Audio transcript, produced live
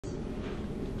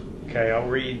Okay, I'll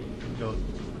read.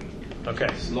 Okay.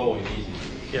 Slow and easy.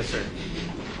 Yes, sir.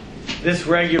 This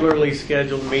regularly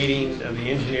scheduled meeting of the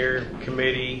Engineer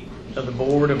Committee of the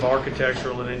Board of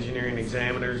Architectural and Engineering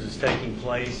Examiners is taking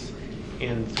place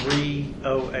in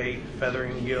 308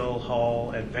 Featheringill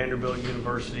Hall at Vanderbilt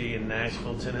University in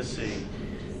Nashville, Tennessee.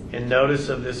 And notice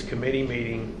of this committee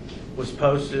meeting was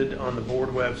posted on the board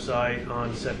website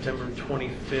on September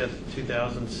 25th,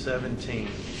 2017.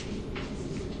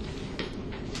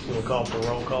 We'll call for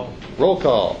roll call. Roll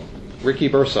call. Ricky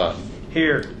Bursot.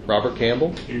 Here. Robert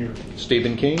Campbell. Here.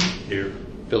 Stephen King. Here.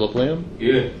 Philip Lim.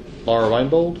 Here. Laura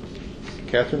Weinbold.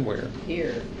 Catherine Ware.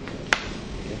 Here.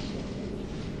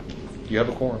 You have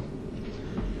a quorum.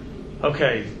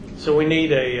 Okay, so we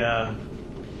need a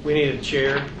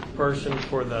chairperson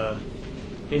for the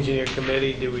engineer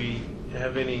committee. Do we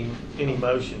have any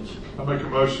motions? I make a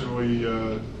motion we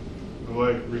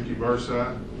elect Ricky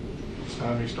Bursot. It's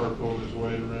time he start pulling his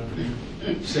weight around here.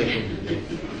 Second.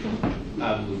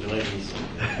 I will delay this.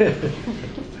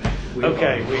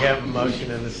 Okay, we have a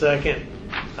motion and a second.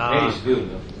 He's good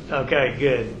though. Okay,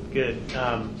 good.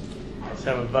 Let's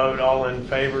have a vote. All in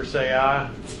favor, say aye.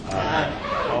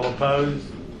 Aye. All opposed?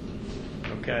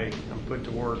 Okay, I'm put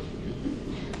to work.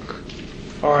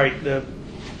 All right, the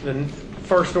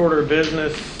first order of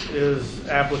business is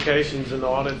applications and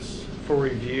audits for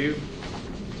review.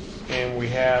 And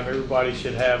everybody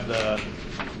should have the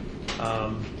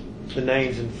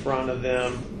names in front of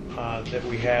them that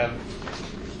we have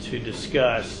to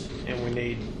discuss, and we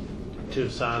need to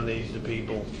assign these to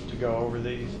people to go over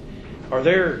these. Are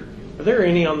there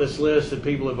any on this list that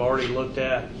people have already looked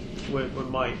at? What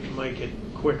might make it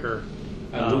quicker?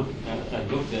 I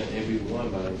looked at every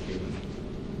one, but I couldn't.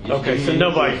 Okay, so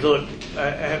nobody's looked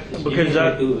because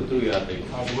I've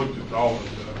I've looked at all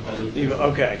of them.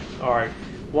 okay, all right.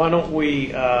 Why don't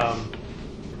we,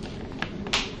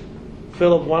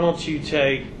 Philip? Why don't you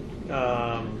take?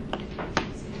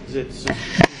 Is it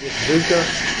Zuka?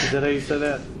 Is that how you say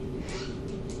that?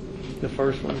 The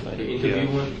first one. The interview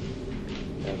one.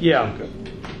 Yeah.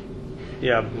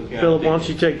 Yeah. Okay, Philip, why don't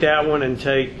you take that one and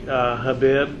take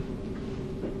Habib?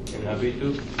 And Habib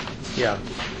too. Yeah.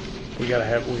 We gotta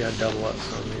double up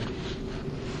some here.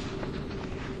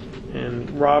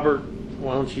 And Robert,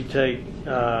 why don't you take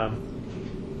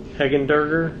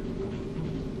Hegenderger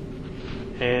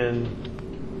and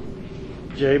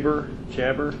Jabber.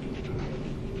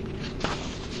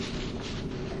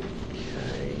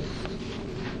 Okay.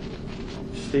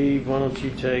 Steve, why don't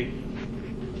you take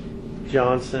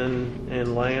Johnson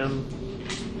and Lamb?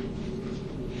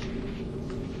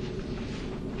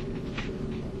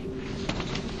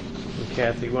 And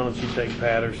Kathy, why don't you take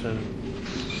Patterson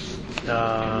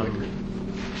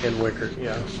and Wickert?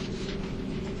 Yeah.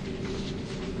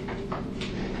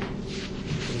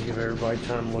 Give everybody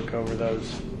time to look over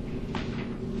those.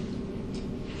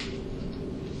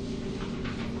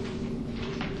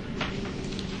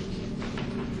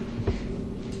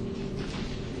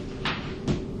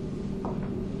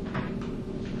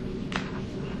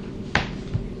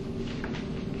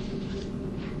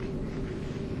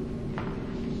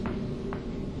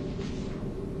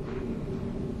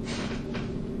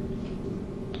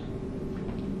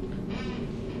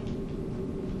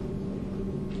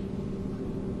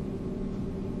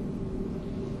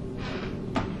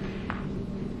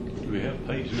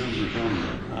 Page numbers on the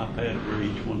iPad where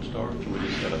each one starts. We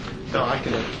just gotta. No, I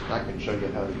can show you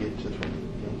how to get to them.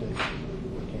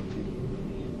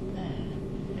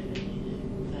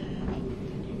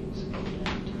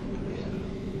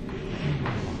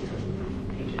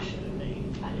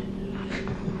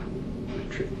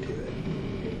 Trick to it.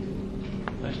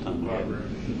 Last time we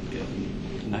had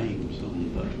names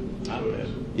on the iPad.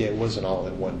 Yeah, it wasn't all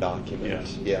in one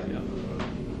document. Yeah.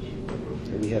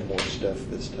 We had more stuff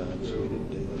this time, so we didn't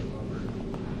do that.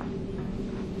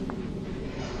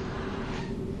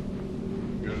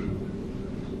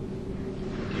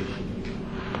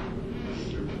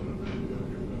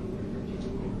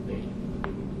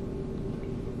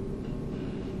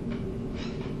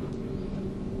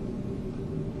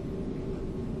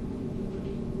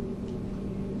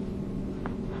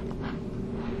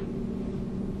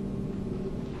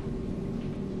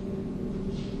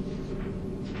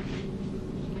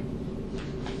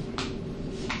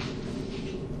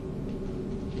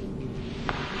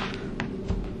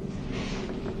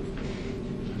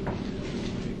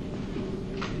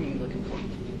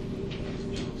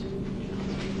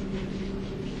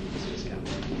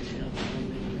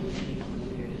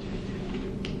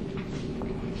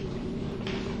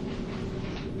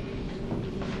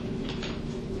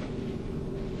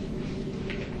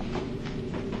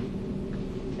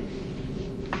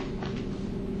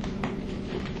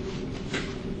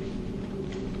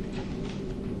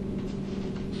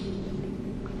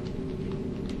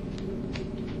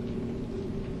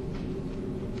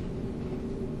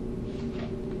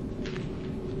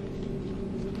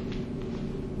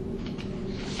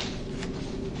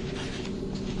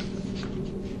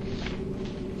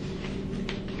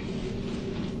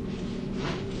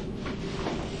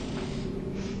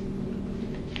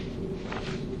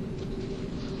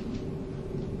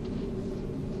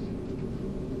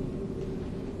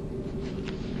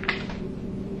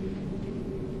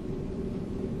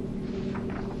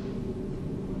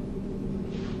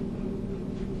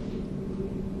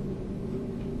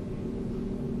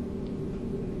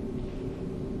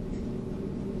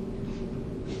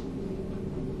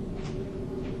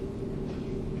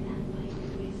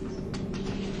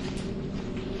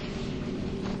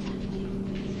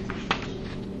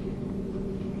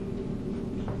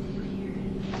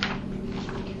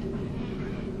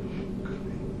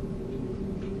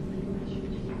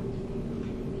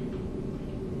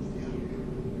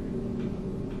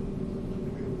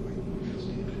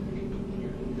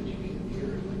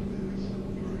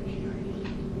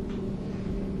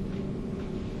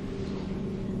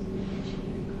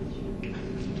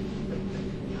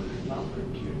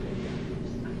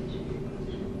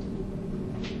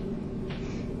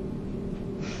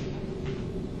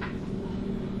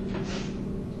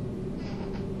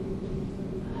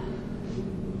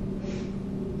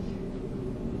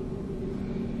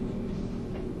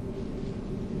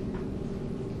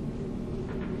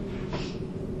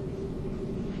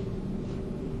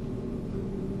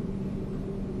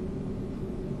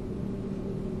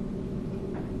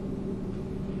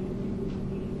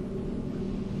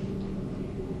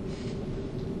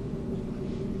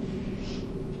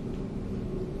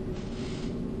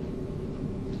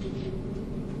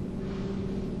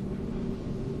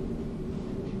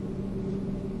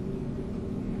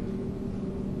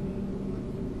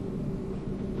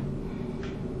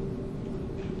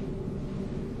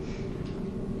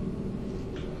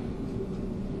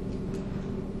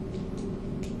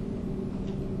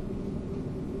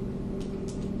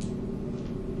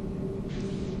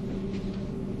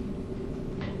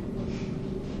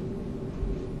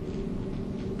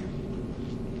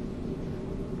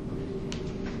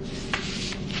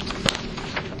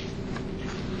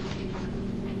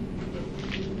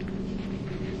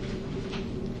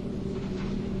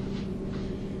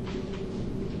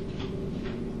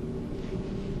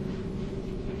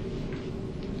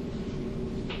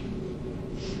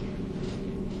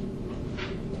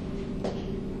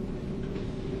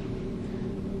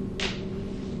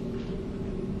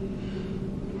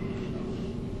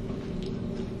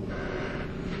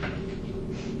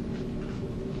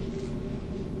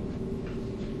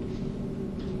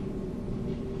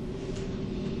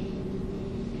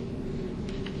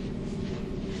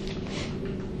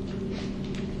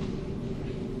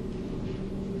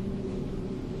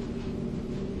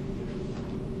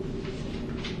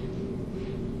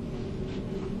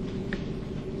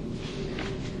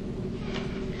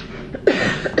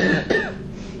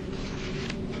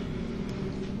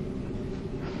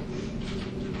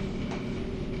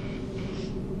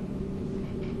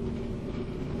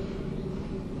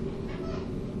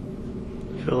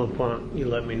 Philip, why don't you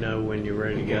let me know when you're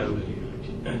ready to go?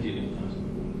 I didn't.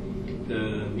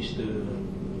 Mr.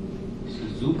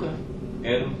 Suzuka,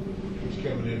 Adam, He's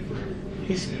coming in for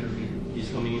He's- an interview. he's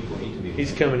coming in for interview.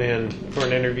 He's coming in for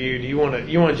an interview. Do you want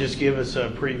to just give us a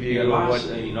preview Yeah, of last,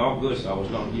 what? in August, I was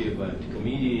not here, but the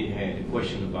committee had a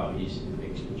question about his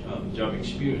job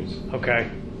experience. Okay.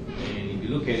 And if you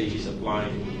look at it, he's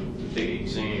applying to take an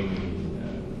exam.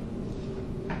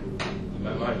 You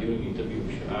might mind during the interview,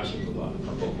 we should ask him about a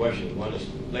couple of questions. One is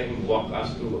let him walk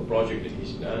us through a project that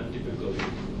he's done typically.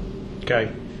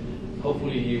 Okay.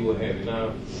 Hopefully he will have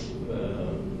enough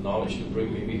knowledge to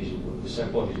bring maybe his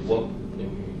sample of his work, then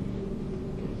we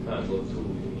can kind of go through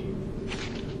with him.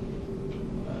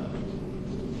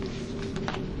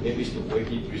 Maybe it's the way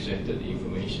he presented the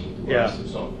information to Yeah. us.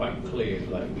 It's not quite clear.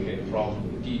 Like we had a problem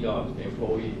with DDOT, the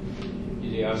employee.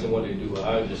 They asked him what they do.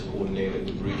 I just coordinated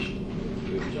the bridge.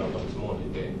 Do a job on more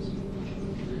than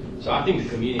that. So I think the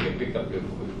committee can pick up real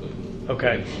quickly.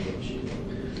 Okay.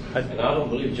 And I don't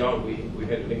believe, John, we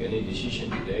had to make any decision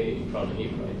today in front of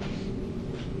him, right?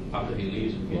 After he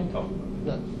leaves, we can talk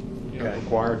about it. You're not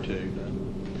required to.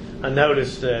 I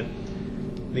noticed that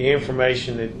the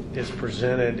information that is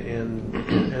presented in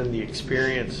the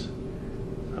experience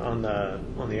on the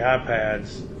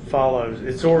iPads follows.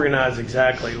 It's organized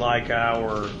exactly like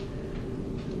our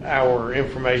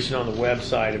information on the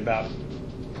website about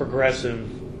progressive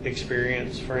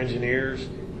experience for engineers,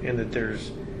 and that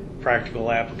there's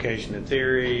practical application of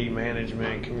theory,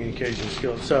 management, communication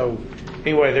skills. So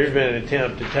anyway, there's been an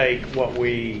attempt to take what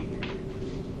we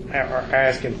are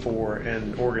asking for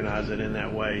and organize it in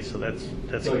that way. So that's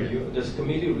So good. does the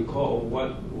committee recall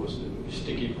what was the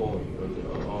sticky point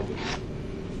on all this?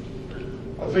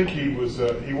 I think he was,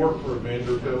 he worked for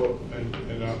Vanderbilt,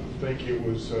 and I think it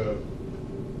was,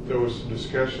 there was some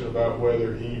discussion about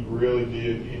whether he really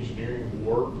did engineering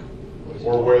work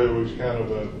or whether it was kind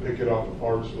of a pick it off the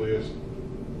parts list.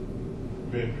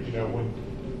 When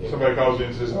somebody calls in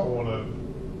and says, I want a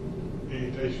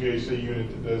HVAC unit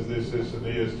that does this, this, and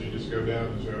this, do you just go down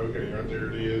and say, okay, right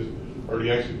there it is, or do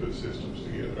you actually put systems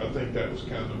together? I think that was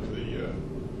kind of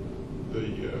the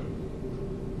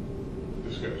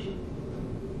discussion.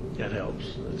 That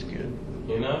helps. That's good.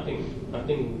 And I think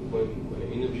when an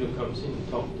individual comes in and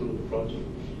talks through the project,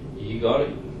 he got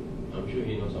it. I'm sure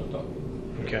he knows how to talk.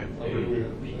 Okay. I think we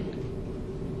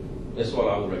 100%. That's what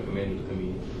I would recommend to the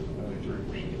committee. I think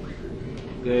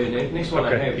 3%. The next one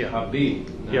Okay, I have, yeah. Habib.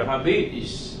 Now, Yeah. Habib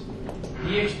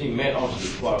he actually met all the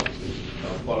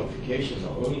qualifications. The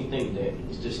only thing that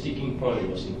is the sticking point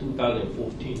was in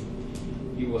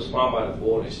 2014, he was found by the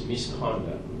board as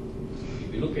misconduct.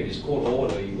 If you look at his court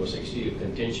order, it was actually a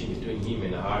contention between him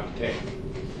and the architect.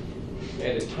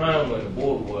 At the time when the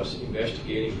board was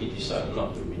investigating, he decided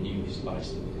not to renew his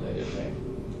license, let it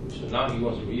lapse. So now he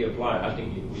wants to reapply. I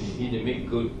think he didn't make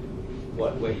good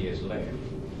where he has left.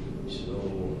 So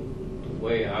the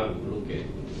way I would look at it,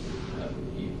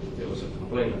 if there was a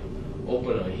complaint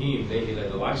open on him, then he let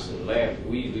the license lapse.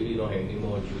 We really don't have any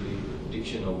more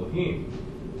jurisdiction over him.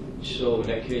 So in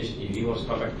that case, if he wants to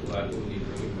come back to us, we need to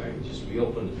bring him back and just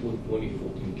reopen the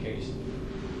 2014 case.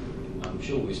 I'm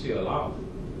sure we're still allowed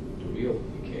to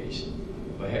reopen the case,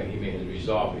 but he may have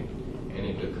resolved it. And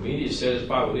if the committee is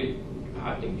satisfied with it,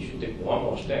 I think we should take one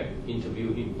more step,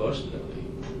 interview him personally,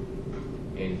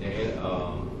 and then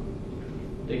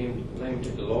let him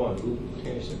take the law and rule the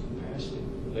case and pass it.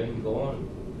 Let him go on.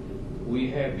 We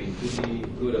have been pretty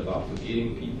good about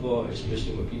forgiving people,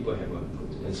 especially when people have a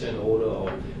consent order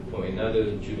or from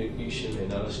another jurisdiction,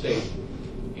 another state.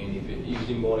 And if it's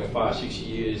usually more than 5-6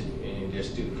 years and they're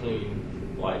still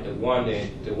clean, like the one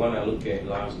I looked at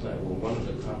last night, well,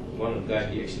 one of the guys,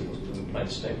 he actually was doing plant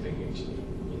stamping actually,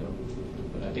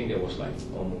 But I think that was like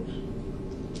almost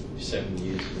 7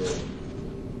 years ago.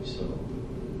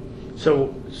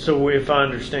 So if I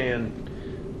understand,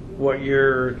 what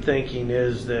you're thinking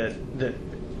is that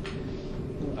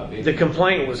the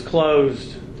complaint was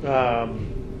closed in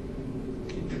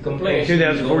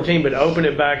 2014, but open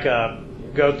it back up,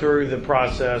 go through the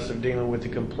process of dealing with the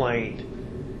complaint,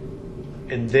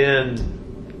 and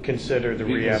then consider the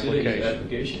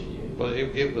reapplication. Well,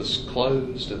 it was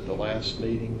closed at the last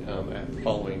meeting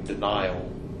following denial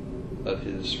of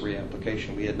his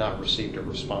reapplication. We had not received a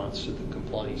response to the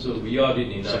complaint. So we all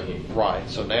didn't deny him. Right.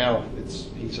 So now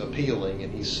he's appealing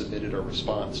and he's submitted a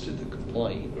response to the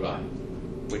complaint. Right.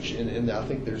 Which, and I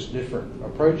think there's different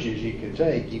approaches you could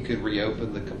take. You could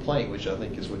reopen the complaint, which I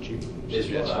think is what you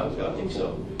suggested. I think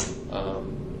so.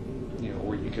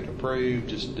 Or you could approve,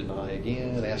 just deny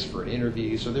again, ask for an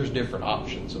interview. So there's different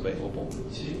options available.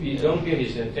 See, if you don't get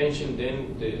his attention,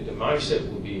 then the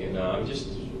mindset will be, and I'm just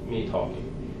me talking.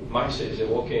 mindset is,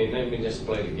 okay, let me just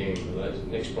play the game.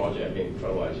 Next project I get in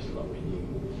trouble, I just not renew.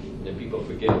 Then people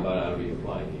forget about it, I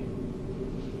reapply again.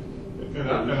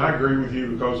 And I agree with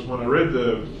you, because when I read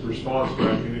the response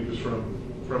back, and it was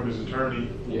from his attorney,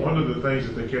 one of the things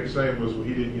that they kept saying was, well,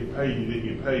 he didn't get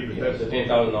paid, but That's the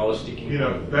 $10,000 sticking. you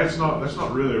know, that's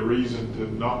not really a reason to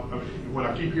not. I mean, when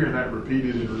I keep hearing that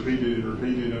repeated, and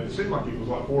it seemed like it was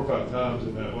like 4 or 5 times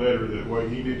in that letter that, well,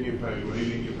 he didn't get paid,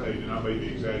 and I may be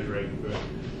exaggerating, but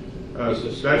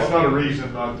that's not a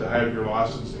reason not to have your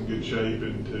license in good shape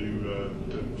and to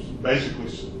basically,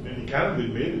 and he kind of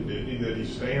admitted, didn't he, that he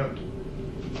stamped.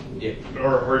 Yeah.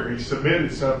 Or he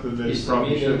submitted something that he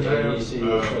probably shouldn't have. He said he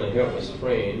was trying to help his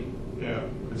friend. Yeah,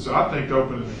 and so I think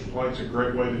opening the complaint's a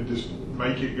great way to just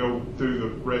make it go through the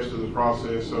rest of the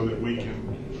process so that we can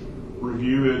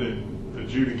review it and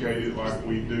adjudicate it like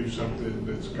we do something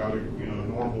that's got a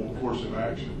normal course of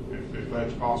action. If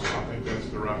that's possible, I think that's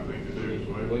the right thing to do as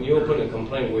well. When you open a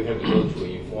complaint, we have to go through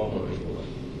an informal anyway.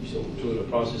 So through the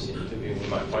process of interview, we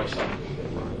might find something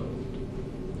that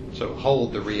So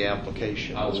hold the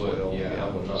reapplication I as would, well. I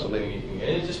would not So do maybe- anything. And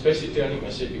it's just basically telling him, I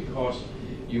said, because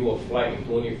you were flagged in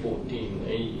 2014,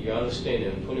 and you understand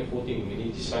that in 2014 we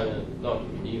need to sign not to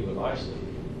renew a license.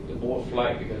 The board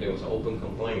flagged because there was an open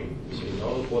complaint. So in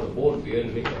order for the board to be able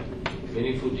to make a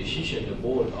meaningful decision, the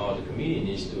board or the committee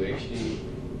needs to actually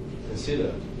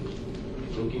consider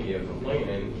looking at your complaint,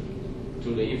 and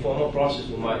through the informal process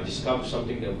we might discover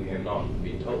something that we have not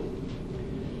been told.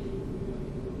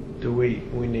 Do we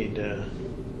need to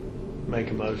make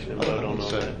a motion and vote on all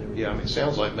So, that? yeah, I mean, it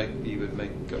sounds like you would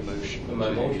make a motion. And my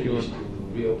motion to- is to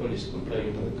reopen this complaint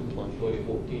in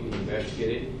 2014,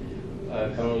 investigate it.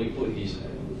 Currently put his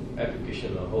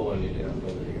application on hold and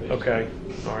then Okay,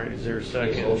 all right, is there a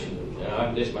second? Motion.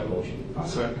 That's my motion. I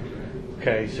second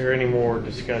Okay, is there any more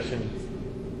discussion?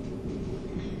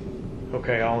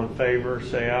 Okay, all in favor,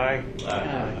 say aye.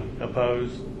 Aye.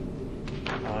 Opposed?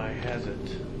 Aye has it.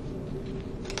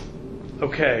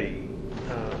 Okay,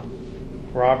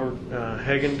 Robert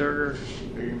Hagenderger.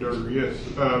 Hagenderger, yes.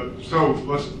 So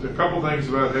a couple things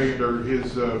about Hagenderger.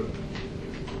 His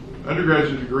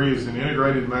undergraduate degree is in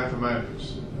integrated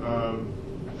mathematics.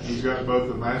 He's got both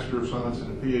a Master of Science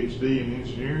and a PhD in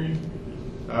engineering.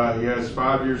 He has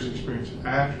 5 years experience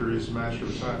after his Master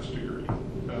of Science degree.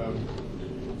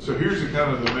 So here's the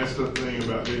kind of the messed up thing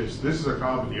about this. This is a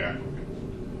comedy applicant.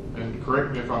 And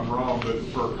correct me if I'm wrong, but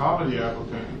for a comedy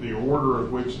applicant, the order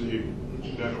of which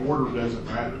that order doesn't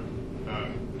matter.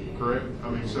 Correct? I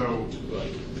mean, so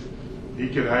he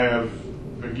could have,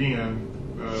 again,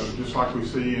 just like we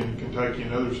see in Kentucky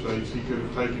and other states, he could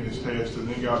have taken his test and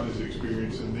then gotten his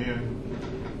experience and then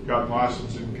got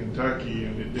licensed in Kentucky,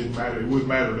 and it didn't matter. It wouldn't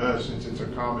matter to us since it's a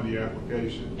comedy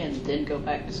application. And then go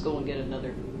back to school and get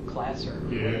another class or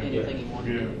anything he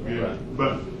wanted to do. Yeah.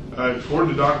 But according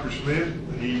to Dr. Smith,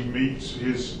 he meets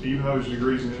even though his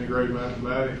degree's in integrated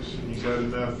mathematics, he's had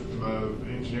enough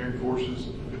engineering courses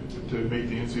to meet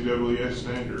the NCAA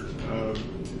standard.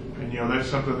 And that's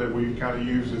something that we kind of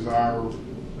use as our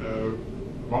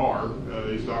bar,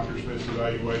 is Dr. Smith's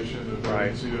evaluation of the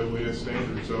NCAA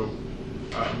standard. So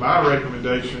my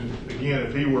recommendation, again,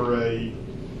 if he were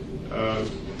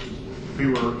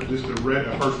just a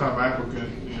first-time applicant,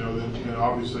 then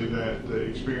obviously that the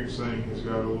experience thing has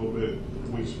got a little bit.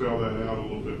 We spell that out a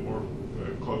little bit more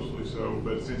closely. So,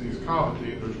 but since he's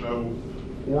competent, there's no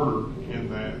order in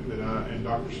that and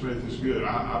Dr. Smith is good.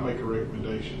 I make a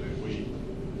recommendation that we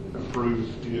approve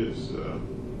his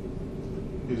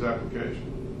application.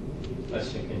 I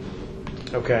second.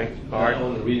 Okay, all right. I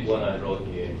want to read what I wrote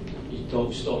here. He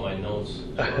stole my notes.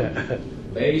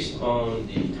 Based on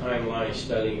the timeline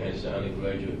studying as an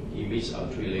undergraduate, he meets our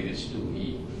three letters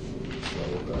 2E.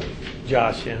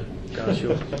 Joshua.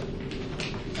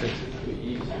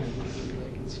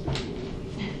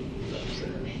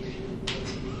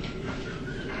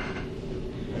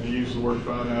 And he used the word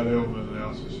finite element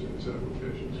analysis in his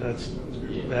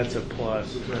application. That's a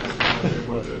plus. That's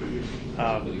what that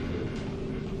is.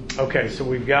 Okay, so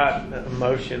we've got a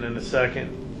motion and a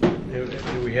second.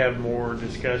 Do we have more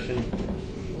discussion?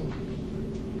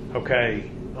 Okay,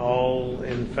 all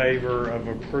in favor of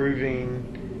approving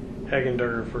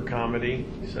Hagenderger for comedy,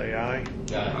 say aye.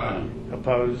 Aye.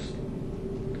 Opposed?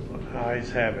 Ayes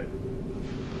have it.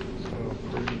 So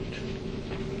approved.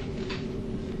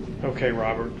 Okay,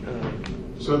 Robert.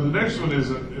 So the next one is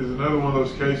another one of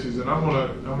those cases, and I'm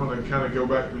gonna kind of go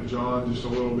back to John just a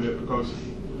little bit, because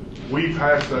we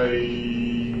passed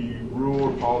a rule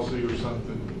or policy or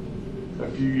something a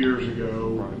few years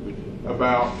ago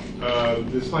about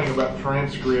this thing about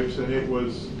transcripts, and it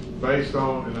was based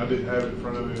on, and I didn't have it in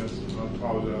front of me, I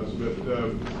apologize, but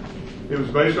it was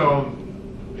based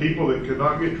on people that could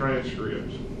not get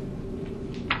transcripts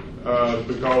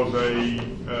because the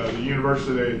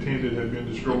university they attended had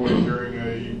been destroyed during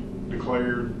a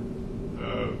declared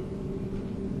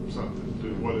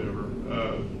something, whatever.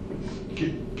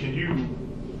 Can you,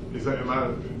 am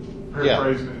I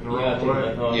paraphrasing it in the wrong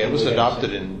way? Yeah, it was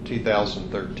adopted in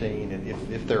 2013, and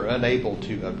if they're unable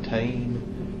to obtain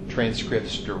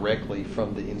transcripts directly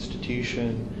from the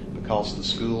institution because the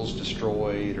school's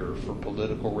destroyed or for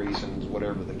political reasons,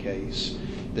 whatever the case,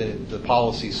 then the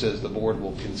policy says the board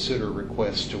will consider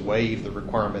requests to waive the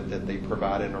requirement that they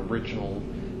provide an original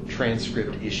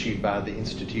transcript issued by the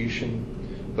institution.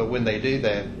 But when they do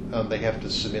that, they have to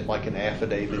submit like an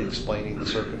affidavit explaining the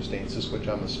circumstances, which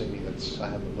I'm assuming I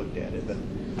haven't looked at it, but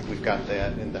we've got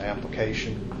that in the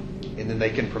application. And then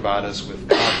they can provide us with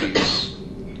copies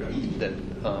that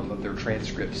of their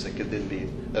transcripts that could then be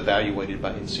evaluated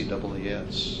by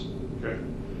NCAAS. Okay.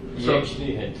 He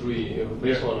actually had three,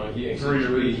 based on he actually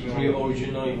three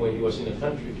originally when he was in the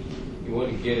country. He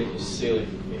wanted to get it and sell it.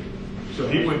 So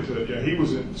he went to, he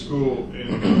was in school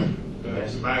in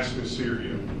Damascus,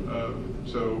 Syria.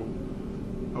 So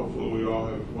hopefully we all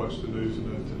have watched the news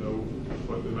enough to know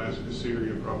what Damascus,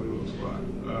 Syria probably looks like.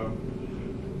 I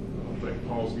don't think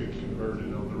Paul's getting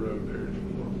converted on the road there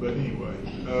anymore. But anyway,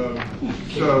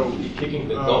 so kicking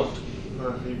the goat.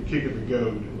 He's kicking the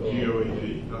goat,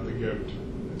 G-O-A-D, not the goat.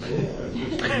 That's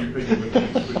just for you people that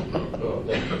can't speak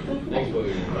properly. Thanks for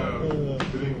your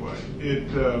But anyway,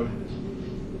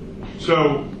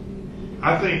 so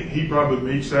I think he probably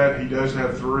meets that. He does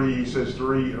have he says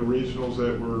three originals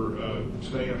that were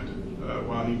stamped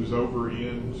while he was over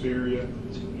in Syria.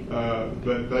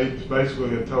 But they basically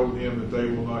have told him that they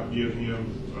will not give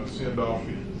him a send-off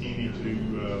any to,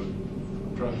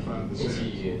 I'm trying to find the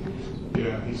sentence.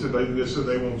 Yeah, he said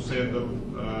they won't send them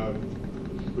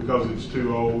because it's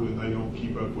too old and they don't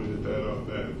keep up with it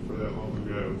for that long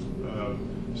ago.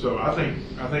 So I think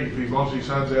as long as he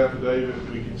signs the affidavit,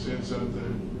 we can send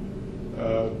something.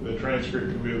 The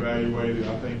transcript can be evaluated.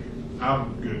 I think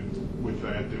I'm good with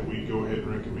that we go ahead and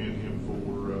recommend him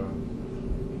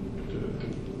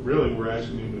really we're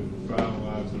asking him to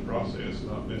finalize the process,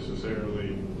 not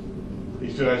necessarily.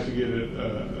 He still has to get it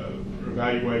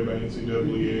evaluated by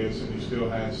NCAAS, and he still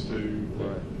has to.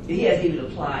 Right. He hasn't even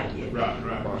applied yet.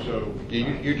 Right. So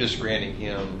you're just granting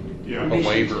him a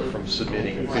waiver from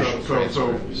submitting official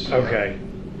transcripts. Okay.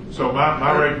 So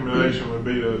my recommendation would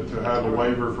be to have a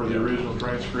waiver for the original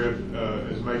transcript,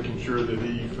 is making sure that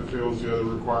he fulfills the other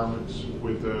requirements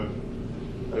with an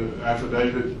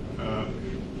affidavit.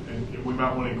 And we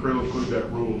might want to include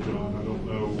that rule, John. I don't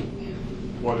know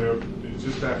whatever. It's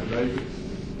just affidavit.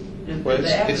 Well,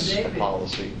 it's a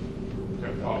policy.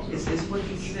 Okay, policy. Is this what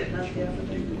he's sitting up the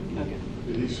affidavit? Okay.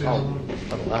 Did he send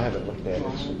one? I haven't looked at it.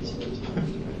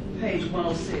 Page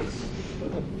 106.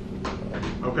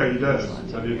 Okay, he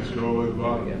does. I didn't scroll at the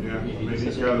bottom. Yeah, I mean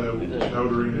he's got a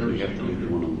notary and We got to leave the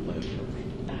one everything. on the left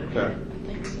first. Okay. I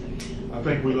think so. I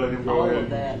think we let him go All ahead of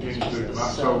that and is continue to.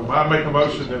 just So I make a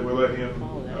motion that we let him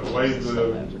waive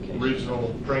the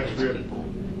original transcript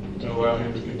and allow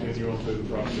him to continue on through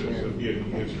the process of getting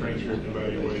his transcript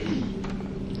evaluated.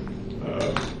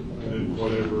 And then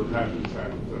whatever happens.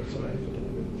 That's right.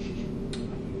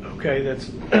 Okay, that's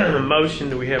a motion.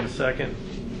 Do we have a second?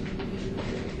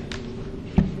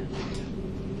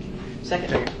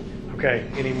 Second. Okay,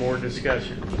 any more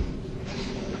discussion?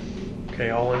 Okay,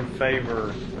 all in favor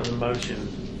of the motion,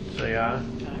 say aye.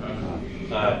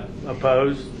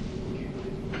 Opposed?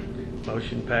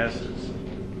 Motion passes.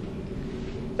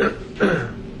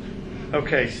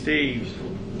 Okay, Steve,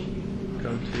 go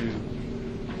to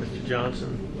Mr.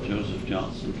 Johnson. Joseph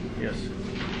Johnson. Yes.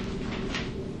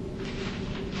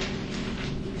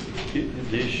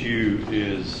 The issue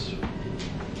is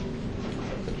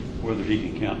whether he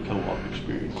can count co-op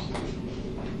experience.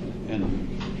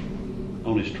 And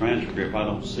on his transcript, I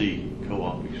don't see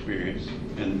co-op experience.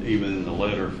 And even in the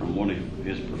letter from one of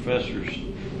his professors,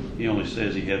 he only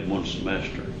says he had one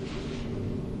semester.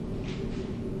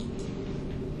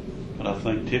 But I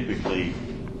think typically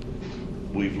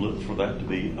we've looked for that to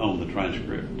be on the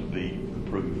transcript to be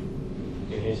approved.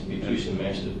 It has to be 2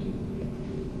 semesters.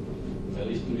 At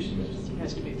least 3 semesters. It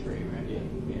has to be 3, right? Yeah.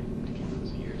 To count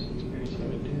as years of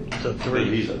experience. So But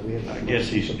 3. I guess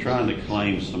he's trying to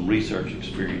claim some research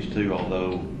experience too,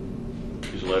 although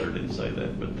his letter didn't say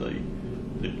that, but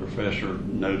the professor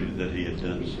noted that he had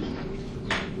done some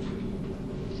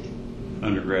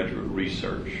undergraduate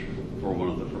research for one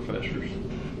of the professors.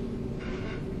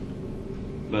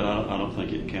 But I don't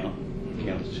think it counts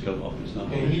counts as co-op. It's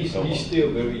not. And he's co-op.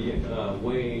 still very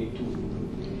way too.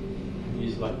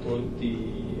 He's like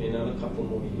 20, another couple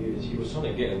more years. He was trying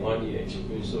to get a 1 year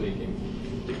experience so he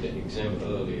can take the exam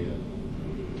earlier.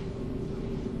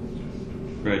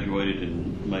 Graduated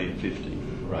in May of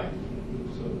 15. Right.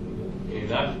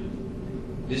 So,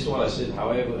 this is what I said.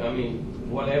 However, I mean,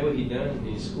 whatever he done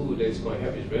in school, that's going to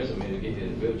help his resume to get a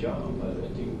real job. But I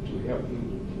think to help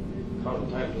him count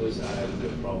the time to us, I have a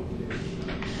real problem with it.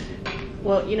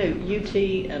 Well, you know, UT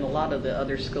and a lot of the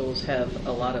other schools have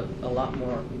a lot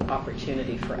more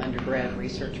opportunity for undergrad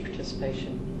research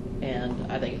participation,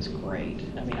 and I think it's great.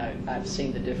 I mean, I've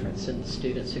seen the difference in the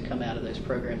students who come out of those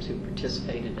programs who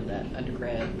participated in that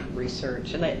undergrad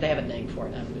research, and they have a name for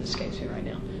it. It escapes me right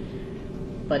now,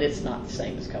 but it's not the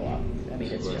same as co-op. I mean,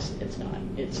 it's not.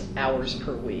 It's hours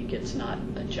per week. It's not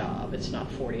a job. It's not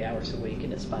 40 hours a week,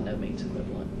 and it's by no means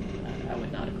equivalent. I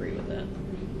would not agree with that.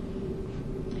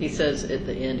 He says at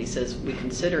the end, we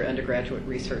consider undergraduate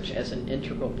research as an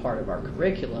integral part of our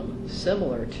curriculum,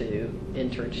 similar to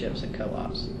internships and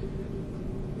co-ops.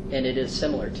 And it is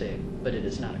similar to, but it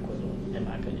is not equivalent, in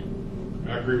my opinion.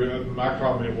 I agree with that. My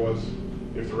comment was,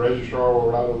 if the registrar will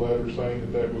write a letter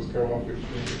saying that was co-op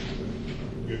experience,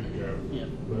 then good to go. Yeah,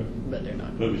 but they're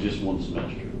not. But it was just one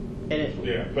semester. And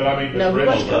Yeah, but I mean, No, the it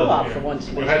was registrar, co-op yeah. for one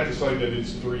semester. We'll have to say that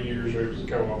it's 3 years or it's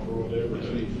co-op or whatever.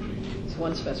 it's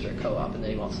one semester of co-op, and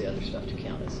then he wants the other stuff to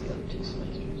count as the other 2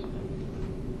 semesters.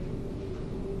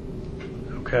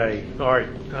 Okay, all right.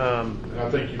 And I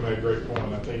think you made a great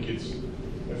point. I think it's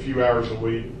a few hours a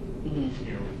week, Mm-hmm.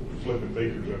 you know, flipping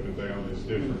beakers up and down is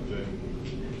different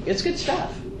than, It's good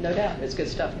stuff, no doubt. It's good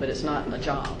stuff, but it's not a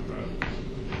job.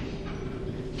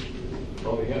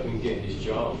 Probably help him get his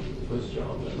job, first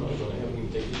job. That's not going to help him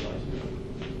take his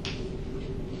license.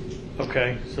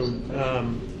 Okay, so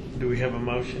do we have a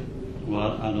motion?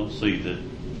 Well, I don't see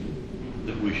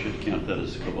that we should count that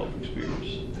as a co-op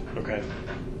experience. Okay.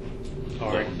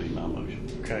 All That right. would be my motion.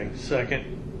 Okay, second.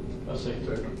 I say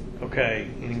third. Okay,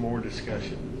 any more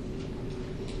discussion?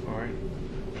 All right.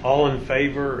 All in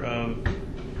favor of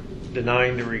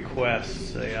denying the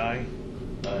request, say aye.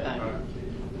 Aye.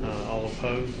 All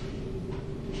opposed?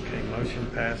 Okay, motion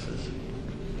passes.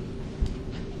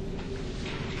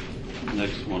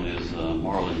 Next one is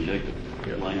Marlon Jacob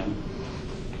Lamb.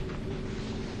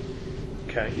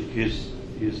 Okay.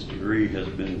 His degree has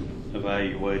been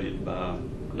evaluated by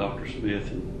Dr. Smith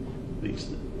and meets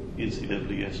the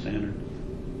NCAA standard.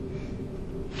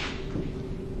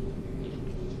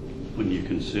 When you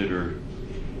consider,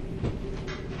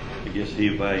 I guess he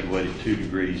evaluated 2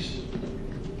 degrees.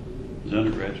 His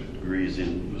undergraduate degree is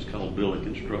in what's called building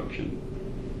construction.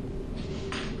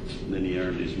 And then he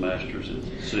earned his master's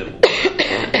in civil.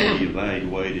 He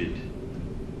evaluated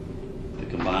the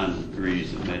combined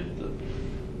degrees that met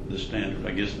the standard.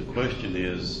 I guess the question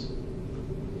is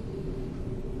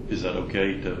that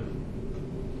okay to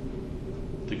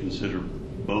consider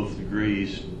both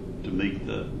degrees to meet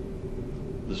the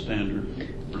standard,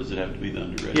 or does it have to be the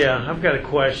undergraduate? Yeah, I've got a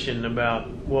question about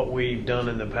what we've done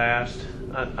in the past.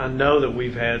 I know that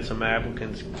we've had some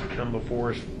applicants come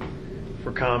before us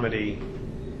for comedy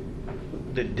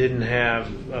that didn't have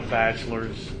a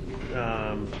bachelor's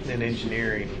in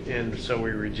engineering, and so we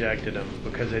rejected them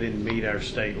because they didn't meet our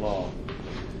state law.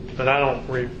 But I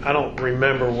don't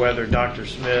remember whether Dr.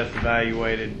 Smith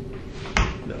evaluated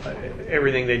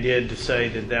everything they did to say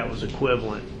that was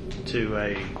equivalent to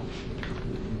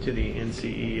the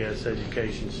NCES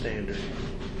education standard.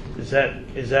 Is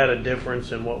that a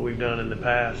difference in what we've done in the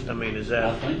past? I mean, is that?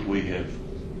 I think we have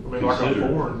I mean, like a considered.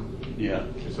 foreign, Yeah.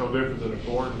 it's no different than a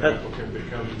foreign That- applicant that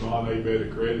comes non-ABET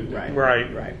accredited. Right.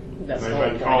 Right. Right. And That's they the whole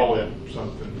may point call of it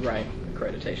something. Right.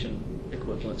 Accreditation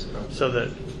equivalence. So that,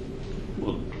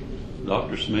 Well,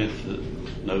 Dr. Smith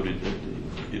noted that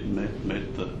it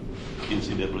met the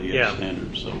NCAA Yeah.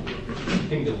 standard. So I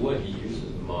think the word he uses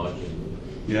is margin.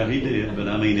 yeah, he did. But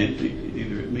I mean,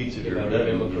 either it meets it or it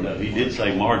doesn't. You know, he did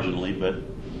say marginally, but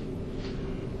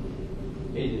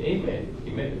He met it.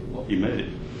 he met it.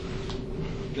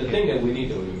 The thing that we need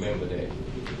to remember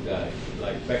that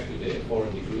like back to the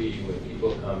foreign degree, when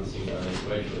people come in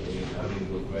undergraduate and come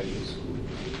into a graduate school,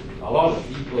 a lot of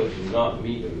people do not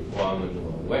meet the requirement.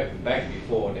 Back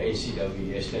before the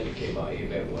NCAA standard came out,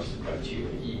 ABET was the criteria,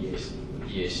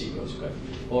 EAC was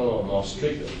more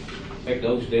stricter. Back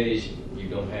those days, you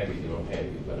don't have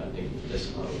it, but I think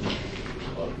that's how a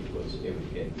lot of people is able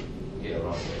to get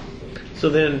around that. so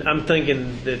then I'm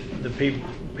thinking that the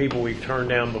people we've turned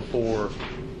down before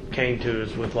came to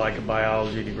us with like a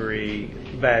biology degree,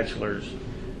 bachelor's,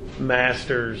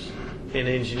 master's in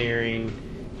engineering.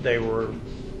 They were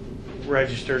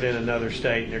registered in another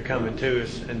state and they're coming to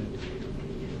us and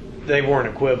they weren't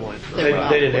equivalent. They They were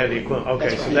not didn't have the equivalent. equivalent. Okay,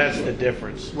 That's so right. that's the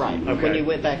difference. Right. When Okay. you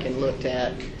went back and looked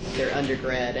at their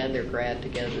undergrad and their grad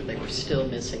together, they were still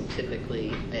missing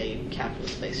typically a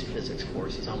calculus-based physics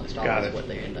course is almost Got always it. what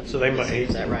they end up So they missing. might-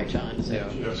 Is that right, John? Is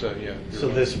that- So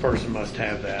this person must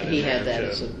have that. He in had there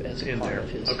that to- as a in part there. of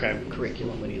his Okay.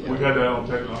 curriculum when he We left. got that on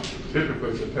technology, typically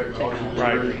it's a technology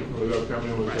Right. degree, or they'll come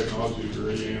in with a technology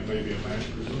degree and maybe a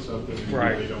master's in something, and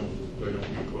Right. they don't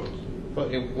get close. Well,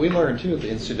 and we learned too at the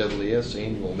NCAAS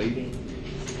annual meeting,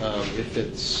 if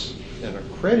it's an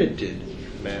accredited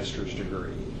master's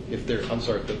degree, if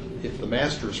the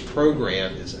master's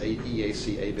program is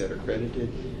EAC ABET accredited,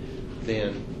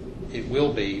 then it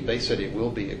will be, they said it will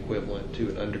be equivalent to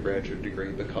an undergraduate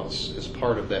degree because as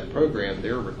part of that program,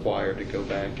 they're required to go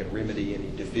back and remedy any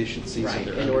deficiencies Right, in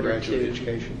their in order undergraduate to-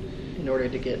 education. In order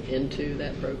to get into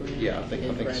that program? Yeah, I think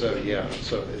so, graduate? yeah.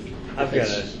 So I've got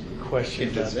it's- a question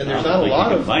it about is- that. and there's not a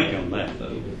lot of Bank on that,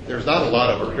 though. There's not a lot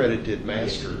of accredited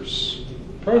master's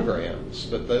programs,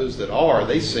 but those that are,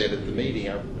 they said at the meeting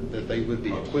that they would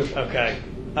be equivalent. Okay,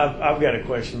 I've got a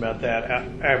question about that.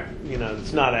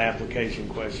 It's not an application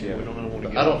question. Yeah. We don't want to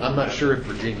But get. I'm not sure if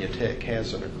Virginia Tech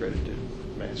has an accredited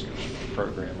master's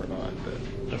program or not,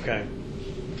 but Okay.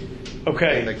 and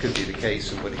Okay. that could be the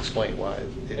case and would explain why it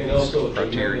And is also,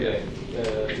 criteria.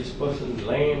 this person,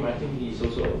 Lamb, I think he's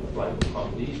also applying for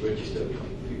company. He's registered in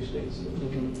a few states.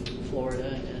 Mhm.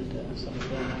 Florida and some of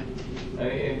them,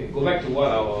 right? And go back to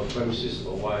what our premises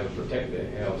for why protect the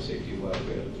health, safety,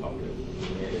 welfare of the public.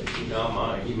 In our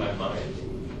mind, in my mind,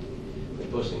 the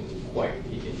person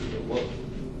he can do the work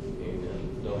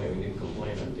and don't have any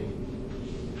complaint. I think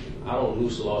I don't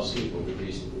lose a lot of sleep over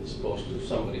this. It's supposed to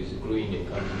somebody's agreeing and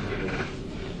coming together.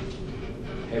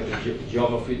 Have a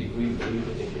geography degree, believe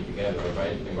that they can together,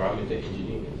 right? Environmental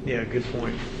engineering. Yeah, good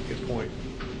point. Good point.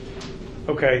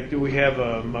 Okay, do we have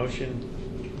a motion?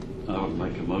 I would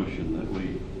make a motion that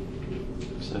we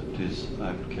accept his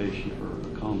application for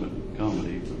a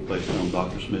comedy based on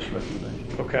Dr. Smith's recommendation.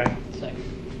 Okay, Second.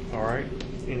 all right.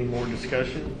 Any more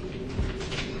discussion?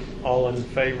 All in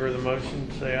favor of the motion,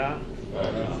 say aye.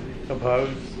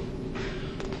 Opposed?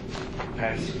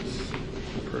 Passes.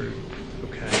 Approved.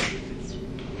 Okay.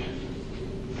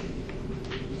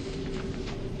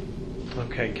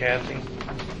 Okay, Kathy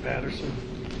Patterson.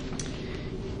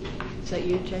 Is that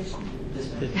you, Jason?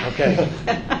 Okay.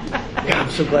 God, I'm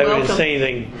so glad we didn't say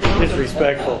anything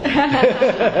disrespectful.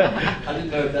 I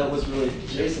didn't know if that was really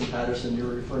Jason Patterson you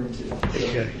were referring to. So,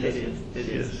 Okay. yes, It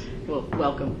is. Well,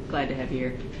 welcome. Glad to have you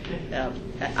here.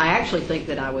 I actually think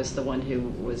that I was the one who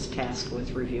was tasked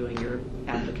with reviewing your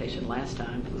application last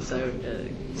time, so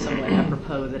somewhat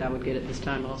apropos that I would get it this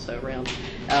time also around.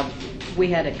 We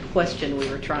had a question we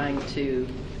were trying to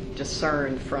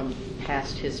discern from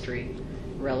past history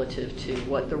relative to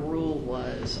what the rule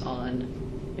was on,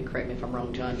 and correct me if I'm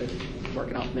wrong, John, but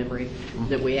working off memory,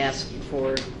 that we asked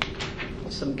for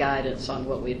some guidance on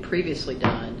what we had previously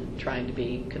done, trying to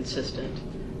be consistent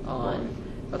on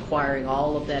acquiring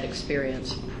all of that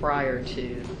experience prior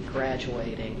to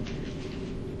graduating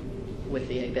with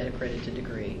the ABET accredited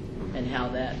degree, and how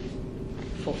that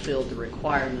fulfilled the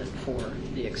requirement for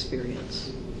the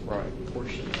experience Right.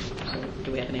 portion. So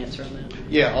do we have an answer on that?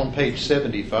 Yeah, on page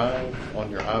 75 on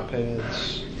your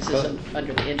iPads. Is this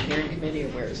under the engineering committee, or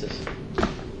where is this?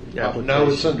 No,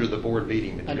 it's under the board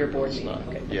meeting materials. Under board meeting, not-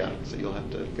 okay. Yeah, so you'll have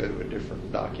to go to a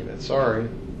different document. Sorry.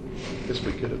 Guess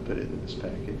we could have put it in this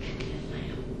package.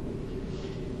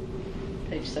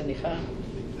 Page 75?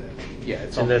 Yeah,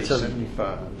 it's And on that's page on-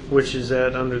 75. Which is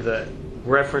that under the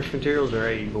reference materials or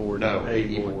AE board? No,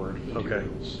 AE AE board Okay,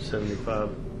 materials. 75.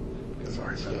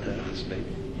 Sorry about that. This meeting.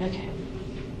 Okay.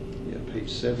 Yeah, page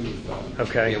 75.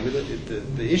 Okay. Yeah,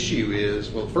 the issue is,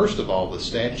 well, first of all, the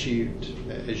statute,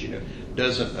 as you know,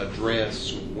 doesn't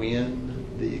address when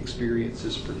the experience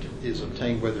is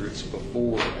obtained, whether it's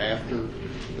before or after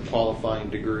the qualifying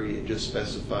degree. It just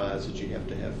specifies that you have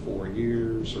to have 4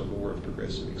 years or more of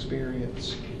progressive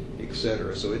experience, et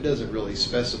cetera. So it doesn't really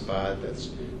specify if that's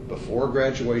before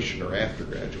graduation or after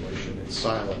graduation. It's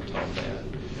silent on that.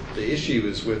 The issue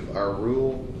is with our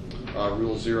rule,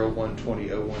 Rule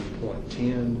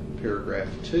 01-2001.10, paragraph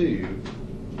 2.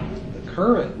 The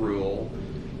current rule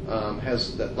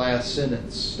has that last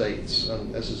sentence states,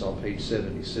 this is on page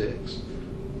 76,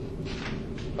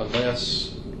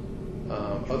 unless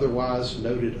otherwise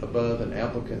noted above an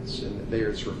applicant's, and there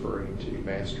it's referring to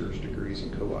master's degrees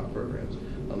and co-op programs,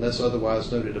 unless otherwise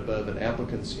noted above, an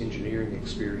applicant's engineering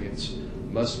experience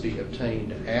must be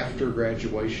obtained after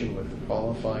graduation with a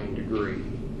qualifying degree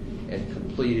and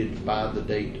completed by the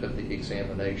date of the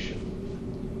examination.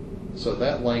 So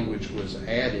that language was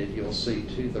added, you'll see,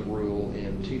 to the rule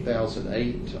in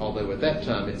 2008, although at that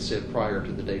time it said prior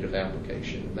to the date of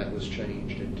application, and that was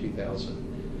changed in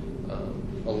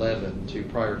 2011 to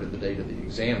prior to the date of the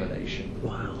examination.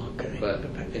 Wow, okay. But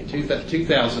in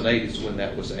 2008 is when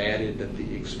that was added, that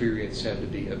the experience had to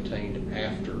be obtained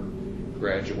after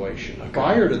graduation. Okay.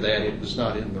 Prior to that, it was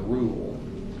not in the rule.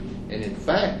 And in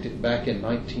fact, back in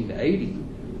 1980,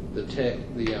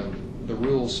 the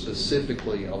rules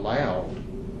specifically allowed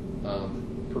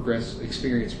progressive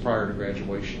experience prior to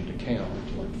graduation to count.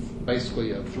 Like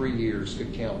basically, 3 years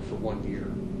could count for 1 year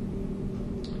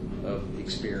of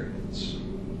experience.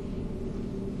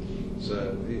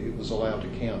 So it was allowed to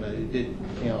count. Now, it did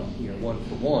count, 1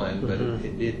 for 1, but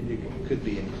it could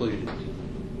be included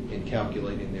in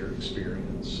calculating their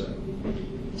experience.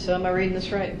 So am I reading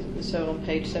this right? So on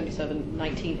page 77,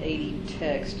 1980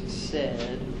 text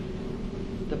said,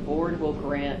 the board will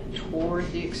grant toward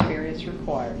the experience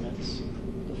requirements,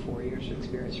 the 4 years of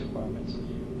experience requirements,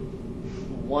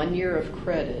 1 year of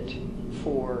credit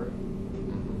for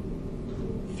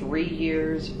 3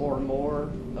 years or more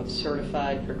of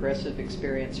certified progressive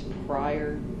experience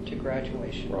prior to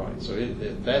graduation. Right. So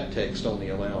that text only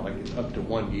allowed up to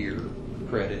 1 year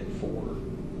credit for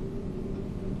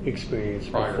Experience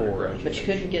prior to before. graduation. But you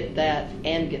couldn't get that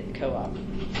and get the co-op.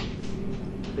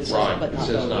 It says, Right. but It not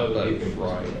says both. not both. Different.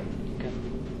 Right. Okay.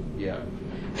 Yeah.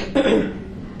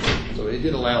 So it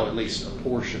did allow at least a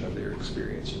portion of their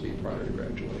experience to be prior to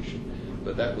graduation,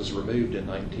 but that was removed in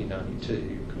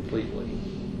 1992 completely.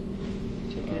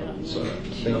 Took it out. So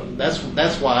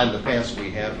that's why in the past we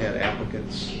have had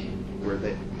applicants where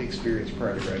the experience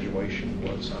prior to graduation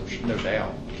was, no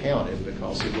doubt, counted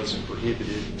because it wasn't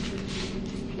prohibited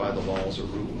by the laws or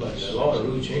But rules. the law and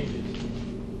rule changed in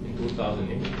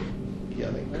 2008. Yeah, I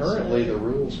think currently the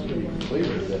rules are pretty clear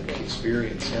that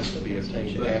experience has to be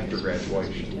obtained after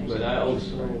graduation. But I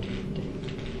also,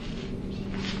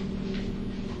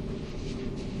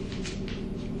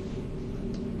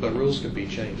 But rules can be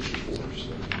changed, of course.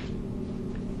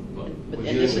 But- we're and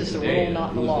this doing is it the today, rule, not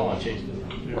the rules law. don't change the law.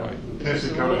 Yeah. Right. Tennessee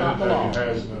It's Code not of the law.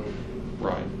 Education has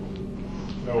Right.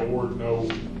 no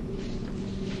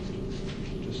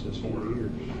Just as 4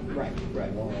 years. Right,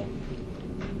 right.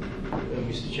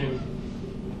 Mr. Chairman,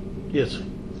 Yes, sir.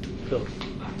 Phil.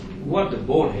 what the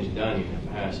board has done in the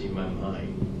past, in my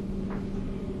mind,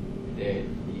 that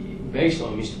based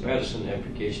on Mr. Patterson's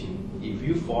application, if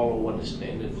you follow what the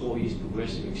standard 4 years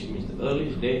progressive experience, the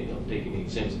earliest date of taking the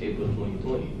exam is April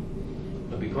 2020.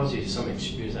 But because it's some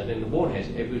experience, and then the board has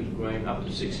able to grant up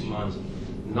to 6 months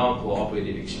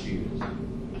non-cooperative experience. I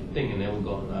think it never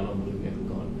gone. I don't believe it never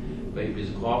gone. But if it's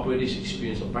a cooperative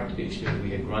experience or practical experience, we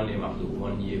had granted them up to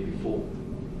 1 year before.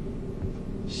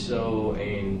 So,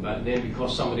 but then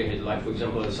because somebody had, like, for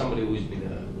example, somebody who's been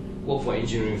worked for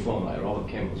engineering firm, like Robert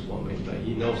Campbell's firm, and like,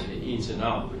 he knows the ins and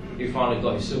outs. He finally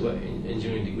got his civil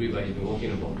engineering degree, but he's been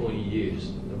working about 20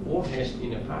 years. The board has, in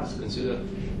the past, considered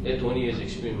that 20 years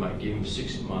experience might give him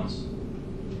 6 months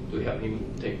to help him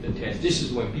take the test. This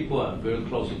is when people are very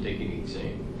close to taking the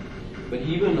exam. But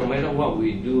even no matter what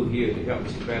we do here to help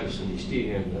Mr. Patterson, he still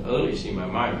has the earliest in my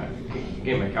mind.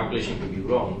 Again, my calculation could be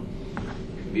wrong.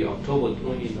 It could be October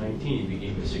 2019 if we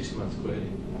give him 6 months credit.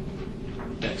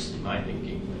 That's my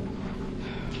thinking.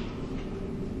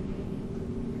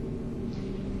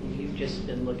 You've just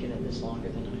been looking at this longer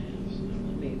than I have, so I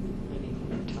need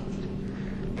more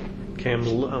time. Okay, I'm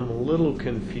a little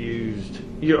confused.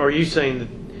 Are you saying that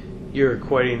you're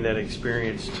equating that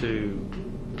experience to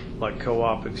like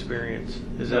co-op experience?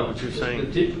 Is that what you're The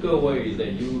saying? typical way is that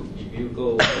if you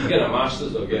get a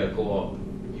master's or get a co-op,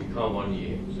 you come 1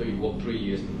 year. So you work 3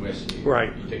 years progressively.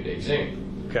 Right. You take the exam.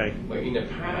 Okay. But in the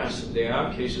past, there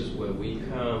are cases where we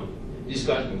come, this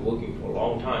guy's been working for a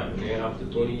long time, and then after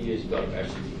 20 years, he got a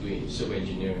bachelor's degree in civil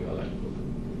engineering or electrical.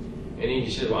 And then he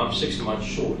said, well, I'm 6 months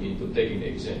short into taking the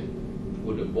exam.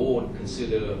 Would the board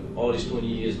consider all these 20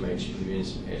 years my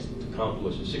experience as to count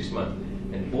towards the 6 months?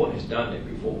 And the board has done that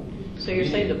before. So you're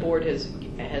saying the board has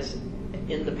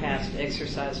in the past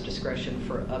exercised discretion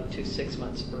for up to 6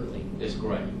 months early, That's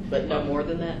correct. but no more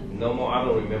than that? No more, I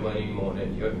don't remember any more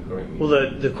than you can correct me.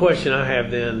 Well, the question I have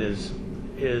then is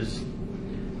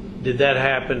did that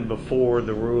happen before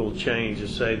the rule changed to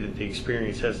say that the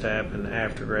experience has to happen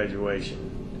after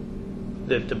graduation?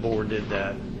 That the board did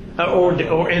that? Or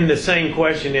and the same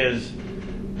question is,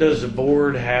 does the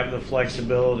board have the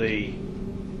flexibility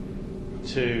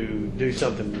to do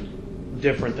something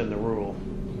different than the rule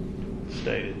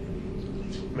stated?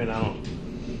 I mean, I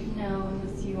don't, No,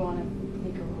 unless you want to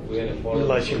make a We had rule. to follow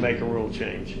unless you the- make a rule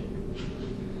change.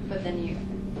 But then you,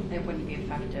 It wouldn't be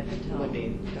effective until. Would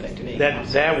be effective.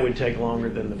 That would take longer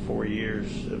than the 4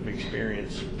 years of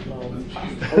experience. You,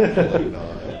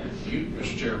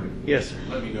 Mr. Chairman. Yes, sir.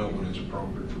 Let me know when it's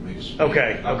appropriate for me to speak.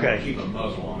 Okay, I'm gonna okay. keep a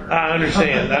muzzle on her. I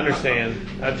understand.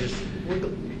 I just,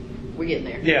 We're getting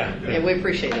there. yeah. And we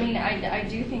appreciate I it. mean, I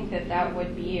do think that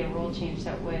would be a rule change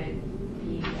that would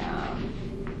be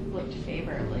looked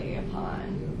favorably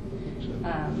upon.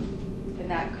 And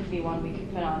that could be one we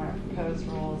could put on our proposed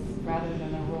rules rather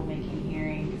than a rulemaking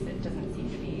hearing, because it doesn't seem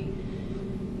to be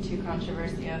too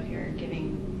controversial if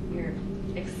you're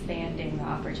expanding the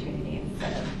opportunity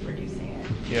instead of reducing it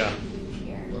Yeah,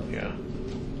 here. yeah.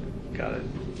 Got it.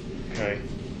 Okay.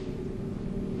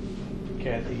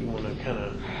 Kathy, you want to kind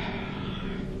of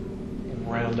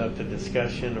round up the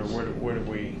discussion, or where do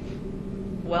we?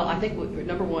 Well, I think,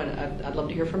 number one, I'd love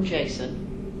to hear from Jason.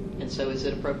 And so is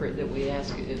it appropriate that we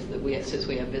ask, since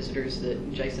we have visitors,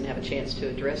 that Jason have a chance to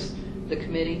address the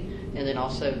committee, and then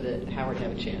also that Harold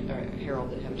have a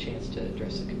chance to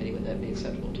address the committee? Would that be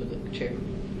acceptable to the chair?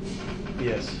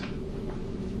 Yes.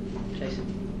 Jason?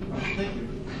 Thank you.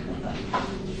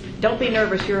 Don't be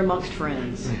nervous. You're amongst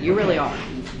friends. You really are.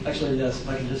 Actually, yes, if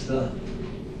I can just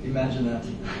imagine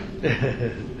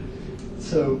that.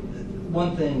 So,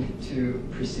 one thing to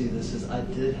precede this is I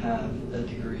did have a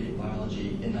degree in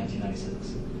biology in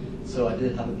 1996. So I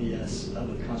did have a BS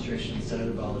with concentration in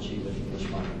cellular biology with English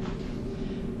minor.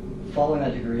 Following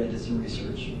that degree, I did some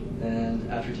research,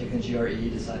 and after taking the GRE,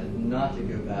 decided not to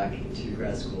go back to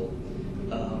grad school,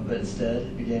 but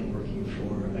instead began working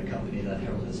for a company that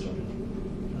Harold had started.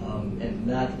 And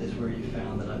that is where you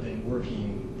found that I've been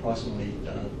working approximately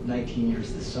 19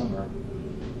 years this summer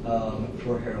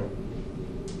for Harold.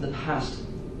 The past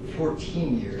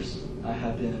 14 years, I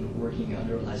have been working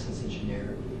under a licensed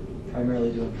engineer,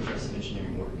 primarily doing progressive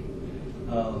engineering work.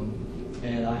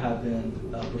 And I have been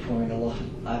performing a lot.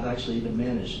 I've actually even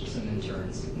managed some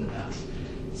interns in the past.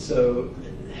 So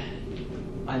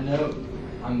I know,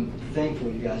 I'm thankful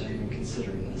you guys are even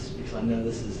considering this, because I know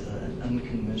this is an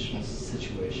unconventional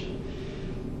situation.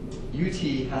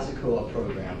 UT has a co-op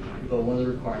program, but one of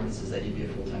the requirements is that you be a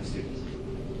full-time student.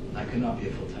 I could not be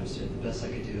a full-time student. The best I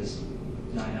could do is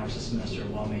 9 hours a semester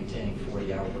while maintaining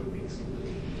 40-hour work weeks.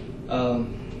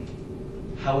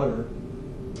 However,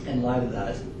 in light of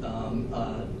that,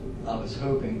 I was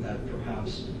hoping that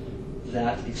perhaps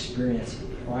that experience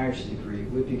prior to the degree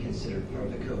would be considered part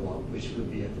of the co-op, which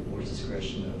would be at the board's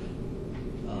discretion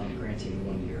of granting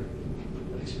 1 year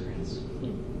of experience.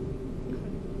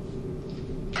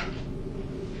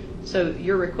 So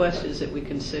your request is that we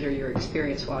consider your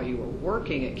experience while you were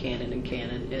working at Cannon &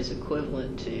 Cannon as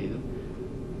equivalent to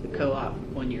the co-op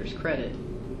 1 year's credit.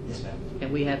 Yes, ma'am.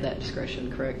 And we have that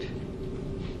discretion, correct?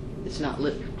 It's not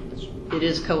it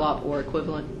is co-op or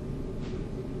equivalent?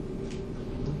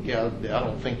 Yeah, I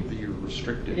don't think that you're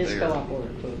restricted It is there. co-op or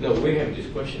equivalent. No, we have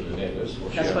discussion on that, that's for sure.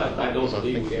 That's what I thought. I don't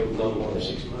believe we have done more than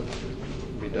 6 months.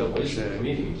 We No, double it's the check.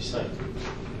 committee decide.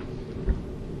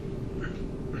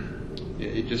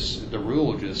 The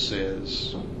rule just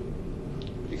says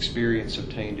experience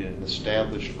obtained in an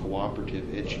established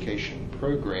cooperative education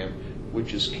program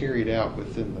which is carried out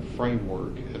within the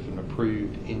framework of an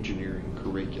approved engineering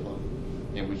curriculum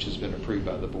and which has been approved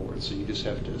by the board. So you just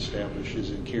have to establish, is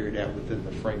it carried out within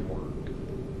the framework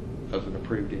of an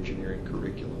approved engineering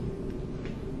curriculum?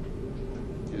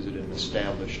 Is it an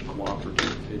established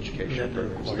cooperative education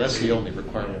program? So that's the only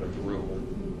requirement of the rule.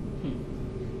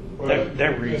 Well,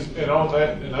 That reads- and on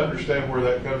that, and understand where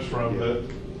that comes from, that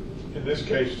in this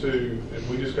case too, and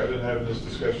we just got done having this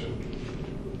discussion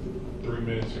 3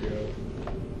 minutes ago,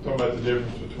 talking about the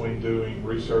difference between doing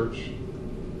research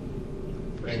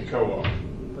and co-op,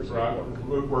 right?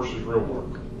 Versus real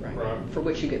work, right? For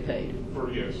which you get paid.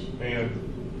 Yes, and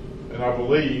I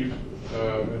believe,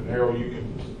 and Harold, you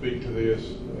can speak to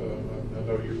this. I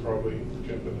know you're probably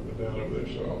jumping up and down over there,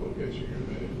 so I'll look at you in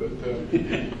a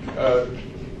minute. But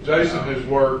Jason has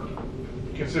worked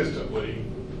consistently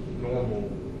normal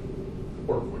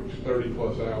work weeks, 30+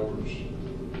 hours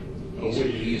a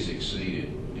week. He's exceeded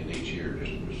in each year.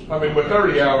 I mean, but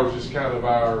 30 hours is kind of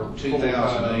our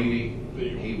 2080,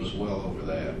 deal. he was well over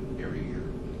that every year.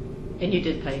 And you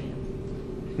did pay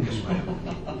him. Yes,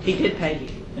 ma'am. He did pay you.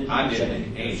 I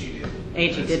didn't, Angie did.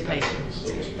 Angie did pay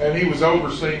him. And he was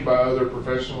overseen by other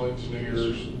professional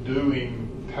engineers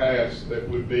doing tasks that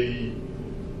would be,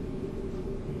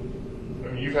 I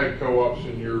mean, you've had co-ops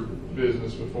in your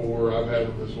business before. I've had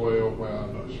them as well. Well,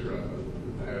 I'm not sure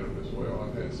I've had them as well.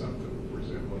 I've had something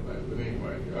resembling that. But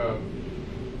anyway,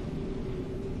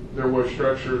 there was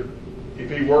structure.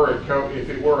 If it were a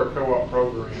co-op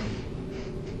program,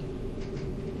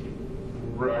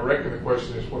 I reckon the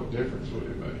question is, what difference would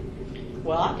it make?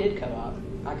 Well, I did co-op.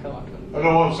 I co-opted. I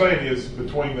know what I'm saying is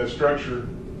between the structured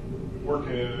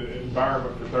working in an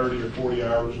environment for 30 or 40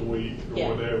 hours a week or Yeah.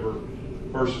 whatever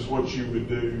versus what you would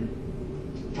do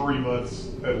 3 months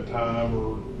at a time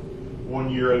or 1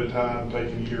 year at a time,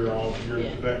 taking a year off, Yeah.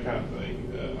 that kind of thing.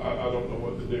 I don't know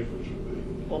what the difference would be.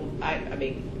 Well, I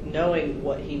mean, knowing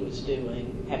what he was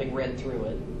doing, having read through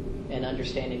it, and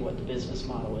understanding what the business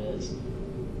model is,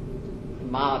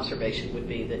 my observation would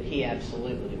be that he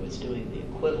absolutely was doing the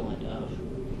equivalent of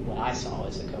what I saw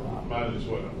as a co-op. Mine as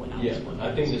well. When I Yeah, was working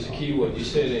I think as a that's the co-op. key word. You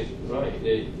said it right.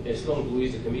 As long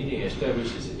as the committee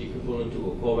establishes the equivalent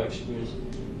to a co-op experience,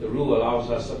 the rule allows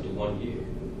us up to 1 year.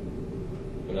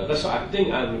 You know, that's I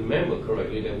think I remember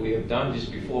correctly that we have done this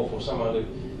before for some other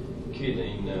kid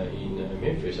in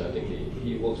Memphis. I think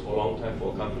he works for a long time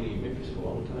for a company in Memphis for a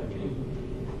long time.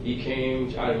 He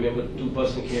came. I remember 2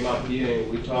 person came out here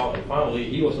and we talked. And finally,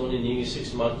 he was only needing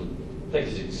 6 months to take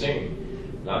his exam.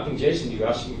 Now I think Jason, you're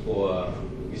asking for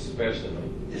Mr. Patterson, right?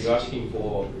 You're asking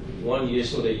for 1 year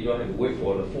so that you don't have to wait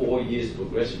for the 4 years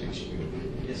progressive experience.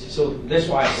 Yes, sir. So that's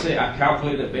why I say I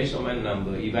calculated based on my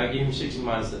number. If I give him 6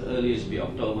 months, the earliest will be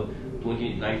October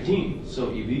 2019. So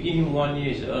if you give him 1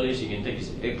 year, the earliest he can take is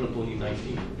April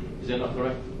 2019. Is that not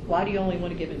correct? Why do you only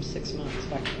want to give him 6 months?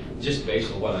 Just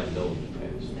based on what I know in the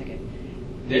past. Okay.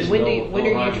 There's And when, no- when no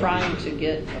are rhyme you or trying reason. to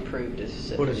get approved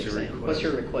as a What is your exam? request? What's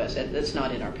your request? That's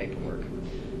not in our paperwork.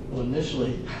 Well,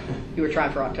 initially, You were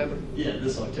trying for October? yeah,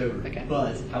 this October. Okay.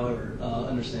 But, however,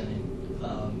 understanding,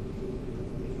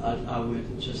 I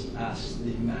would just ask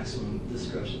the maximum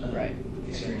discretion, Right.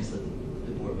 experience that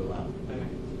the board would allow.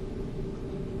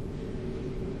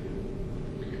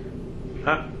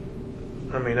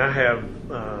 I mean, I have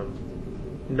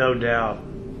no doubt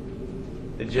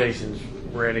that Jason's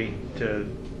ready to,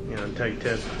 take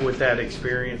tests with that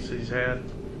experience he's had.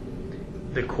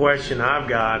 The question I've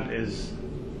got is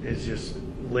just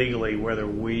legally whether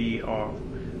we are,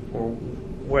 or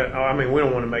what. I mean, we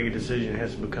don't want to make a decision that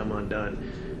has to become undone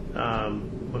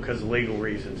because of legal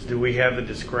reasons. Do we have the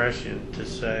discretion to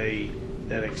say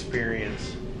that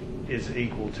experience is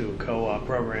equal to a co-op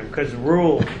program? Because the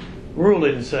rule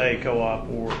didn't say co-op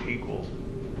or equal.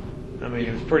 I mean,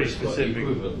 it was pretty specific.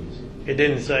 Equivalent. It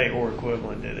didn't say or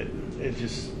equivalent, did it?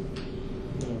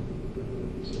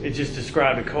 It just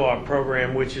described a co-op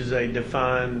program, which is a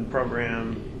defined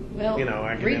program. Well,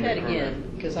 Academic read that program. again,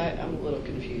 because I'm a little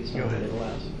confused Go on what ahead. it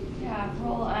allows. Yeah,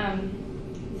 rule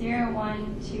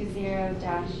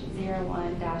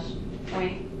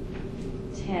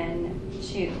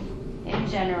 0120-01-.10.2. In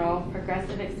general,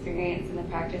 progressive experience in the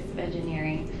practice of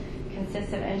engineering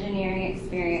consists of engineering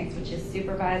experience which is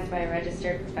supervised by a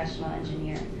registered professional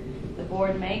engineer. The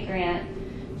board may grant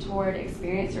toward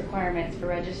experience requirements for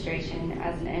registration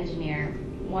as an engineer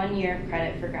 1 year of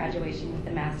credit for graduation with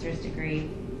a master's degree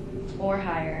or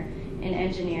higher in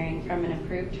engineering from an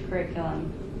approved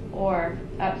curriculum, or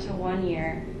up to 1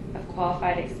 year of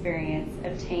qualified experience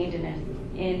obtained in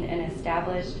an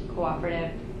established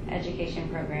cooperative education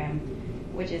program,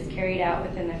 which is carried out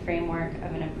within the framework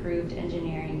of an approved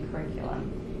engineering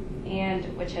curriculum, and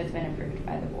which has been approved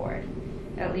by the board.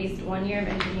 At least 1 year of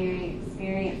engineering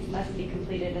experience must be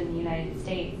completed in the United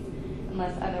States,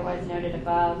 unless otherwise noted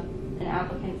above. An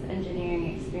applicant's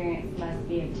engineering experience must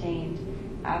be obtained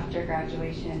after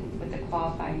graduation with a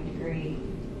qualifying degree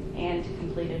and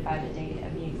completed by the date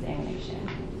of the examination.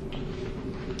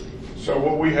 So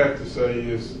what we have to say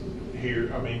is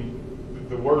here, I mean,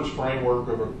 the words framework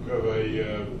of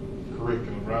a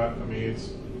curriculum, right? I mean,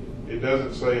 it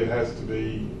doesn't say it has to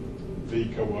be the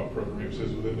co-op program. It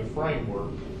says within the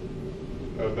framework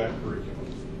of that curriculum.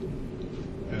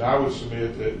 And I would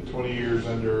submit that 20 years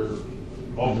under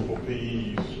multiple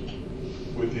PEs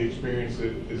with the experience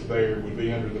that is there would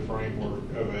be under the framework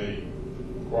of a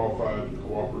qualified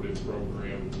cooperative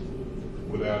program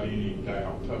without any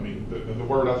doubt. I mean, I think the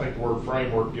word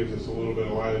framework gives us a little bit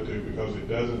of latitude because it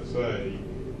doesn't say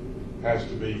has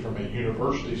to be from a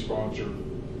university-sponsored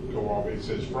co-op. It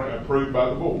says approved by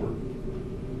the board.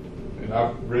 And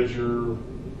I've read your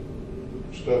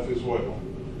stuff as well.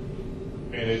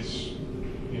 And it's,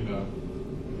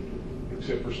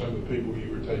 except for some of the people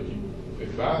you were taking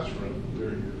advice from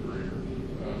during your career,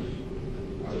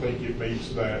 I think it meets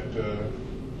that.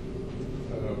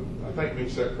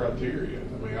 Meets that criteria.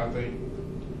 I mean, I think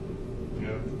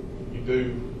you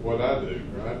do what I do,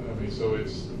 right? I mean, so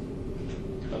it's.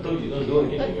 I thought you don't do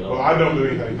anything. Well, I don't do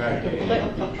anything now.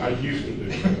 I used to do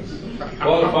this.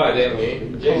 Qualify that,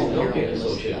 man. Jason, don't get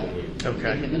associated with me.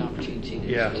 Okay. Give him an opportunity to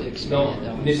Yeah. expand No,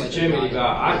 on Mr. whether or Chairman,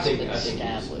 not I it's think an it's-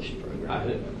 established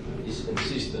program. It's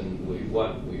consistent with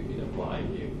what we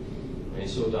applied there. And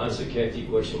so to answer Kathy's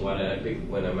question, why did I pick,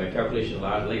 when my calculation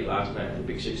late last night, I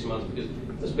picked 6 months because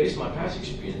it was based on my past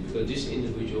experience, because this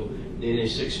individual needed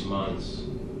 6 months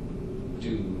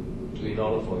in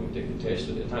order for him to take the test.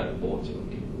 At the time, the board said,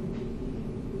 okay.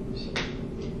 So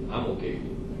I'm okay.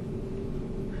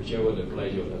 Whichever the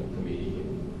pleasure of the committee.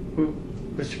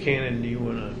 Mr. Cannon, do you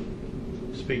want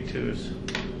to speak to us?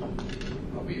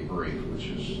 I'll be brief, which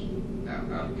is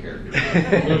out of character.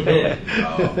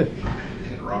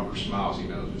 And Robert smiles, he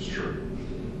knows it's true.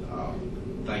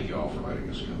 Thank you all for letting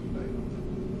us come today.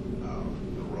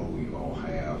 The role you all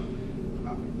have.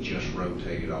 I just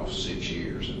rotated off 6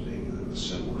 years of being in a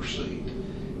similar seat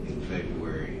in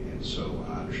February, and so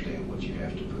I understand what you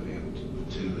have to put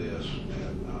into this,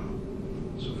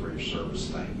 and so for your service,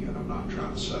 thank you. And I'm not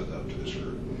trying to suck up to this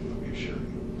group, let me assure you.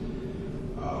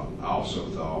 I also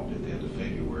thought at the end of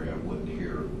February I wouldn't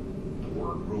hear the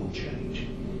word rule change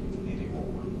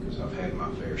anymore, because I've had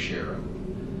my fair share of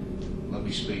them. Let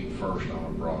me speak first on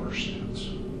a broader sense,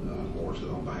 more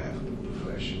on behalf of the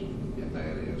profession, and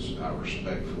that is I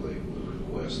respectfully would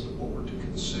request the board to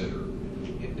consider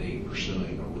indeed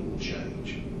pursuing a rule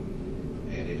change.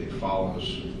 And if it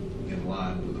follows in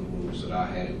line with the rules that I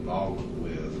had involvement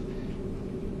with,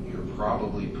 you're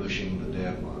probably pushing the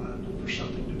deadline for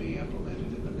something to be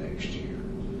implemented in the next year.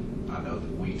 I know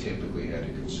that we typically had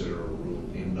to consider a rule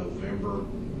in November,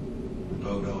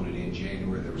 vote on it in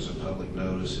January. There was a public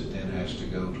notice. It then has to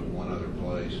go to one other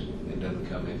place and doesn't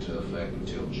come into effect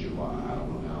until July. I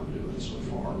don't know how I'm doing so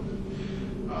far, but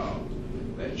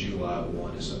that July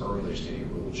 1 is the earliest any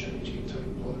rule change can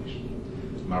take place.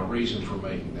 My reason for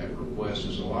making that request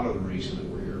is a lot of the reason that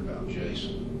we're here about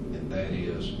Jason, and that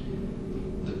is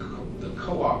the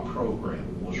co-op program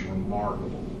was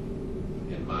remarkable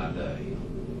in my day.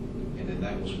 And then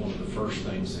that was one of the first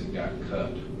things that got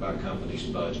cut by companies'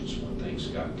 budgets when things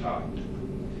got tight.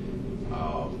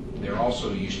 There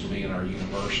also used to be in our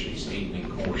universities evening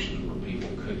courses where people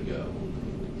could go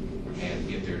and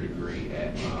get their degree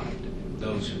at night.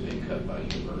 Those have been cut by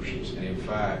universities. And in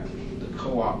fact, the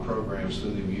co-op programs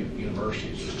through the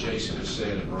universities, as Jason has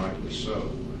said, and rightly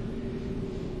so,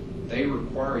 they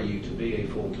require you to be a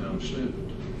full-time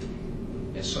student.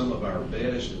 And some of our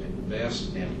best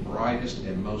and brightest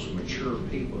and most mature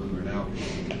people who are now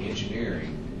in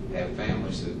engineering have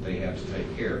families that they have to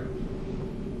take care of,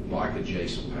 like a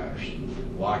Jason Patterson,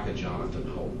 like a Jonathan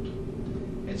Holt.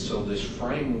 And so this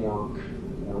framework,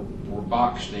 we're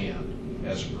boxed in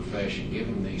as a profession,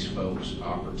 giving these folks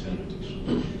opportunities.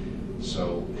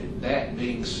 So that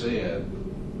being said,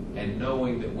 and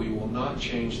knowing that we will not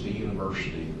change the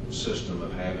university system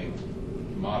of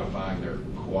modifying their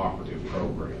cooperative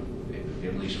program,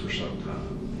 at least for some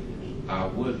time, I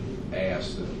would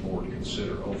ask that the board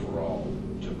consider overall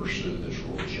to pursue this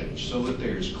rule change so that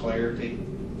there is clarity.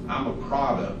 I'm a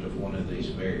product of one of these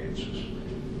variances.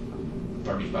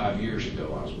 35 years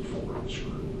ago, I was before this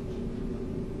group.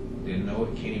 Didn't know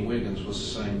it. Kenny Wiggins was the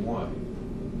same way.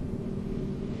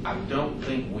 I don't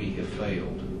think we have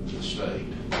failed the state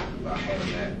by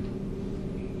having that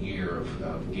year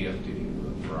of gift, if you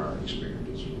will, for our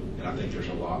experience. And I think there's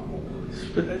a lot more.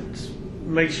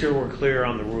 Make sure we're clear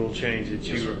on the rule change that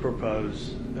you Yes, sir.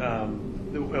 propose.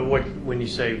 When you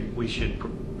say we should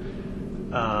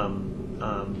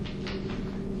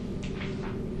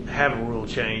have a rule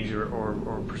change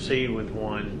or proceed with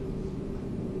one,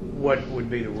 what would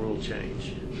be the rule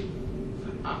change?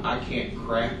 I can't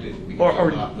craft it because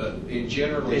Or- I'm not, but in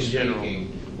generally In general.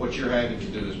 speaking, what you're having to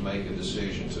do is make a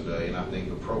decision today, and I think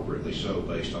appropriately so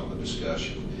based on the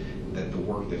discussion, that the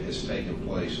work that has taken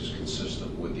place is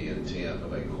consistent with the intent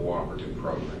of a cooperative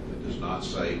program. It does not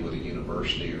say with a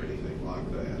university or anything like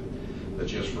that, but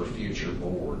just for future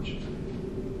boards.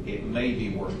 It may be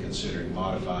worth considering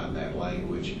modifying that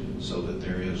language so that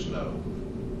there is no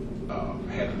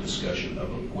having discussion of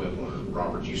equivalent.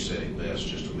 Robert, you said it best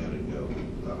just a minute ago,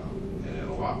 and in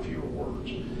a lot fewer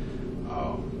words.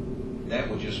 That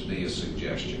would just be a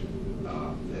suggestion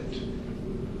that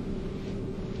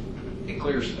it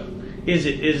clears it up. Is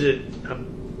it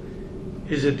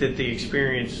that the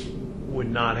experience would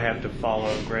not have to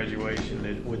follow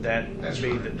graduation? Would that That's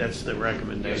be correct. That's the Yes, sir.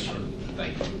 recommendation?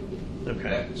 Thank you.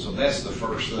 Okay. So that's the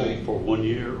first thing. For 1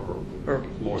 year or Or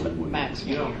more than 1 year?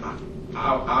 Maximum. You know,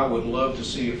 I would love to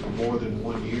see it for more than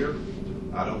 1 year.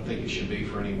 I don't think it should be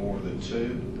for any more than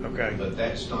 2. Okay. But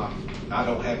that's not, I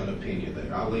don't have an opinion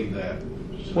there. I'll leave that.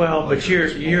 Well, but later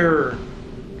this you're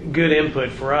good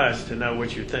input for us to know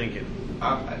what you're thinking.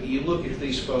 You look at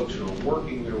these folks who are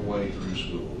working their way through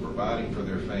school, providing for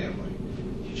their family.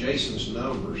 Jason's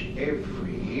numbers,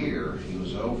 every year he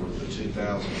was over the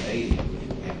 2,080,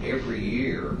 and every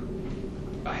year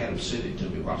I had him send it to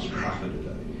me while I was driving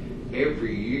today.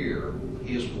 Every year,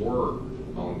 his work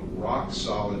on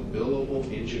rock-solid, billable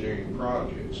engineering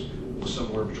projects was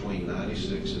somewhere between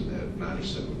 96 and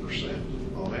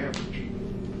 97% on average.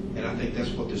 And I think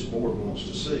that's what this board wants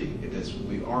to see.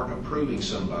 We aren't approving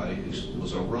somebody who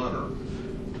was a runner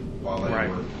while they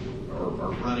were,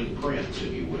 or running prints,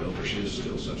 if you will. There is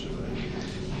still such a thing.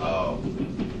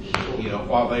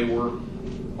 While they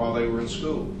were in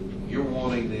school, you're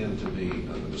wanting them to be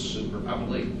under the I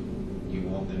believe you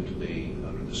want them to be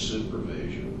under the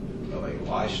supervision of a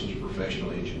licensed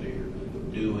professional engineer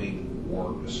doing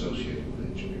work associated with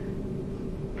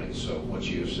engineering. And so what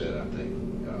you have said, I think,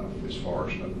 as far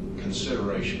as a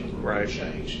consideration of the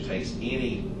change, takes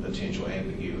any potential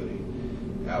ambiguity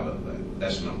out of that.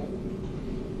 That's number one.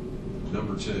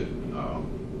 Number two,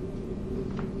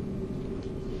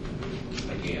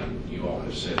 again, you all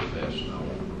have said it best, and I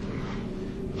won't repeat.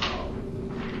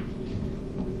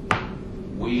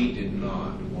 We did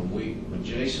not, when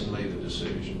Jason made the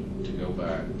decision to go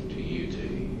back to UT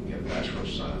and get a Bachelor of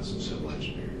Science in Civil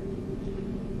Engineering,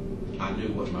 I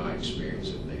knew what my experience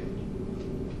had been.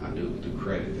 I knew the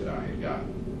credit that I had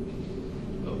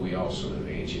gotten. But we also knew,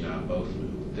 Angie and I both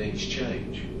knew, things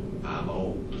change. I'm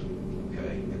old,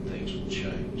 okay, and things will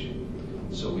change.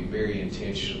 So we very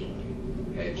intentionally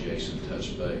had Jason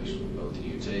touch base with both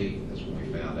UT. That's when we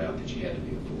found out that you had to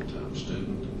be a full-time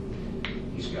student.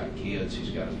 He's got kids,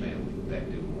 he's got a family. That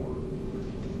didn't work.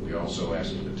 We also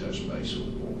asked him to touch base with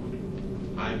the board.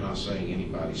 I'm not saying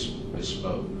anybody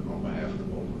misspoke on behalf of the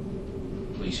board.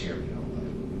 Please hear me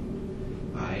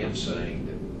on that. I am saying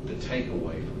that the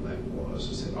takeaway from that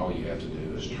is that all you have to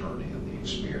do is turn in the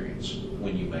experience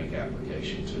when you make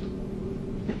application to the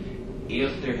board.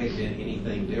 If there had been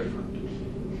anything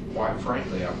different, quite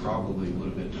frankly, I probably would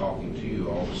have been talking to you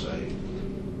all to say,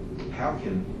 how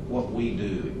can what we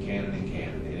do at Cannon and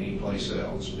Cannon and any place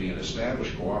else be an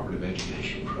established cooperative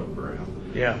education program,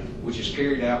 which is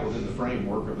carried out within the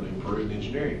framework of an improved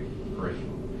engineering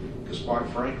curriculum? Because quite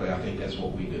frankly, I think that's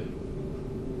what we do.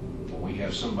 When we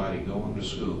have somebody going to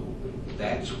school,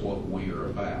 that's what we are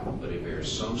about. But if there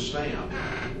is some stamp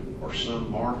or some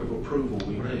mark of approval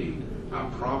we need, I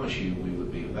promise you we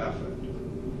would be about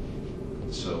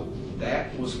that. So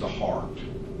that was the heart.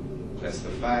 That's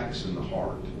the facts and the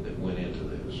heart that went into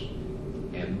this.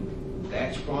 And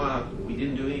that's why we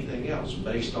didn't do anything else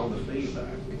based on the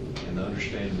feedback and the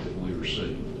understanding that we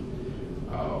received.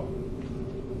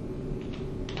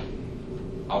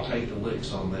 I'll take the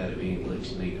licks on that if any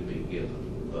licks need to be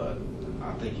given. But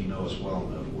I think you know us well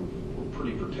enough. We're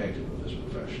pretty protective of this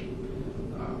profession.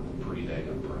 We're pretty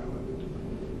daggone proud of it.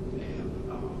 And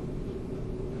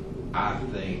I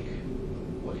think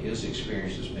what his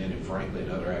experience has been, and frankly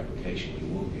another application you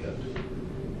will get,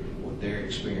 what their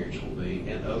experience will be,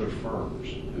 and other firms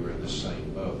who are in the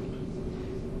same boat,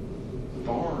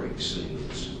 far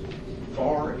exceeds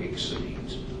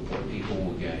what people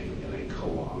will gain in a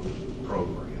co-op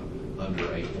program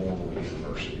under a formal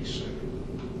university setting.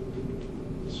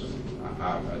 So,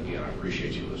 again, I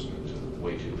appreciate you listening to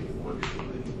way too many words for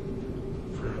me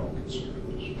for it all concerning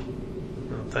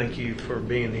this. Well, thank you for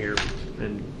being here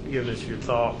and giving us your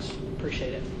thoughts.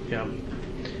 Appreciate it. Yeah.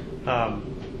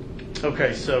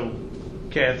 Okay, so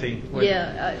Kathy. Let me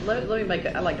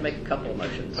I'd like to make a couple of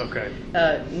motions. Okay.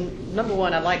 Number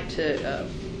one, I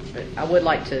would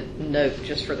like to note,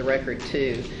 just for the record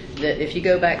too, that if you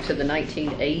go back to the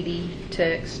 1980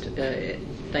 text,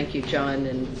 thank you, John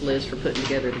and Liz, for putting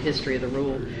together the history of the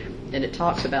rule, and it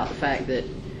talks about the fact that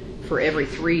for every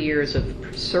 3 years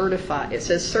of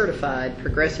certified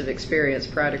progressive experience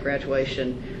prior to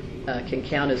graduation can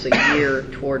count as a year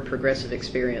toward progressive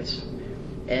experience.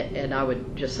 And I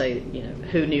would just say,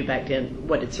 who knew back then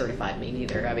what did certified mean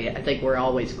either? I mean, I think we're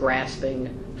always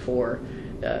grasping for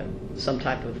some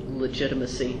type of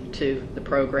legitimacy to the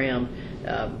program.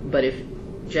 But if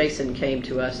Jason came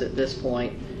to us at this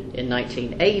point in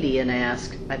 1980 and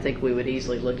asked, I think we would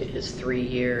easily look at his 3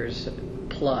 years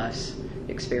plus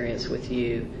experience with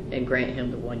you and grant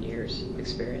him the 1 year's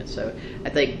experience. So I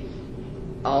think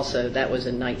also that was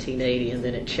in 1980, and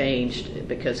then it changed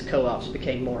because co-ops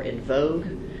became more in vogue,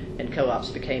 and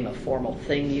co-ops became a formal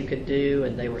thing you could do,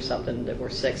 and they were something that were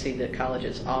sexy that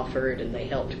colleges offered, and they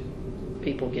helped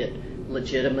people get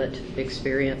legitimate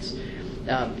experience.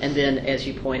 And then, as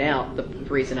you point out, the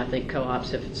reason I think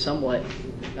co-ops have somewhat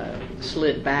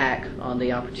slid back on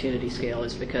the opportunity scale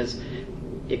is because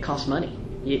it costs money.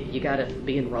 You got to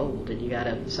be enrolled, and you got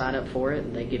to sign up for it,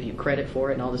 and they give you credit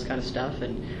for it and all this kind of stuff.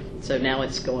 And so now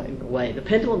it's going away. The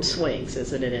pendulum swings,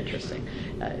 isn't it interesting?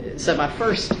 So my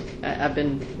first, I've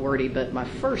been wordy, but my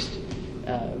first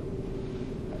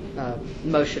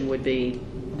motion would be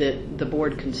that the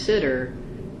board consider,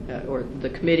 or the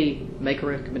committee make a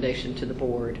recommendation to the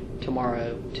board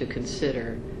tomorrow to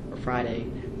consider, or Friday,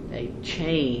 a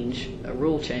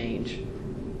rule change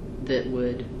that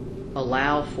would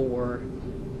allow for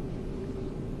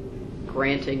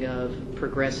granting of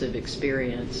progressive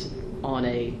experience on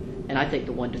and I think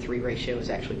the 1-to-3 ratio is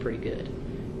actually pretty good,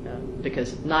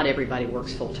 because not everybody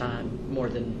works full-time more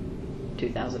than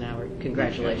 2,000 hours.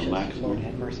 Congratulations, Lord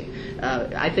have mercy.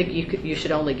 I think you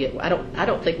should only get. I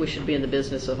don't think we should be in the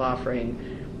business of offering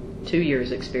 2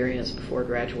 years experience before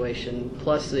graduation,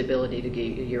 plus the ability to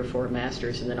get a year for a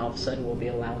master's, and then all of a sudden we'll be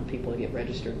allowing people to get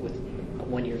registered with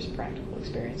 1 year's practical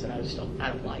experience, and I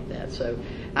don't like that. So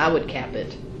I would cap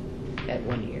it at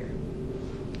 1 year,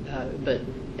 but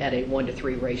at a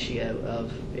 1-to-3 ratio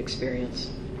of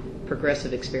experience.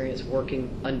 Progressive experience working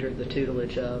under the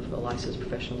tutelage of a licensed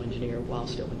professional engineer while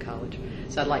still in college.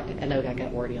 So I know I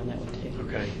got wordy on that one too.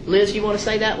 Okay. Liz, you want to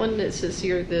say that one?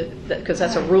 Because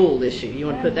that's a rule issue. You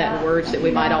want to put that in words that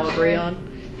we might all agree on?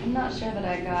 I'm not sure that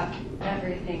I got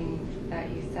everything that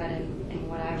you said in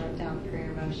what I wrote down for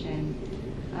your motion.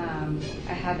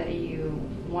 I had that you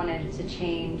wanted to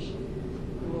change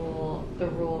the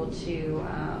rule to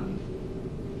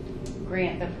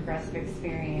grant the progressive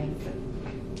experience.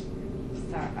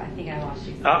 Sorry, I think I lost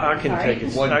you. I can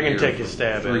take a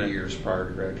stab at it. 3 years prior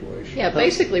to graduation. Yeah,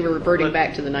 basically we're reverting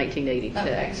back to the 1980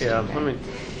 text. Yeah,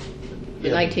 The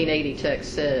 1980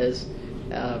 text says,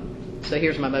 so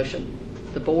here's my motion.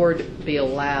 The board be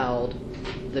allowed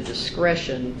the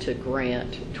discretion to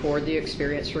grant toward the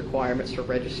experience requirements for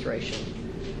registration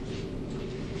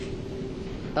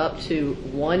up to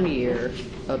 1 year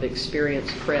of experience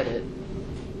credit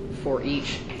for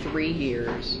each 3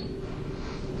 years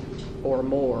or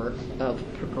more of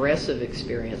progressive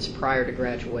experience prior to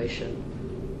graduation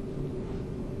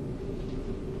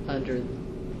under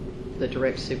the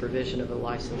direct supervision of a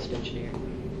licensed engineer.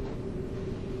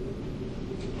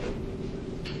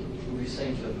 Were you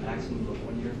saying to a maximum of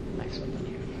 1 year? Maximum 1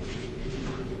 year.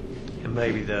 And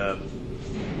maybe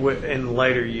in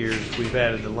later years, we've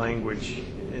added the language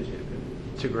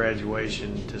to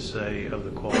graduation to say of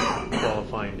the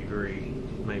qualifying degree.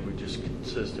 Maybe we're just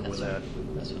consistent with that.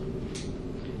 That's fine.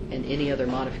 And any other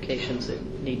modifications that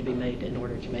need to be made in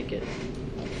order to make it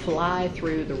fly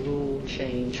through the rule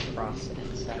change process.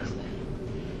 That's that.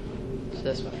 So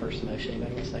that's my first motion.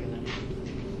 Anybody want to second that?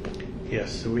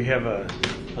 Yes, so we have a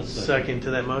second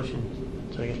to that motion?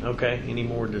 Second. Okay, any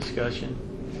more discussion?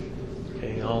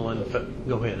 Okay,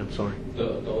 go ahead, I'm sorry.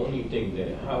 The only thing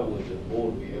that, how would the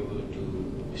board be able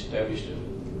to establish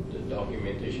the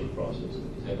documentation process?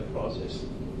 Is that a process?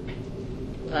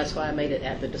 That's why I made it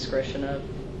at the discretion of,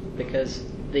 because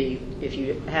if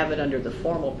you have it under the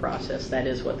formal process, that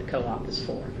is what the co-op is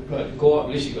for. But co-op,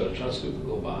 at least you got a transcript to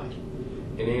go by.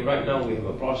 And then right now we have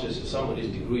a process, if some of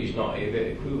these degrees not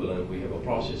equivalent, we have a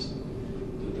process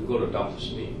to go to Dr.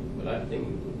 Smith. But I think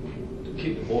to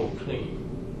keep the board clean,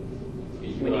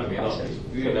 you and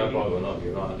I probably will not be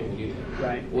around. I think we need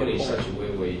to put it in such a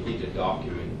way where you need to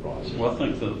document the process. Well, I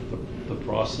think the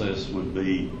process would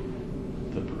be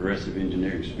the progressive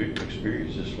engineering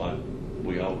experience, just like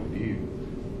we all review.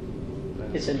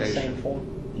 It's in the same form.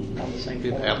 On the same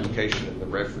form. The application and the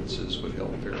references would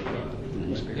help verify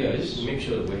experience. Yeah, just make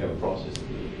sure that we have a process.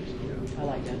 I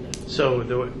like that. So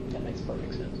That makes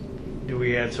perfect sense. do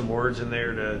we add some words in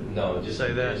there to Just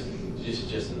say that?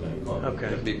 Just in the comment. Okay.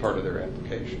 That'd be part of their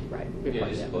application. Right. Yeah,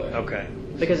 just put- Okay.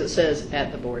 Because it says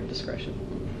at the board discretion.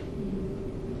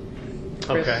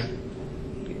 Chris, Okay.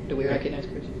 Do we recognize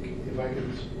Chris? If I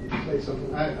could say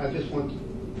something, I just want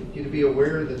you to be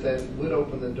aware that that would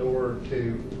open the door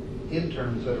to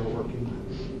interns that are working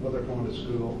while they're going to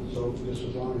school. So just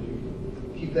as long as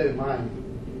you keep that in mind,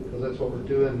 because that's what we're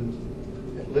doing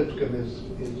at Lipscomb is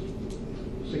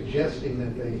suggesting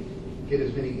that they get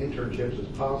as many internships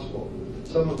as possible,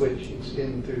 some of which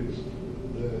extend through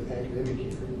the academic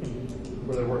year,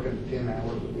 where they're working 10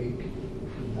 hours a week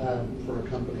for a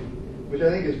company, which I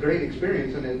think is great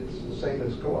experience, and it's the same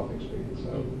as co-op experience.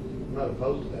 So I'm not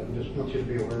opposed to that. I just want you to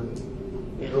be aware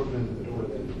that they're opening the door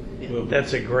there. Well,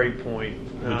 That's a great point.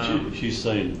 but she's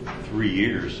saying 3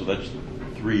 years, so that's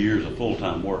 3 years of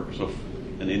full-time work. So if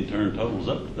an intern totals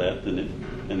up to that, then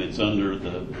it's under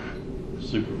the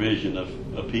supervision of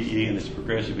a PE and its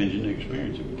progressive engineering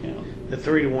experience it would count. The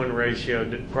 3-to-1 ratio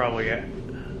probably,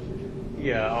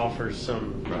 offers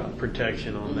some Right.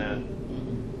 protection on that.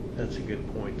 That's a good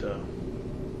point, though.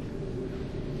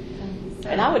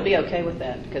 And I would be okay with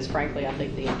that, because frankly, I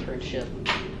think the internship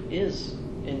is,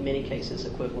 in many cases,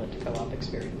 equivalent to co-op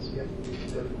experience. Yep,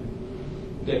 definitely.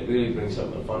 that really brings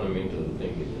up a fundamental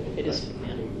thing. It is, Like,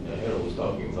 yeah. I think Harold was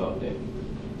talking about that.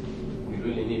 We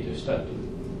really need to start to,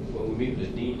 when we meet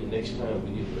with the dean the next time, we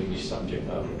need to bring this subject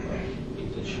up about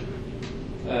internship.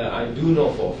 I do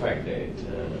know for a fact that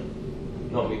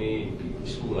not many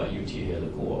schools like UT has a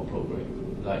co-op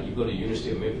program. Like you go to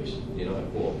University of Memphis, they don't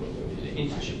have co-op program. It's an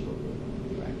internship program.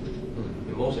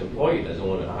 And most employee doesn't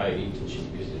want to hire an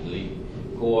internship because they leave.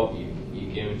 Co-op, you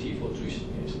guarantee for 3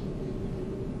 semesters.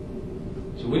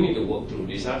 So we need to work through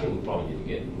this. I think we probably need to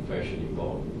get professionally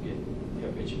involved,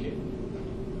 help educate,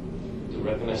 to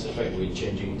recognize the fact we're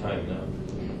changing time now.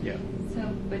 Yeah. So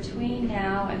between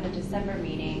now and the December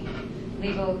meeting,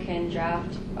 legal can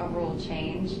draft a rule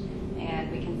change, and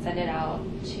we can send it out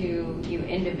to you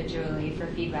individually for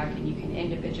feedback, and you can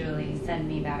individually send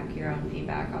me back your own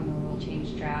feedback on the rule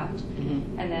change draft.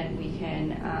 Mm-hmm. And then we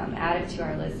can add it to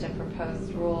our list of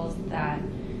proposed rules that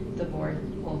the board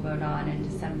will vote on in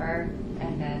December,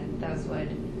 and then those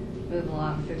would move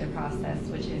along through the process,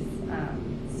 which is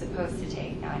supposed to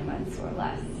take 9 months or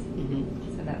less.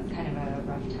 Mm-hmm. So that's kind of a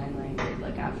rough timeline to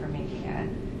look at for making a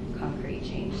concrete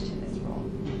change to this rule.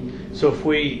 So if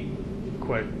we,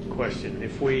 question,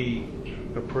 if we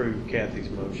approve Kathy's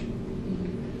motion,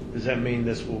 does that mean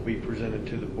this will be presented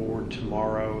to the board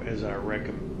tomorrow as our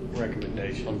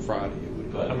recommendation? On Friday, it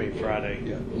would be. I mean, Friday.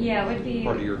 Yeah. Yeah, it would be.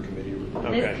 Part of your committee.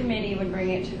 Okay. This committee would bring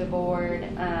it to the board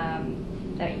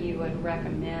that you would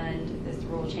recommend this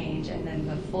rule change, and then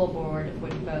the full board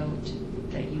would vote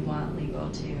that you want legal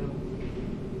to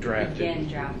Drafted. begin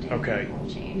drafting Okay. the rule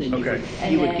change. Then you Okay. would,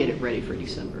 And you would then- get it ready for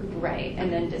December. Right,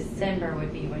 and then December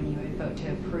would be when you would vote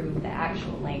to approve the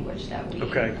actual language that we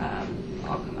Okay.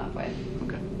 all come up with.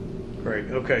 Okay. Great.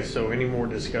 Okay, so any more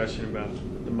discussion about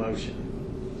the motion?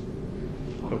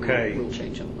 Okay. Rule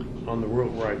change only. On the rule,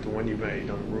 right, the one you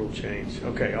made on the rule change.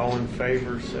 Okay, all in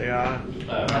favor, say aye.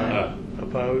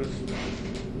 Opposed?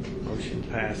 Motion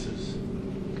passes.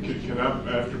 Can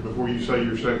I, before you say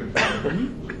your second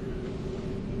thing?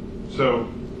 So,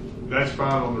 that's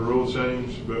fine on the rule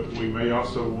change, but we may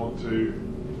also want to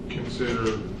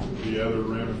consider the other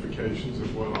ramifications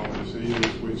of what all this is,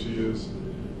 which is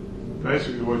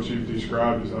basically what you've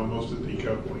described as almost a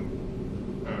decoupling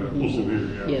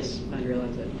scenario. Yes, I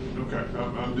realize that. Okay,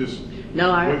 I'm just,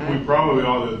 No, we probably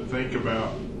ought to think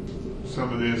about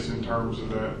some of this in terms of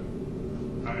that.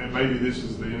 And maybe this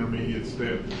is the intermediate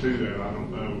step to that, I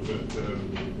don't know,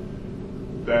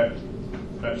 but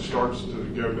that starts to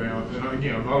go down. And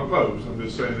again, I'm not opposed, I'm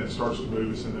just saying that starts to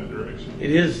move us in that direction. It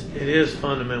is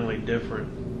fundamentally different.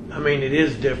 I mean, it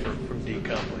is different from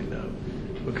decoupling, though,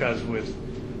 because with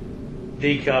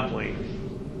decoupling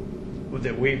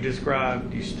that we've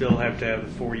described, you still have to have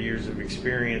the 4 years of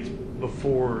experience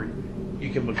before you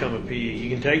can become a PE. You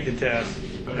can take the test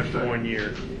after 1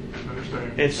 year.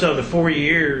 Understand? And so the 4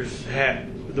 years,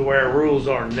 the way our rules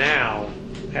are now,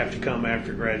 have to come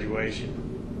after graduation.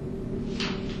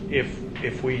 If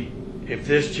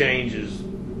this changes,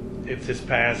 if this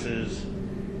passes,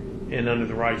 and under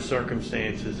the right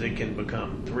circumstances, it can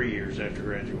become 3 years after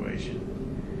graduation.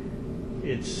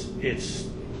 It's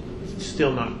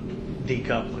still not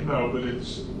decoupling. No,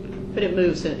 But it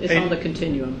moves, it's on the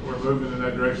continuum. we're moving in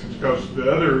that direction because the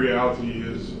other reality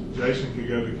is Jason could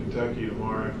go to Kentucky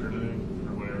tomorrow afternoon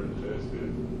or whenever the test is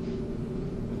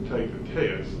and take the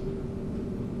test.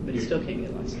 But he still can't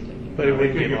get licensed. But it he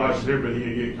wouldn't could get get licensed licensed. here, but he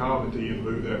could get competency and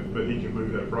move that, but he can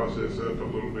move that process up a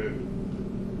little bit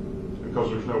because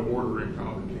there's no order in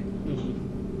competency. Mm-hmm.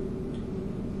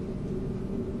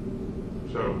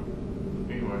 So,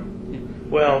 anyway.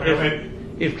 Well,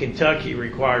 if Kentucky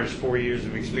requires 4 years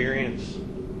of experience,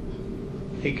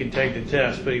 he could take the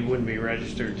test, but he wouldn't be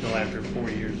registered until after 4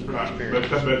 years of Right, experience.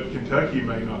 but Kentucky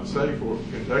may not say for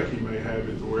Kentucky may have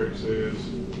it where it says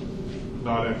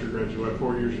not after graduate,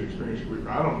 4 years of experience.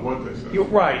 I don't know what they say. You're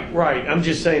right. I'm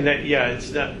just saying that, yeah,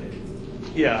 it's not,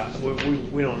 yeah,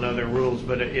 we don't know their rules,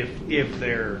 but if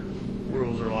their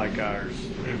rules are like ours,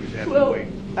 he would have to Well, wait.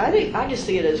 I just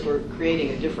see it as we're creating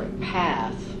a different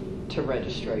path to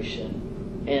registration.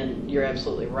 And you're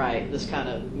absolutely right. This kind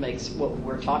of makes what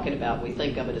we're talking about, we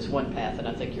think of it as one path, and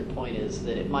I think your point is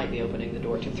that it might be opening the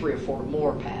door to 3 or 4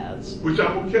 more paths. Which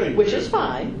I'm okay with. Which is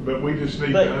fine. But we just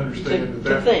need But to understand to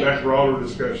that think. that broader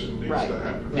discussion needs Right. to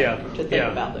happen. Yeah. To think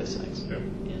about those things. Yeah.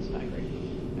 Yes, I agree.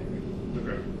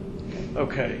 Okay.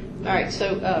 Okay. All right,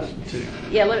 so,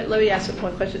 yeah, let me ask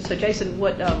one question. So, Jason,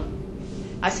 what,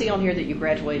 I see on here that you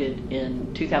graduated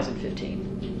in 2015.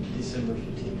 December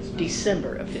 15th. Yes, ma'am.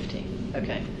 December of 15,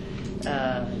 okay.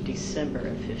 December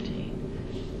of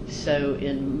 15. So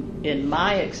in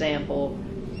my example,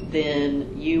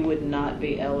 then you would not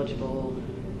be eligible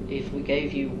if we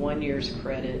gave you 1 year's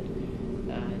credit,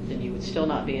 then you would still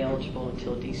not be eligible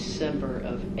until December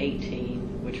of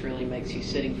 18, which really makes you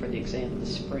sitting for the exam in the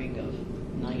spring of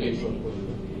 19.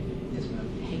 Yes, ma'am.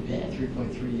 Hate that.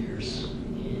 3.3 years,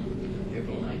 Yeah.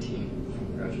 April 19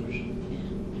 from graduation.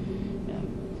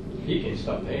 He can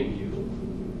stop paying you.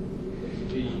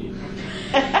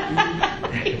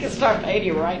 He can start paying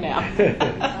you right now.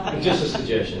 Just a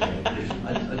suggestion.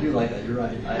 I do like that. You're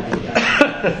right. Go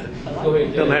ahead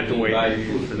and Don't have to buy wait you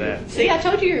years for that. See, I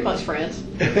told you you're amongst friends.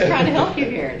 Trying to help you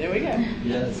here. There we go.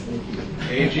 Yes, thank you.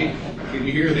 Angie, can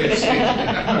you hear this?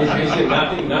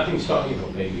 Nothing stopping you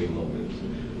from paying you more.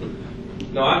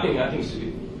 No, I think it's a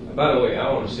good. By the way, I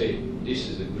want to say this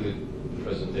is a good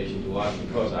presentation to us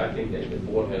because I think that the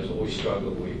board has always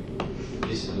struggled with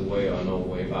this is the way or no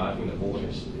way, but I think the board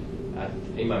has,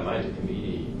 in my mind, the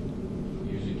committee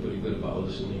usually pretty good about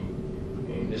listening,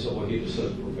 and this is what here to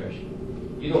serve the profession.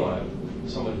 You don't want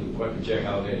somebody who quite project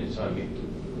out there and trying to make the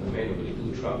manually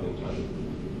do trouble and try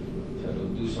to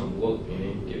do some work and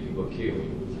then get people killed.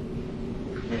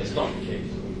 It's not the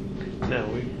case. No,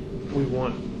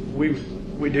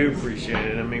 we do appreciate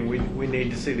it. I mean, we need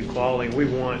to see the quality. We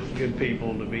want good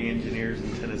people to be engineers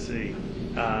in Tennessee.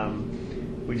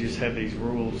 We just have these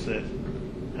rules that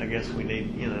I guess we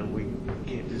need, we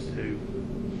can't just do.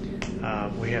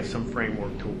 We have some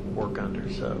framework to work under,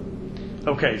 so.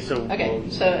 Okay, so. Okay,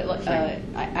 so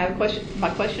I have a question.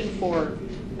 My question for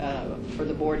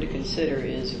the board to consider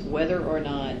is whether or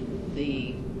not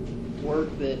the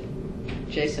work that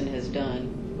Jason has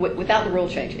done, without the rule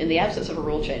change, in the absence of a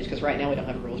rule change, because right now we don't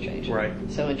have a rule change. Right.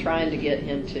 So in trying to get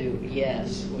him to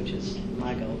yes, which is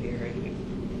my goal here,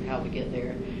 how we get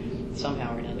there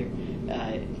somehow or another,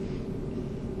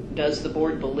 does the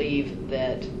board believe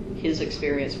that his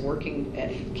experience working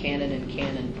at Canon and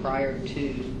Canon prior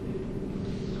to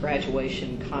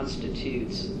graduation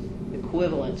constitutes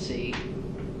equivalency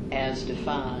as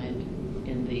defined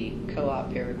in the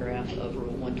co-op paragraph of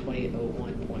Rule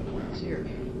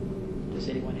 120.01.10? Does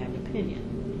anyone have an opinion?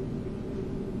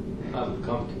 I'm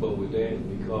comfortable with that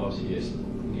because he has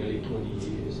nearly 20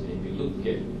 years, and we look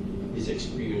at his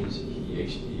experience. He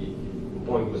actually, the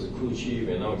point was a crew chief,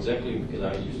 and now exactly because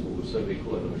I used to survey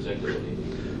crew, I know exactly what he did.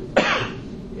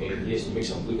 And he has to make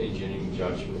some good engineering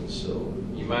judgments. So,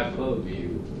 in my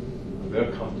purview, I'm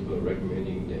very comfortable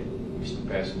recommending that Mr.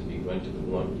 Patterson be granted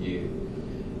 1 year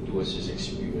towards his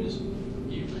experience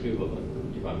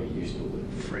equivalent, if I may use the word.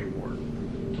 Framework.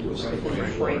 Towards the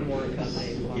Framework of a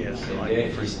Yes. And that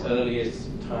his earliest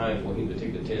time for him to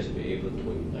take the test will be April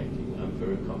 2019. I'm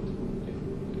very comfortable with that.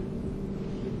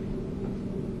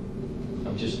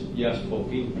 I'm just, yes, for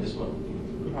me, this month.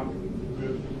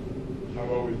 Good.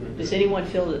 I've always been Does good. anyone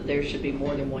feel that there should be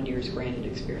more than 1 year's granted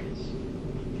experience?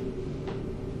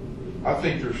 I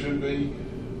think there should be,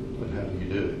 But how do you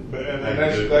do it? but and How do you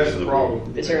that's do it that's as the a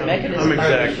problem. Is there a I'm mechanism? We've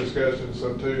had exactly. this discussion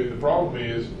some too. The problem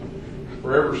is,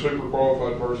 for every super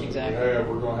qualified person Exactly. we have,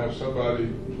 we're going to have somebody.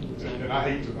 And I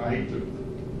hate to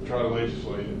try to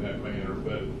legislate in that manner,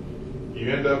 but you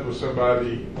end up with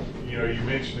somebody. You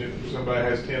mentioned it. Somebody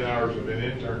has 10 hours of an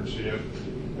internship,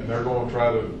 and they're going to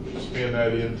try to spin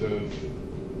that into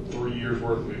 3 years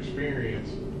worth of experience,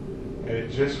 and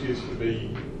it just gets to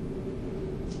be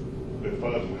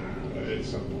befuddling at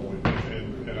some point.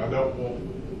 And I don't want.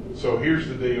 So here's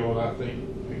the deal, and I think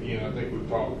we've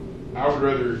talked. I would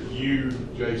rather you,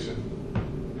 Jason,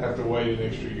 have to wait an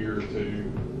extra year or two,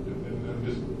 and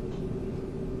just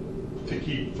to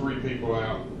keep 3 people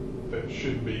out that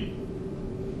should be.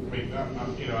 I mean,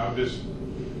 I'm just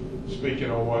speaking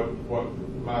on what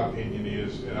my opinion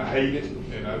is, and I hate it,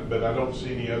 but I don't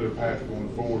see any other path going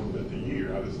forward but the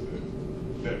year.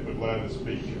 That would let us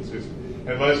be consistent,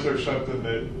 unless there's something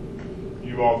that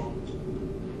you all.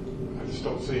 I just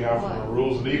don't see how from our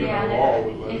rules and even our law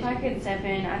would let If us. I could step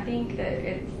in, I think that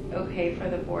it's okay for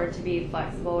the board to be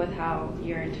flexible with how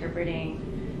you're interpreting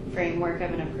framework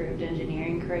of an approved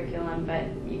engineering curriculum, but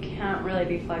you can't really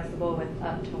be flexible with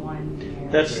up to 1 year.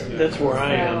 That's where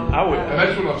I am. I would. And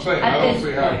that's what I'm saying. I At don't this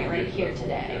see how. point, you right get here to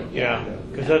that today. point. Yeah,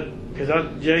 because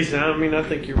Jason, I mean, I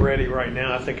think you're ready right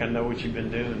now. I think I know what you've been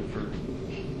doing for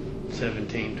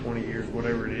 17, 20 years,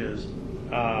 whatever it is.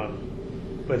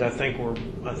 But I think we're a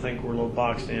little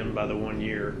boxed in by the 1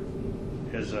 year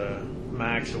as a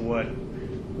max of what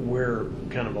we're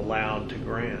kind of allowed to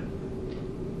grant.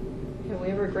 Have we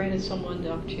ever granted someone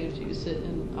the opportunity to sit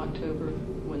in October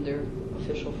when their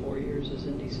official 4 years is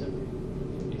in December?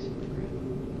 December grant.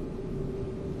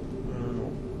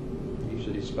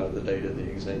 Usually it's by the date of the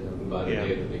exam. By the Yeah.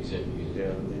 date of the exam.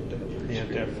 Yeah, You have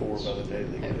to have 4 by the day.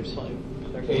 Ever so.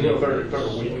 You know, Third week or I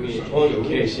mean, something. only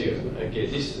case here. Okay,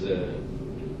 this is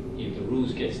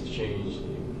rules gets changed,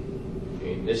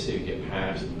 and let's say we get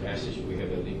passage, we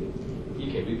have a legal,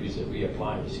 he can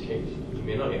reapply his case. He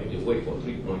may not have to wait for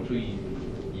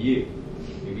 3.3 years,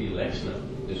 maybe less now,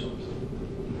 this one.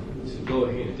 So go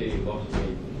ahead and take your boss.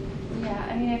 Yeah,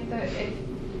 I mean,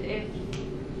 if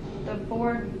the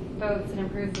board votes and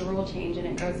approves the rule change and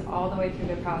it goes all the way through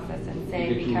the process and say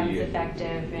Maybe it 2 becomes years.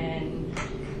 effective in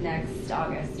next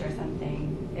August or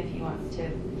something, if he wants to,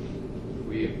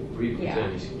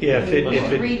 Represent his. Yeah, if it, we if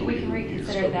can, it, we can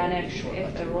reconsider then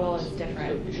if the rule is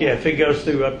different. yeah, if it goes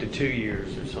through up to 2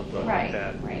 years or something like Right,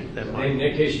 that. right. That In might,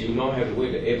 that case, you don't have to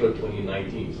wait till April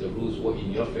 2019. The rules work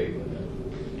in your favor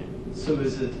now. So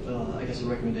is it, I guess a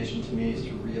recommendation to me is to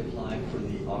reapply for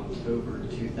the October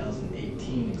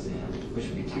 2018 exam, which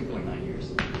would be 2.9 years,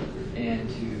 and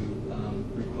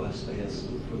to request, I guess,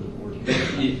 for the board to.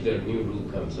 If the new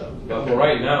rule comes up. But for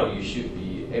right now, you should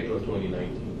be April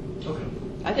 2019. Okay.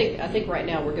 I think right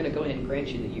now we're going to go ahead and grant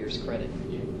you the year's credit.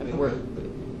 I mean, we're,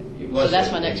 It so was that's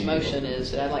my a- next motion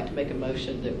is I'd like to make a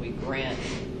motion that we grant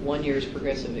 1 year's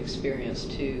progressive experience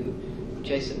to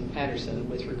Jason Patterson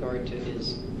with regard to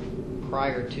his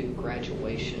prior to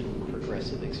graduation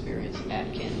progressive experience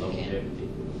at Canton. Longevity.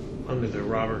 under the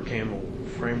Robert Campbell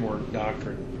framework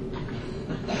doctrine.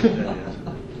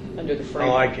 Under the I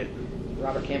framework. like it.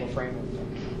 Robert Campbell framework.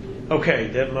 Okay,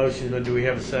 that motion, but do we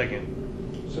have a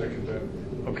second? Second that.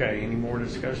 Okay, any more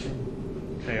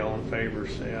discussion? Okay, all in favor,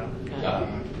 say aye.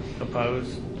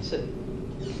 Opposed? So,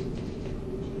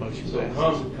 Motion So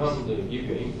passes. come to give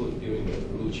your input during the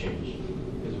rule change,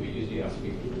 because we usually ask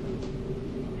people.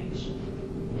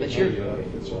 But you're-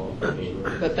 It's all.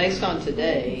 but based on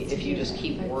today, if you just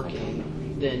keep working,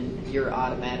 then you're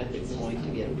automatically going to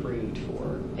get approved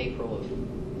for April of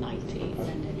 19.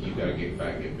 You gotta get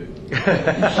back in it.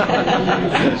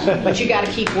 But you got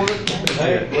to keep working. Do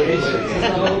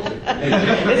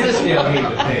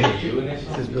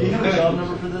you have a job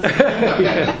number for this?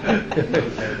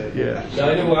 Yeah. So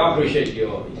anyway, I appreciate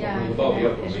your, Yeah. Bob,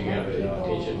 your bringing up the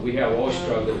attention. We have all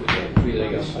struggled with the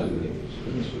three-legged student.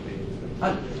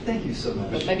 Thank you so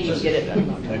much. But maybe you can get it done.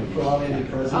 For allowing me to be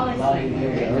present, I'll allowing me to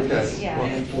explain. hear this, Yeah.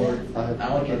 and for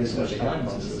allocating so much time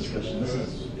to this discussion. This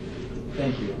is,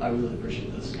 thank you. I really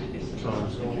appreciate this. And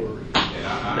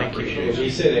I Thank you. appreciate He you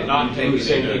said that not taking he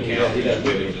said into he account doesn't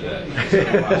with him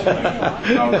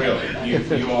today. No,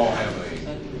 really, you all have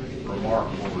a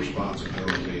remarkable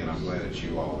responsibility, and I'm glad it's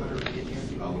you all that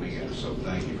are owning it, so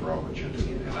thank you for all that you do,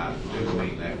 and I do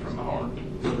mean that from the heart.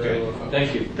 Okay?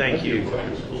 Thank you. Thank you.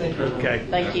 Thank you. Okay.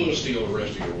 Thank you. Not gonna steal the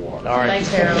rest of your water. All right.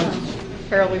 Thanks, Harold.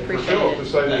 Harold, we For appreciate Philip to it.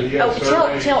 say that he Oh,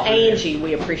 has tell Angie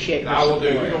we appreciate I will her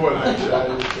do. You know support. what I'm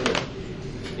excited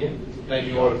for? Yeah. Thank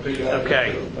you. Want to pick up?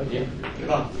 Okay. Yeah.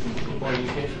 Goodbye. Point of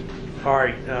inflection. All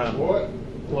right. What?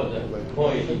 What the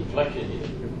point of inflection is.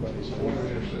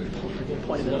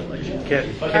 Point of inflection. Kathy,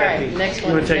 All right, next you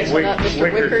one. want to take Next one up,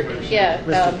 Mr. Wickard? Wickard. Yeah,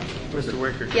 Mr.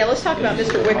 Wickard. yeah. Let's talk about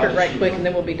Mr. Wickard right quick, and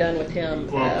then we'll be done with him.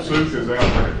 Well, Suk is out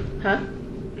there, Huh?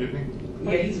 isn't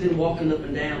Yeah, he's been walking up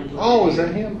and down. Oh, is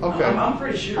that him? Okay. I'm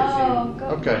pretty sure it's Oh, him. go.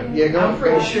 Okay, yeah, go, I'm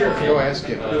pretty go, sure. go ask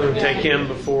him. Take him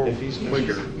before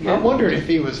Wickard. I'm wondering if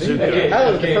he was here. Okay.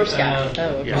 Oh, the first guy. Oh,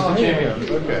 okay. Yeah. Oh, here he is.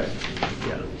 Okay.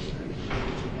 Yeah.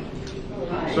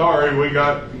 he? Sorry, we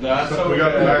got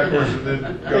backwards and then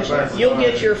got backwards. You'll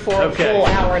get your full Okay.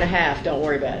 hour and a half. Don't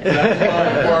worry about it.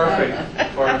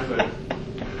 Perfect, perfect.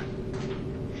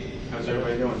 How's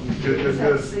everybody doing? Good, good,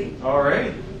 Have a good. seat. All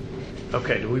right.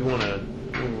 Okay, do we want to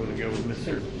go with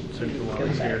Mr. Super while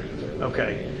he's here?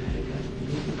 Okay.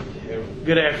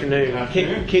 Good afternoon.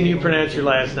 Can you pronounce your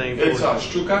last name for It's us?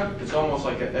 Struka. It's almost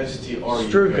like a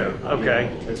S-T-R-U-K. Struka, okay.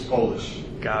 It's Polish.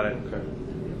 Got it. Okay.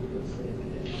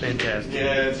 Fantastic.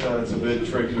 Yeah, it's a bit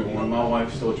tricky one. My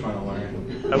wife's still trying to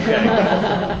learn.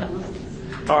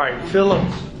 Okay. All right, Philip,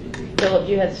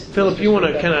 you want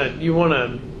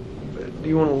to do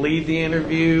you want to lead the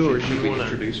interview, or do Should you we want to?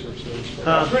 introduce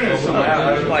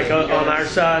ourselves? Like on our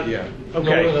side? Yeah.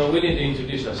 Okay. No, we need to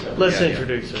introduce ourselves. Let's Yeah, yeah.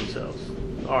 introduce ourselves.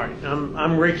 All right,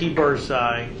 I'm Ricky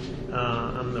Bursai.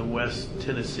 I'm the West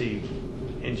Tennessee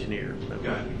engineer.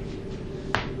 Got it.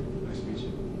 Nice to meet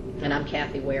you. And I'm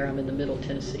Kathy Ware. I'm in the Middle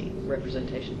Tennessee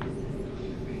representation.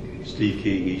 Steve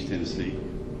King, East Tennessee.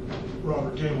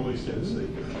 Robert Campbell, East Tennessee.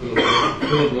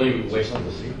 Philip William, West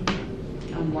Tennessee.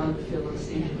 I'm one of the Phillips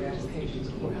interview applications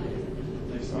coordinator.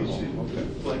 Nice to meet you. Okay.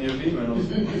 Plenty of emails.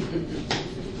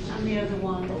 I'm the other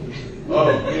one.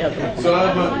 Oh, Yeah. so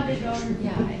I'm I'm the daughter,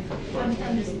 yeah, I'm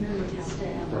just moving to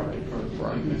stay.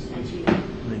 Right.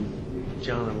 And then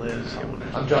John and Liz. you wanna-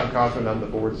 I'm John Coughlin. I'm the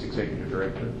board's executive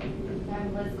director.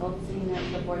 I'm Liz Goldstein,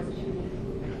 I'm the board's attorney.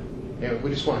 And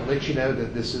we just want to let you know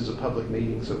that this is a public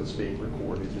meeting, so it's being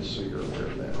recorded, just so you're aware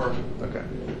of that. Perfect. Okay.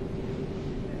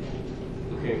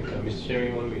 Okay, Mr.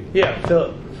 Chairman, you want me? Yeah,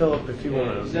 Philip, if you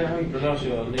want Is to. that how you pronounce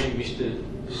your name, Mr.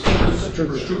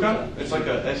 Struka? It's like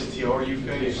a S-T-R-U-K.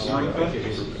 Okay, Struka.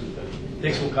 Mr.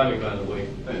 Thanks for coming, by the way.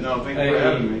 No, thank you for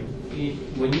having me.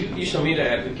 When you submit an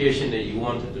application that you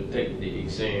wanted to take the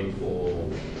exam for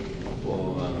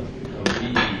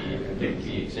take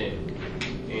the exam,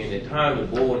 and the time the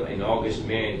board in August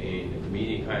met and the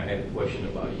committee kind of had a question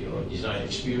about your design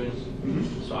experience.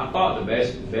 Mm-hmm. So I thought the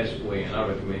best way, and I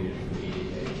recommended the committee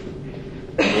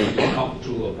that you talk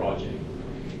through a project.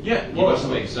 Yeah, Give us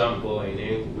some example, and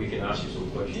then we can ask you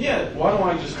some questions. Yeah, why don't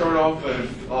I just start off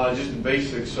with just the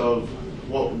basics of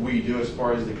what we do as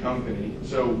far as the company.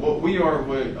 So what we are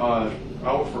with, I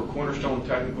work for Cornerstone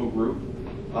Technical Group.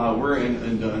 We're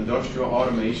in the industrial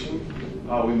automation.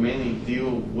 We mainly deal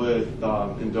with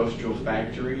industrial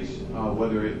factories,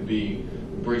 whether it be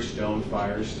Bridgestone,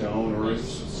 Firestone, or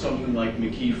something like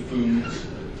McKee Foods.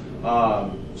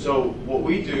 So what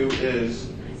we do is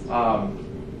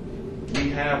we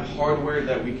have hardware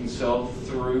that we can sell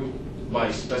through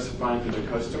by specifying to the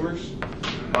customers.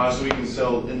 So we can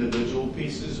sell individual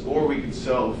pieces, or we can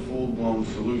sell a full-blown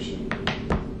solution.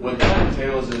 What that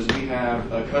entails is we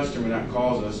have a customer that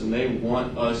calls us and they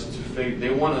want us to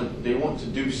they want to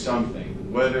do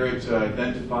something, whether it's to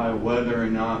identify whether or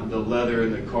not the leather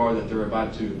in the car that they're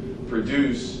about to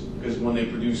produce, because when they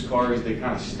produce cars they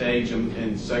kind of stage them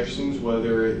in sections,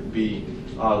 whether it be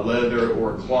leather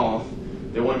or cloth.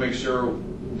 They want to make sure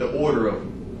the order of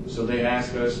them. So they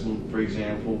ask us, for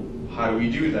example, how do we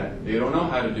do that? They don't know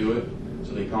how to do it,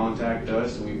 so they contact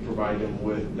us and we provide them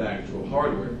with the actual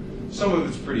hardware. Some of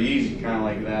it's pretty easy, kind of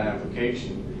like that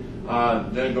application.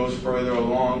 Then it goes further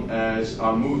along as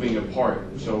moving a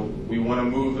part. So we want to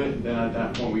move it, then at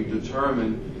that point we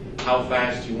determine how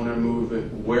fast you want to move it,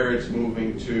 where it's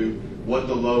moving to, what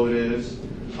the load is.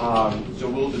 So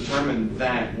we'll determine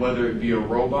that, whether it be a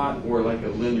robot or like a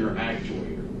linear actuator.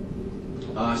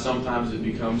 Sometimes it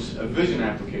becomes a vision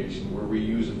application where we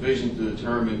use a vision to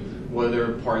determine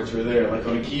whether parts are there. Like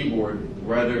on a keyboard,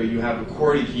 whether you have a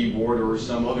QWERTY keyboard or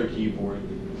some other keyboard,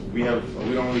 we don't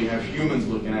really have humans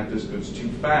looking at this because it's too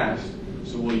fast,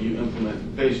 so will you implement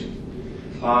vision?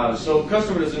 So a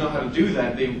customer doesn't know how to do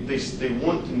that. They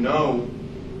want to know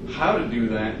how to do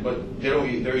that, but they're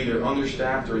either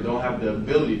understaffed or don't have the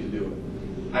ability to do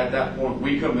it. At that point,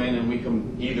 we come in and we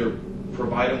can either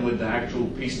provide them with the actual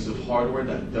pieces of hardware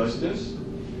that does this,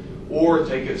 or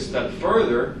take it a step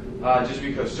further, just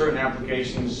because certain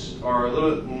applications are a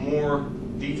little bit more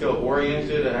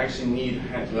detail-oriented and actually need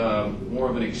more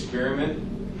of an experiment,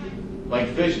 like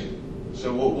vision.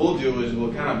 So what we'll do is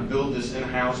we'll kind of build this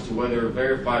in-house to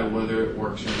verify whether it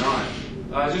works or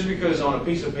not. Just because on a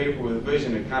piece of paper with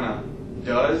vision it kind of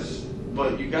does,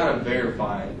 but you got to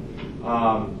verify it.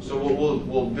 So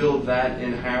we'll build that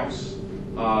in-house.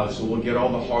 So we'll get all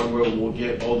the hardware, we'll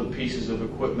get all the pieces of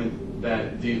equipment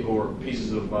or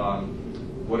pieces of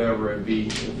whatever it be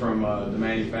from the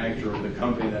manufacturer or the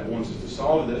company that wants us to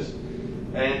solve this,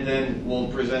 and then we'll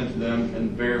present to them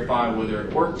and verify whether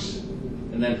it works,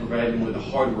 and then provide them with a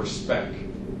hardware spec.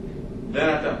 Then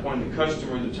at that point the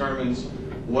customer determines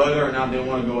whether or not they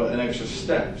want to go an extra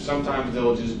step. Sometimes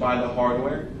they'll just buy the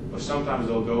hardware, but sometimes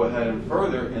they'll go ahead and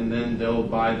further, and then they'll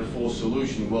buy the full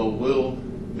solution. Well, we'll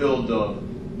build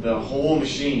the whole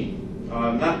machine.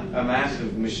 Not a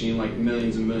massive machine like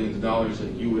millions and millions of dollars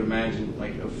that you would imagine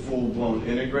like a full-blown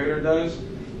integrator does,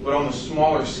 but on a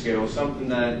smaller scale, something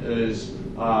that is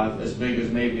as big as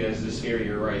maybe as this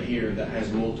area right here that has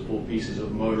multiple pieces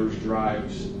of motors,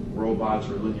 drives, robots,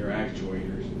 or linear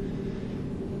actuators.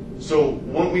 So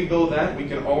when we build that, we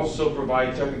can also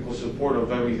provide technical support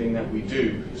of everything that we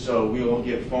do. So we'll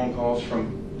get phone calls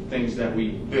from things that we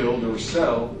build or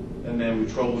sell, and then we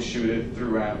troubleshoot it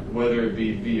throughout, whether it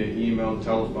be via email,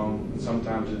 telephone. And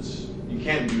sometimes you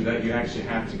can't do that. You actually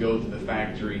have to go to the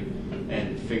factory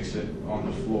and fix it on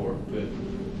the floor.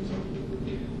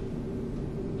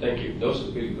 Thank you. Those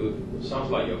are pretty good. Sounds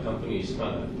like your company is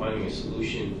kind of finding a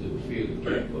solution to fill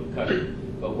the gap for the customer.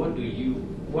 But what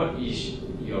is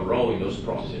your role in those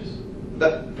processes?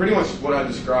 That pretty much what I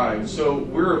described. So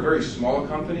we're a very small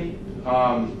company.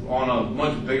 On a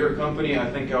much bigger company, I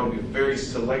think I would be very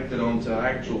selected onto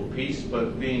actual piece,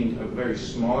 but being a very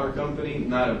smaller company,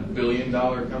 not a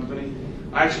billion-dollar company,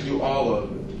 I actually do all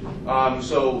of it.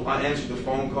 So I answer the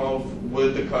phone call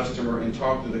with the customer and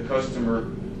talk to the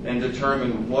customer and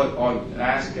determine what I'll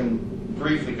ask them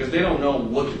briefly, because they don't know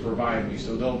what to provide me.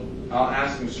 So I'll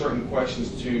ask them certain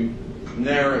questions to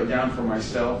narrow it down for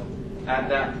myself. At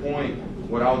that point,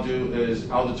 what I'll do is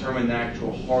I'll determine the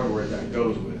actual hardware that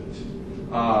goes with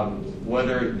it.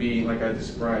 Whether it be, like I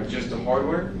described, just the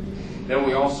hardware. Then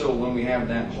we also, when we have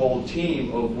that whole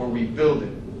team of where we build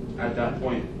it, at that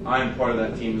point, I'm part of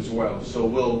that team as well. So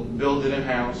we'll build it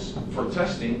in-house for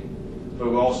testing, but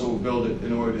we'll also build it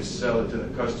in order to sell it to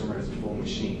the customer as a full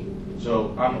machine.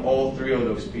 So I'm all three of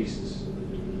those pieces.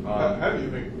 How do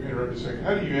you interrupt a second?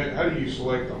 How do you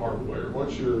select the hardware?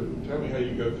 Tell me how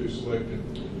you go through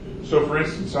selecting. So, for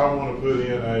instance, I want to put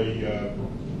in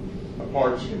a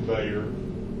parts conveyor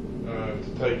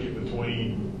to take it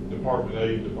between Department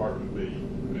A and Department B,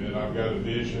 and I've got a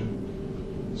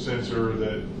vision sensor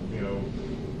that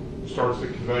starts the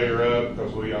conveyor up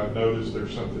because I noticed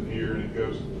there's something here and it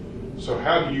goes. So,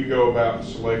 how do you go about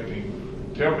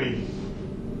selecting? Tell me.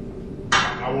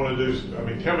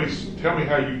 Tell me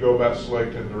how you go about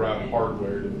selecting the right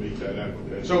hardware to meet that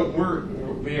application. So we're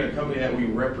being a company that we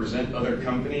represent other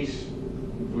companies.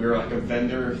 We're like a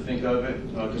vendor, think of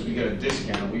it, because we get a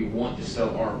discount. We want to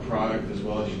sell our product as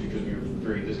well, just because we're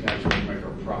very discounted to make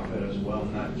our profit as well,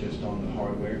 not just on the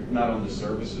hardware, not on the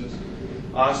services.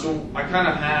 So I kind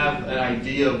of have an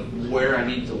idea of where I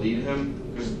need to lead him,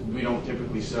 because we don't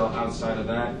typically sell outside of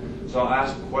that. So I'll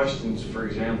ask questions, for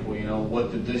example,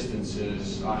 what the distance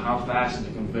is, how fast is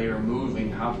the conveyor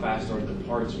moving, how fast are the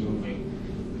parts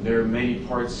moving. There are many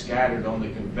parts scattered on the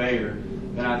conveyor.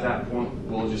 Then at that point,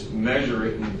 we'll just measure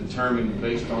it and determine,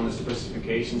 based on the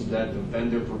specifications that the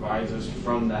vendor provides us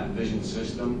from that vision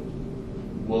system,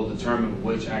 we'll determine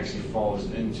which actually falls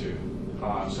into.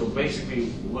 So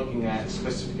basically looking at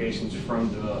specifications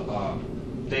from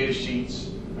the data sheets.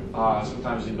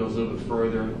 Sometimes it goes a little bit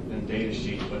further than data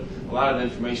sheet, but a lot of the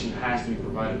information has to be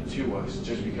provided to us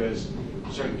just because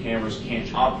certain cameras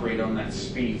can't operate on that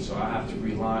speed, so I have to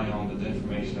rely on the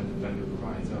information that the vendor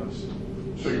provides us.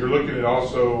 So you're looking at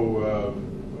also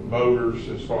motors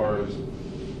as far as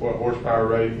what horsepower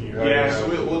rating you have? Yeah, so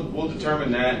we'll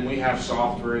determine that, and we have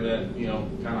software that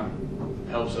kind of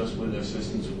helps us with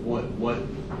assistance, what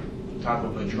type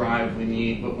of a drive we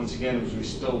need, but once again, we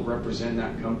still represent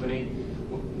that company.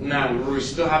 Now, we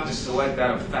still have to select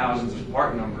out of thousands of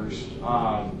part numbers,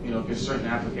 because certain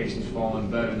applications fall in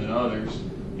better than others.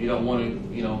 You don't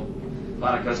want to, a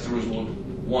lot of customers will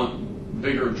want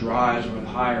bigger drives with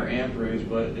higher amperage,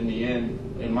 but in the end,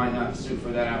 it might not suit for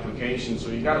that application. So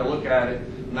you got to look at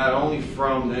it not only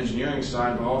from the engineering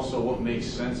side, but also what makes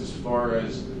sense as far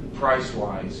as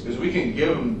price-wise. Because we can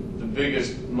give them the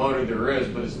biggest motor there is,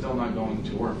 but it's still not going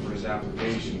to work for his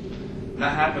application. And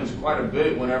that happens quite a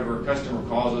bit whenever a customer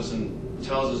calls us and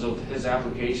tells us of his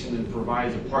application and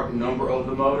provides a part number of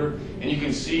the motor. And you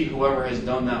can see whoever has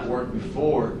done that work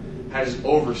before has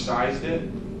oversized it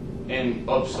and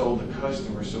upsold the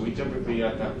customer. So we typically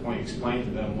at that point explain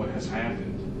to them what has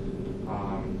happened,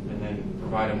 and then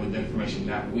provide them with information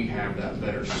that we have that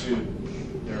better suit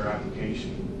their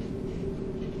application.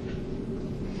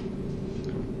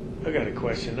 I got a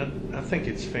question. I think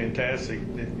it's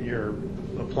fantastic that you're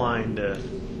applying that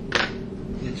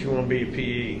you want to be a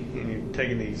PE and you're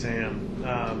taking the exam.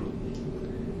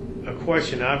 A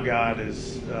question I've got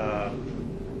is,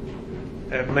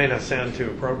 it may not sound too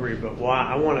appropriate, but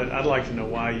why? I'd like to know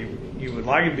why you would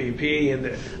like to be a PE.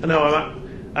 And I know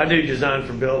I do design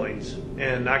for buildings,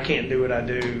 and I can't do what I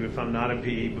do if I'm not a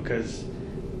PE because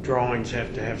drawings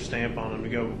have to have stamp on them to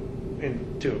go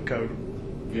into a code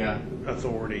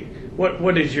authority.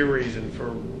 What is your reason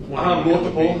for wanting to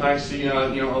multiple? Actually, a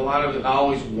lot of it. I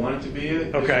always wanted to be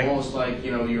it. Okay. It's almost like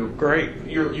you're great.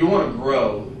 You want to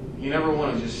grow. You never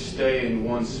want to just stay in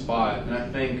one spot. And I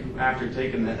think after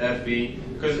taking the FE,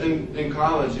 because in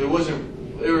college it was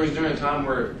during a time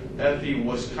where FE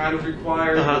was kind of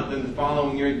required, but then the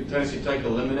following year Tennessee Tech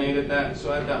eliminated that.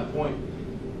 So at that point,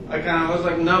 I was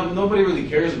like, no, nobody really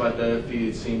cares about the FE,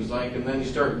 it seems like. And then you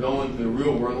start going to the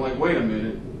real world, like, wait a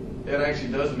minute, it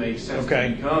actually does make sense to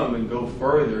become and go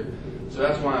further. So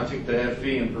that's when I took the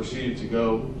FE and proceeded to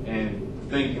go and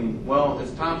thinking, well,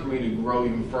 it's time for me to grow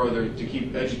even further, to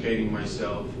keep educating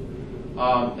myself. And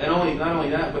not only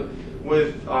that, but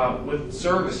with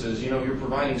services, you're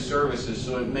providing services,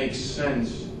 so it makes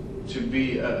sense to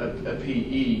be a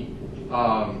PE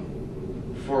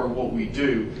for what we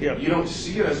do. Yep. You don't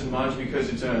see it as much because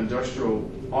it's an industrial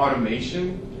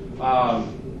automation,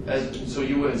 so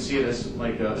you wouldn't see it as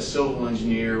like a civil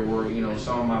engineer or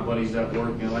some of my buddies that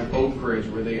work in like Oak Ridge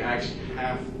where they actually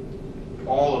have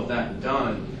all of that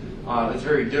done. It's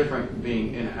very different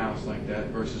being in-house like that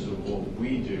versus what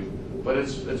we do. But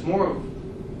it's more of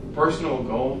a personal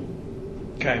goal.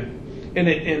 Okay. And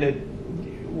it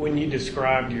when you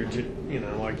described your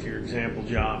like your example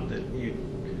job that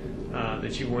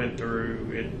you went through,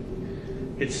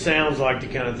 it sounds like the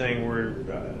kind of thing where,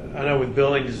 I know with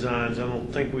building designs, I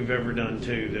don't think we've ever done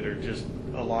two that are just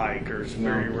alike, or it's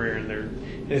very rare.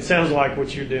 And it sounds like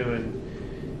what you're doing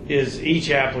is each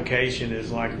application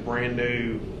is like a brand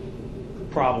new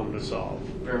problem to solve.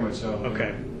 Very much so.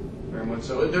 Okay. Very much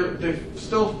so. They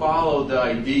still follow the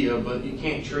idea, but you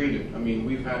can't treat it. I mean,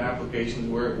 we've had applications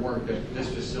where it worked at this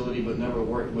facility, but never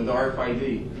worked with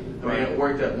RFID. I mean, it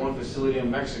worked at one facility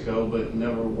in Mexico, but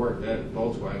never worked at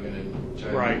Volkswagen in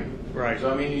China. Right.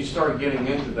 So, I mean, you start getting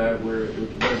into that where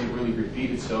it doesn't really repeat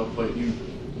itself, but you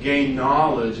gain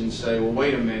knowledge and say, well,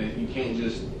 wait a minute, you can't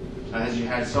just, as you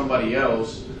had somebody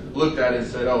else, looked at it and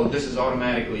said, oh, this is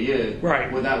automatically it.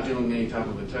 Right. Without doing any type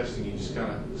of a testing, you just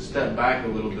kind of step back a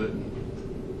little bit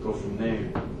and go from there.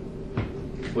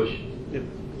 Question.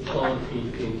 On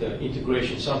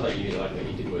integration, sounds like you like an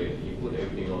integrator. You put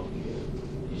everything on together.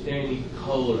 Is there any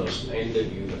code or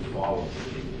standard you can follow?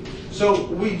 So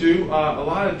we do. A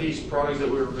lot of these products that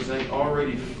we represent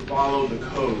already follow the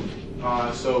code.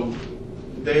 So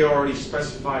they already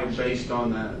specified based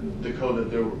on that the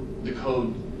code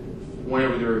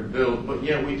whenever they were built. But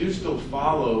yeah, we do still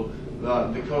follow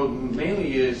the code.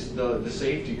 Mainly is the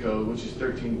safety code, which is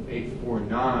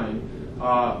 13849.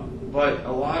 But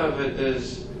a lot of it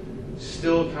is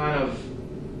still kind of,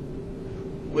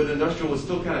 with industrial, it's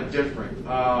still kind of different.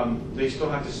 They still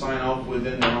have to sign off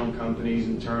within their own companies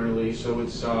internally, so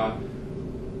it's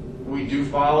we do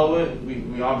follow it.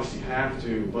 We obviously have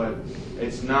to, but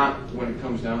it's not when it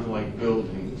comes down to like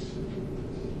buildings.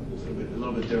 It's a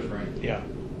little bit different. Yeah.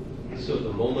 So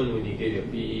the moment when you get your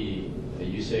PE, are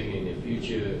you saying in the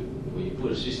future when you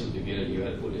put a system together, you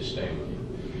have to put a stamp on it?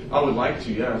 I would like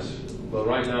to, yes. But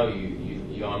right now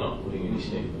you are not putting any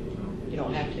stamp on it. You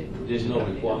don't have to. There's no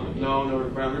requirement. No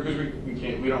requirement, because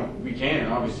we can't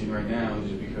obviously right now,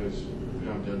 just because we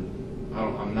don't do.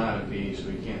 I'm not a PE, so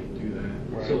we can't do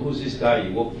that. Right. So who's this guy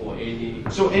you work for, Andy?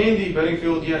 So Andy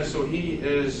Bedingfield, yeah. So he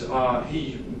is.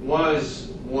 He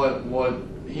was what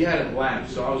he had it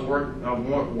lapsed. So I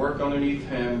worked underneath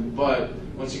him, but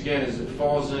once again, as it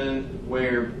falls in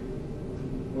where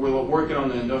we're working on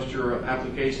the industrial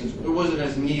applications, it wasn't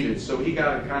as needed. So he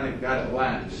got it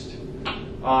lapsed.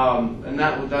 And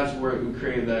that's where we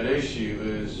created that issue.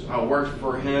 Is I worked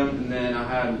for him, and then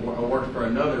I worked for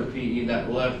another PE that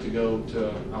left to go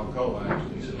to Alcoa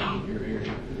actually. So you're here.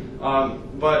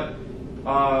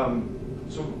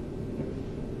 So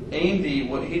Andy,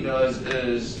 what he does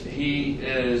is he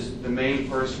is the main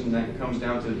person that comes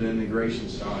down to the integration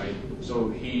side. So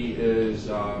he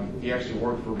actually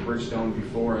worked for Bridgestone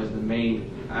before as the main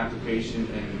application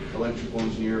and electrical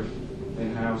engineer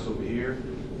in-house over here.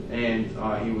 And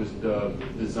he was the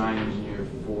design engineer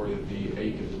for the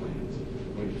Aiken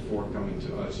plant before coming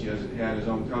to us. He had his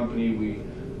own company. We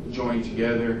joined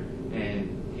together, and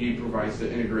he provides the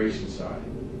integration side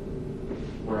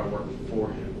where I work for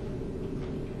him.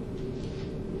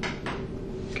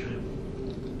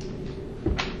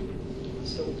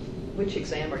 So which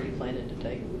exam are you planning to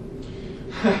take?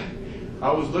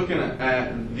 I was looking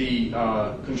at the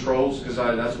controls, because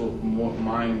that's what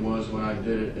mine was when I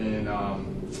did it in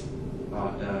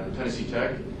Tennessee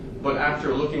Tech. But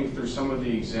after looking through some of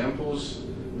the examples,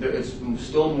 it's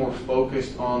still more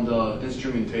focused on the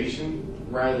instrumentation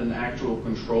rather than the actual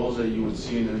controls that you would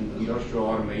see in industrial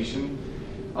automation.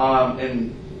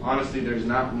 And honestly, there's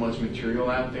not much material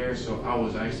out there, so I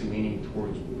was actually leaning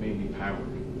towards maybe power.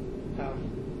 Power.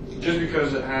 Just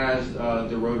because it has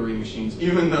the rotary machines,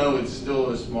 even though it's still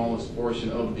the smallest portion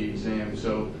of the exam.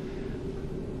 So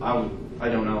I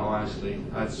don't know, honestly.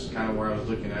 That's kind of where I was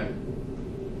looking at.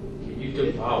 You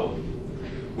took power.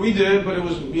 We did, but it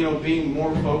was, being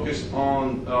more focused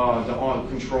on the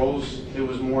controls. It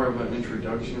was more of an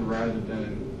introduction rather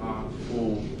than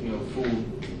full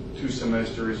 2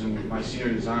 semesters. And my senior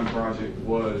design project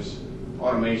was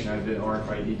automation. I did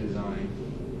RFID design.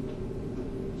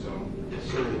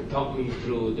 So talk me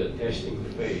through the testing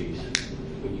phase.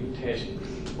 When you test,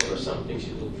 what are some things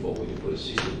you look for when you put a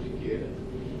system together?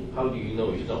 How do you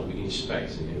know it's not within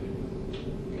specs and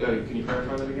everything? Can you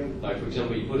clarify that again? Like, for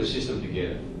example, you put a system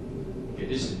together. Okay,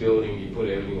 this is the building, you put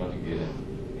everything all together.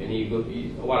 And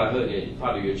what I heard is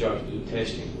part of your job is to do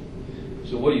testing.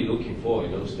 So what are you looking for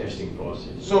in those testing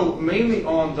processes? So mainly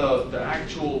on the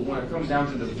actual, when it comes down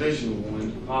to the vision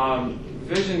one,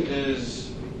 vision is,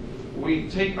 we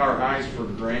take our eyes for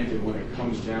granted when it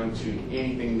comes down to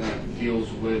anything that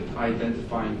deals with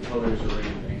identifying colors or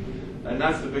anything. And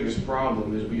that's the biggest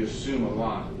problem, is we assume a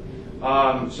lot.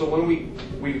 So when we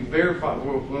verify,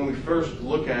 when we first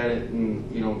look at it and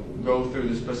go through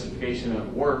the specification that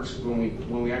works,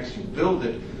 when we actually build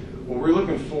it, what we're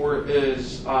looking for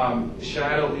is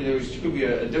shadow. There could be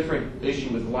a different issue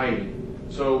with lighting.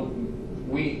 So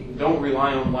we don't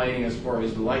rely on lighting as far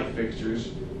as the light fixtures,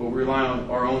 but we rely on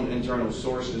our own internal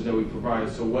sources that we provide.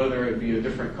 So whether it be a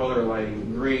different color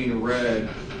lighting, green, red,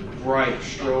 bright,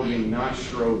 strobing, not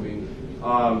strobing,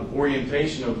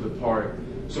 orientation of the part.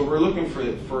 So we're looking for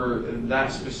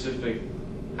that specific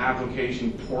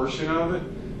application portion of it.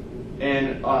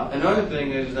 And another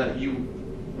thing is that you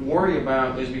worry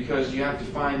about is because you have to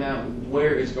find out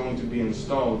where it's going to be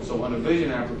installed. So on a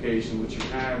vision application, what you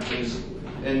have is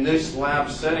in this lab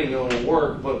setting it will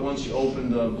work, but once you open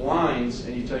the blinds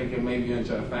and you take it maybe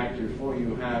into a factory floor,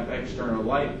 you have external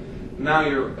light. Now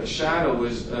your shadow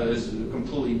is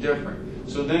completely different.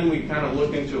 So then we kind of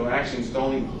look into actually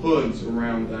installing hoods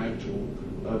around the actual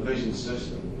vision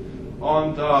system.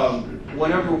 On the,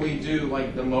 whenever we do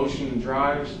like the motion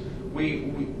drives,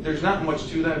 there's not much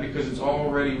to that because it's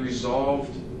already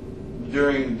resolved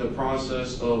during the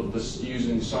process of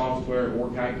using software or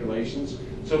calculations.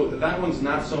 So that one's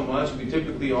not so much. We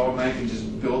typically automatically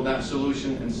just build that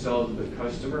solution and sell it to the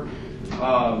customer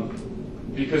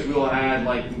because we'll add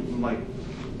like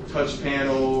touch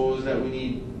panels that we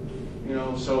need, you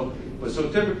know. So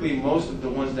typically most of the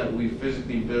ones that we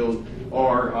physically build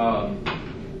are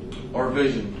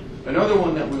vision. Another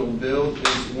one that we'll build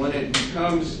is when it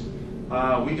becomes.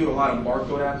 We do a lot of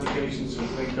barcode applications, so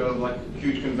think of like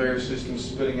huge conveyor systems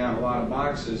spitting out a lot of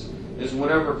boxes, is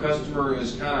whenever a customer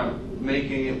is kind of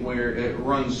making it where it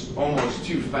runs almost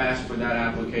too fast for that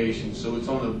application, so it's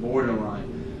on the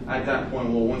borderline. At that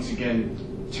point, we'll once again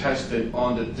test it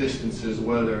on the distances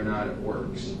whether or not it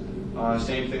works.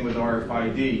 Same thing with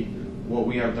RFID. What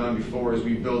we have done before is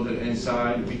we build it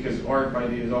inside because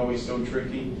RFID is always so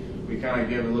tricky. We kind of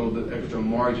give a little bit extra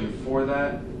margin for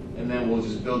that, and then we'll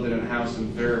just build it in-house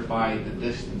and verify the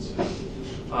distances.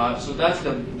 So that's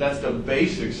the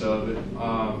basics of it.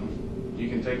 You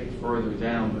can take it further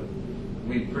down, but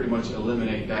we pretty much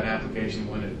eliminate that application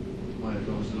when it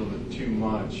goes a little bit too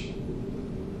much.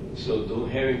 So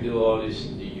having do all this,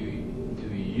 do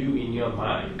you in your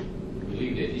mind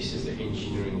believe that this is the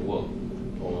engineering work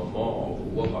or more of a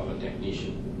work of a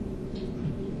technician?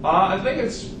 I think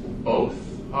it's both,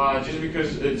 just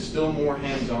because it's still more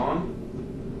hands-on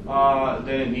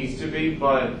than it needs to be,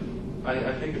 but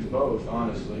I think it's both,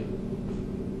 honestly.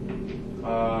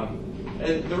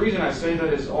 And the reason I say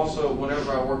that is also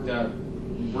whenever I worked at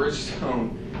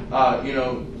Bridgestone, you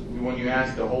know, when you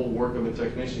ask the whole work of a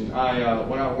technician,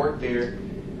 when I worked there,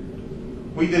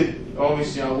 we did,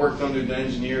 obviously I worked under the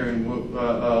engineer and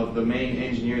the main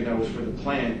engineer that was for the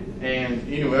plant, and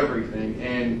he knew everything.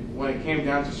 And when it came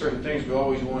down to certain things, we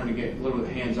always wanted to get a little bit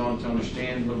hands-on to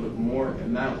understand a little bit more,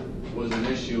 and that was an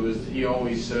issue. Is he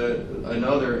always said,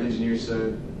 another engineer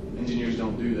said, engineers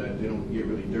don't do that, they don't get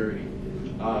really dirty.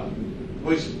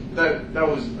 Which that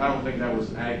was, I don't think that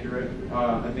was accurate.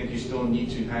 I think you still need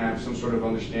to have some sort of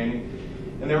understanding.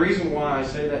 And the reason why I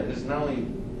say that is not only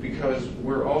because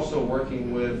we're also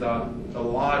working with a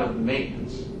lot of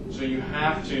maintenance. So you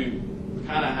have to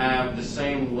kind of have the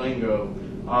same lingo.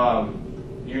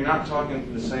 You're not talking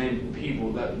to the same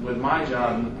people. That with my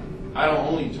job, I don't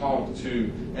only talk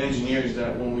to engineers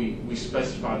that when we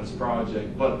specify this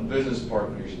project, but business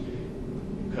partners,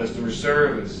 customer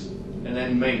service, and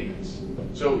then maintenance.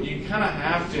 So you kind of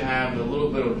have to have a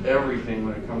little bit of everything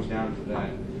when it comes down to that,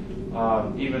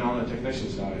 even on the technician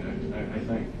side, I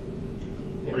think.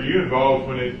 Are you involved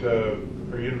when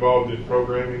are you involved in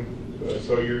programming?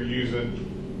 So you're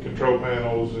using control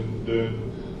panels and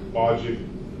doing logic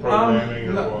programming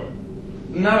or what?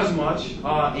 Not as much.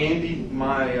 Andy,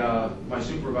 my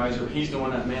supervisor, he's the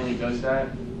one that mainly does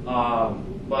that.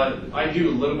 But I do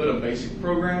a little bit of basic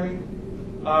programming.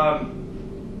 I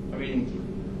mean,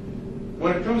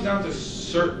 when it comes down to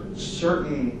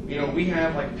certain, you know, we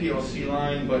have like PLC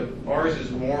line, but ours is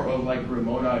more of like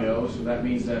remote I/O. So that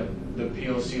means that the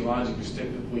PLC logic is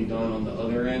typically done on the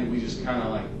other end. We just kind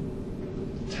of like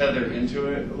tether into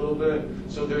it a little bit.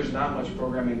 So there's not much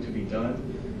programming to be done.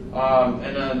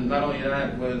 And then not only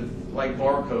that, with like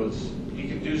barcodes, you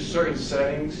can do certain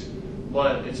settings,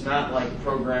 but it's not like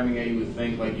programming that you would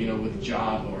think like, you know, with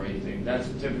Java or anything. That's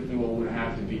typically what would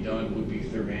have to be done would be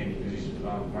through Andy because he's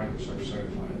Microsoft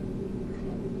certified.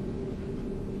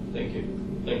 Thank you.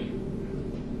 Thank you.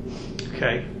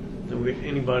 Okay.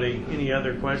 Anybody, any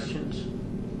other questions?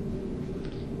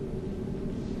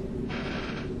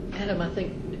 Adam, I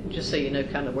think, just so you know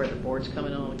kind of where the board's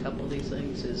coming on a couple of these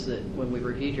things, is that when we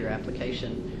reviewed your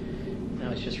application, I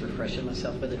was just refreshing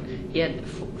myself with it, you had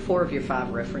 4 of your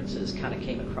 5 references kind of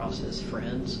came across as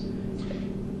friends.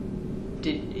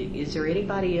 Is there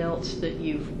anybody else that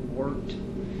you've worked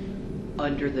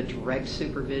under the direct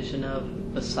supervision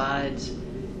of, besides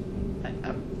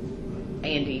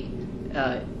Andy.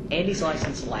 Andy's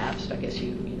license lapsed. I guess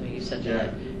you said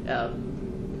that,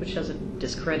 which doesn't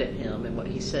discredit him and what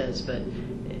he says, but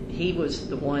he was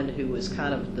the one who was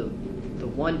kind of the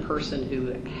one person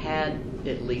who had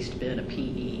at least been a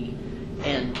PE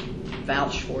and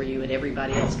vouched for you, and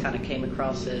everybody else kind of came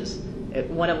across as,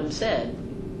 one of them said,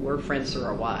 we're friends through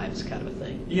our wives, kind of a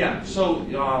thing. Yeah, so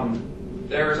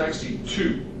there's actually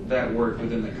two that worked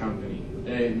within the company,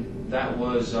 and that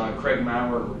was Craig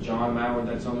Maurer or John Maurer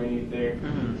that's underneath there.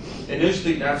 Mm-hmm.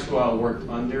 Initially, that's who I worked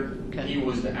under. Okay. He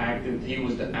was the active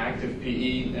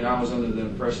PE, and I was under the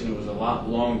impression it was a lot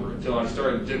longer until we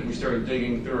started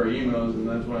digging through our emails, and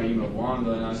that's when I emailed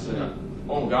Wanda, and I said,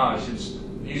 "Oh gosh,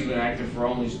 he's been active for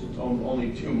only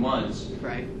 2 months."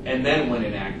 Right. And then went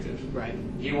inactive. Right.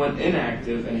 He went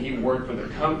inactive, and he worked for the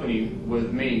company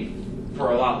with me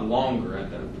for a lot longer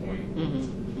at that point.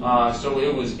 Mm-hmm. So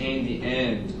it was Andy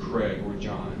and Craig or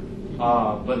John.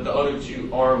 But the other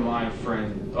two are my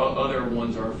friend. Other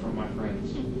ones are from my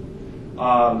friends.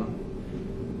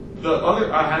 The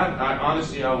other, I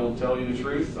honestly, I will tell you the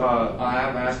truth. I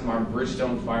have asked my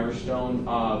Bridgestone Firestone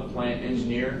plant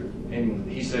engineer,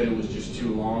 and he said it was just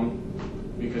too long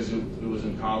because it was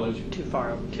in college. Too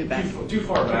far back. Too far back. Too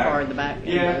far in the back.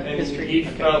 Yeah, in the and history. he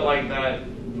felt like that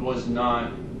was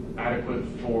not adequate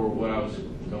for what I was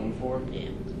going for. Yeah.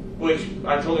 Which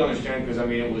I totally understand because, I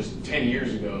mean, it was 10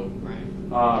 years ago. Right.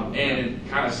 And it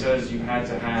kind of says you had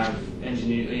to have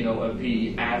a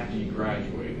PE after you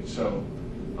graduated. So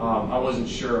I wasn't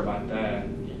sure about that.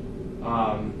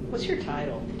 What's your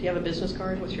title? Do you have a business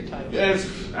card? What's your title? Yeah,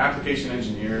 it's application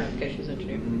engineer. Applications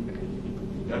engineer. Mm-hmm.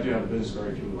 Okay. I do have a business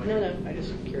card if you would like. No, I'm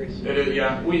just curious. It is,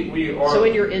 yeah, we are. So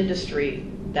in your industry,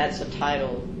 that's a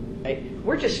title.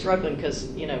 We're just struggling because,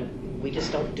 we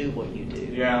just don't do what you do.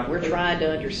 Yeah. We're trying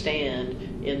to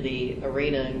understand in the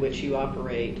arena in which you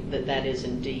operate that is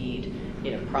indeed,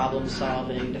 problem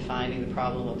solving, defining the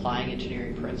problem, applying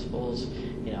engineering principles,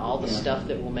 all the stuff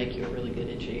that will make you a really good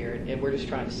engineer. And we're just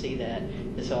trying to see that.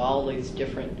 And so all these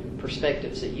different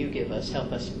perspectives that you give us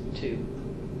help us to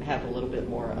have a little bit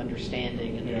more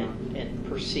understanding and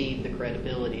perceive the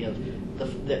credibility of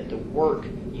the work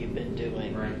you've been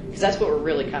doing. Right. Because that's what we're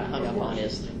really kind of hung up on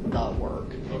is the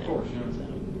work. Of course, yeah. So.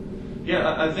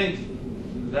 Yeah, I think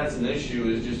that's an issue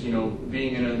is just,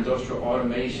 being in industrial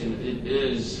automation,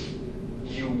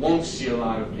 you won't see a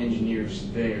lot of engineers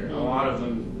there. A lot of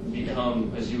them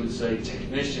become, as you would say,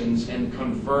 technicians and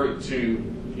convert to,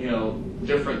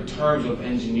 different terms of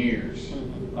engineers,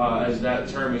 as that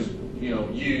term is,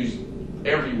 used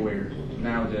everywhere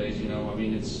nowadays.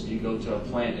 You go to a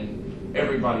plant and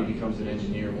everybody becomes an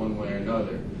engineer one way or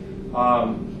another.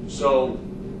 So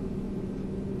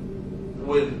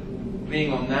with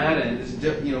being on that end, it's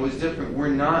different. We're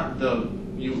not the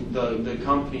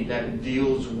company that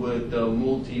deals with the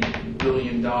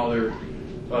multi-billion-dollar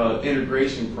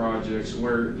integration projects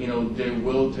where they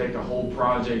will take a whole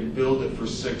project, build it for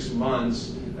 6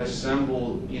 months,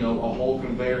 assemble a whole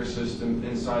conveyor system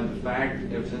inside the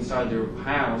factory, inside their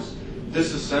house,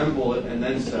 disassemble it, and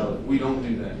then sell it. We don't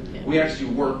do that. Yeah. We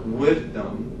actually work with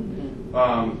them.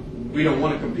 We don't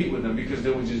want to compete with them because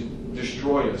they would just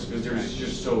destroy us because they're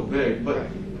just so big. But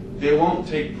they won't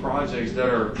take projects that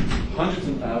are hundreds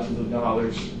of thousands of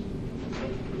dollars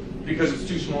because it's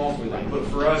too small for them. But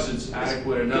for us, it's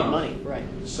adequate enough. Good money, right?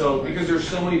 So because there's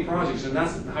so many projects, and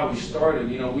that's how we started.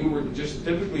 We would just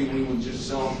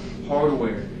sell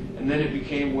hardware, and then it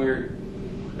became where,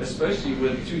 especially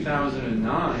with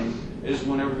 2009, is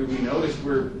whenever we noticed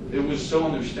where it was so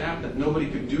understaffed that nobody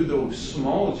could do those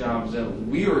small jobs that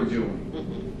we are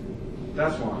doing.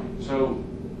 That's why. So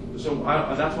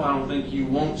that's why I don't think you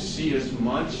won't see as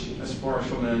much as far as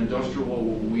from an industrial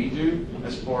what we do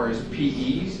as far as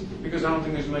PEs, because I don't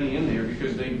think there's many in there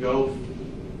because they go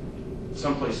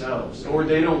someplace else, or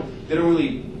they don't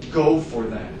really go for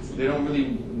that. They don't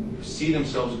really see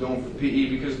themselves going for PE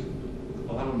because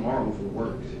a lot of them are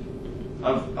overworked.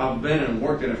 I've been and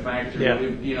worked in a factory. Yeah.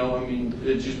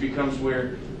 It just becomes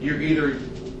where you're either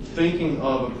thinking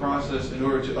of a process in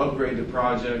order to upgrade the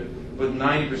project, but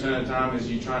 90% of the time is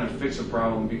you trying to fix a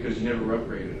problem because you never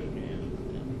upgraded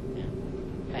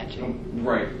it. Patching.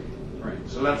 Right.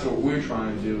 So that's what we're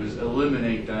trying to do is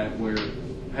eliminate that where,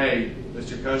 hey,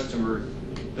 Mr. Customer,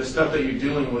 the stuff that you're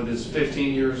dealing with is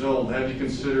 15 years old. Have you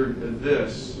considered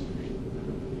this?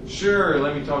 Sure,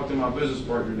 let me talk to my business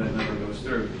partner. That never goes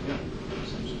through. Yeah.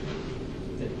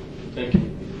 Thank you.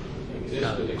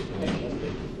 That's a good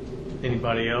explanation.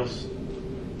 Anybody else?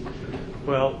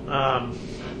 Well,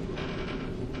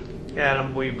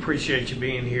 Adam, we appreciate you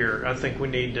being here. I think we'll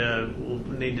need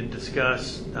to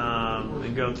discuss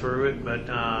and go through it, but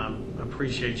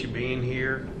appreciate you being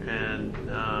here, and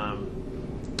I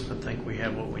think we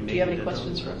have what we need. Do you have any to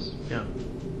questions do. for us? Yeah.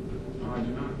 I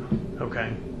do not know.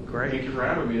 Okay. Great. Thank you for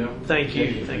having me, though. Thank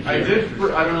you. Thank you.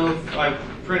 I don't know if I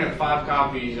printed 5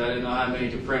 copies. I didn't know how many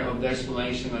to print of the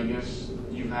explanation. I guess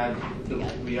you had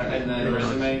and then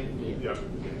resume. Yeah.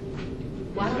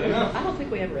 Well, I don't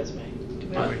think we have a resume. Do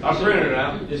we have I printed it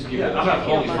out. Just give Yeah, it. I have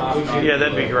only 5 copies. Yeah,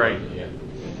 that'd be great. Yeah.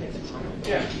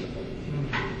 Yeah.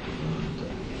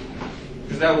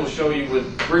 Because that will show you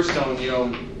with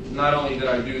Bridgestone, not only did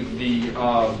I do the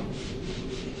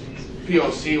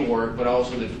PLC work, but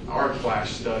also the arc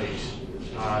flash studies.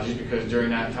 Just because during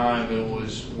that time it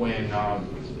was when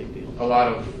a lot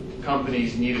of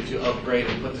companies needed to upgrade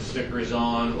and put the stickers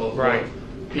on of Right.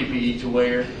 what PPE to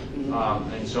wear.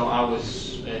 And so I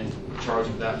was in charge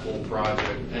of that full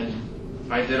project. And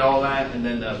I did all that, and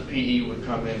then the PE would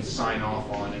come in and sign off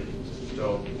on it.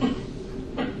 So,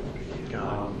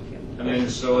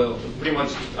 so pretty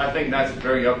much, I think that's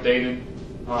very updated.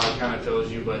 Kind of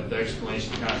tells you, but the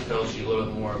explanation kind of tells you a little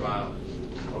bit more about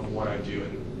of what I do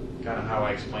and kind of how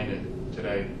I explained it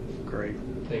today. Great.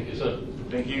 Thank you, sir.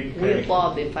 Thank you. We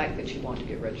applaud the fact that you want to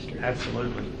get registered.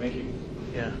 Absolutely. Thank you.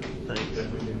 Yeah. Thanks.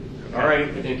 Definitely do. All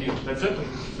right. Thank you. That's it.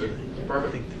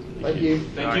 Perfect. Thank you.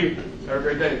 Thank you. Have a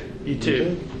great day. You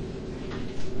too.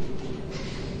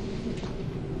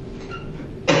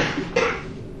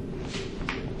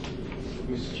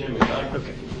 Mr. Chairman,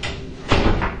 Okay.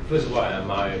 first of all, I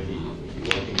admire he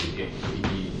wanting to get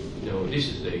PE. This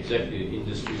is the exactly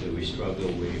industry that we struggle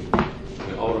with.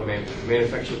 When all the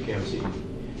manufacturing comes in,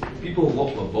 people who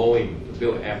work for Boeing to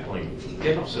build airplanes,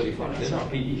 they're not certified, they're not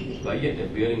PE, but yet they're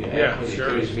building an Yeah, airplane sure.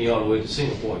 that carries me all the way to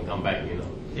Singapore and come back,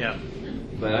 Yeah.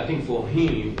 But I think for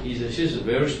him, it's just a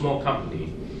very small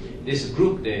company. There's a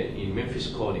group there in Memphis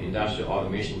called the Industrial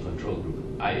Automation Control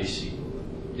Group, IAC.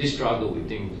 They struggle with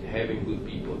things, having good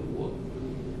people to work.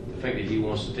 The fact that he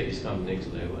wants to take his company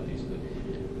next level is good.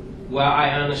 Well, I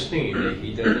understand that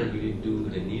he doesn't really do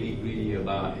the nitty-gritty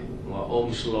about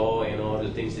Ohm's law and all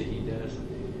the things that he does.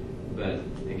 But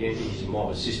again, he's more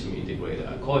of a system integrator.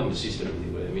 I call him a system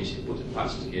integrator. It means he puts the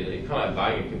parts together. You kind of like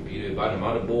buying a computer, you buy the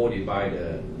motherboard, you buy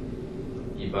the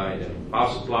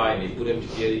power supply, and you put them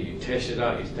together, you test it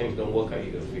out. If things don't work out,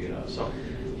 you gotta figure it out. So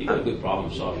he got a good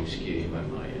problem-solving skill in my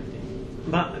mind,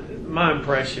 I think. My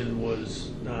impression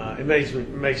was it makes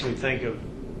me think of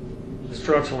the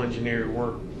structural engineer who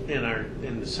worked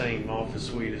in the same office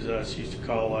suite as us used to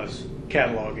call us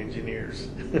catalog engineers.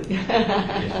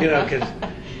 Because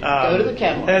Go to the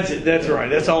catalog. That's right.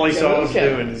 That's all he Go saw to us the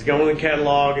catalog. doing is going to the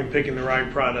catalog and picking the right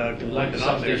product and Like the putting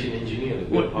it on there. substation engineer. the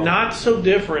good Well, problem. not so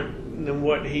different than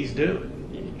what he's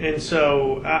doing. And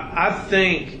so I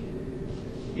think,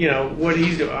 what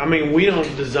he's doing, I mean, we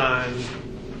don't design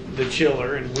the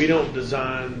chiller and we don't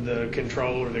design the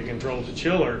controller that controls the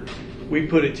chiller. We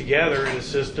put it together in a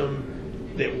system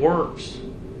that works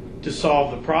to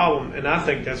solve the problem, and I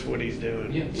think that's what he's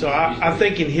doing. Yeah, So he's I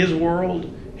think in his world,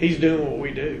 he's doing what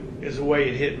we do, is the way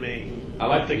it hit me. I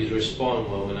like his response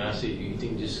when I said, "Do you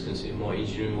think this is considered more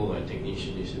engineering work than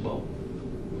technician?" He said, "Well,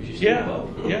 we should still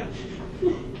both." Yeah.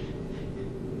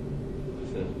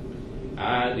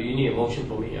 So, do you need a motion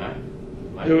from me?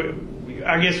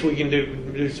 I guess we can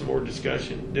do some more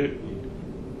discussion.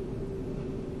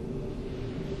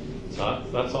 So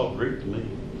that's all Greek to me.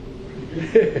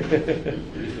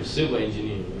 He's a civil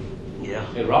engineer. Yeah.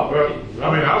 And Robert.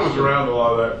 Well, I was around a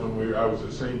lot of that when I was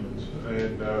at Siemens,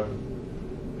 and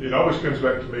it always comes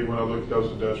back to me when I look at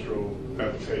those industrial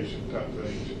application type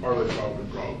things. Are they solving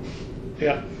problems?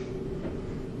 Yeah.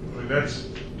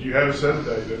 Do you have a set of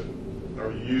data?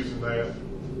 Are you using that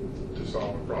to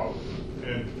solve a problem?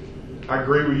 And I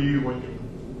agree with you when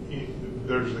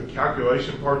there's the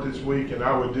calculation part that's weak, and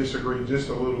I would disagree just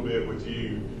a little bit with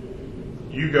you.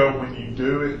 You go, when you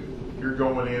do it, you're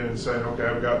going in and saying, okay,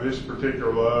 I've got this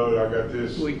particular load, I've got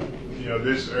this,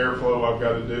 this airflow I've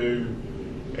got to do,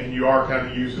 and you are kind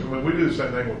of using, we do the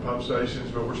same thing with pump stations,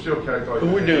 but we're still calculating.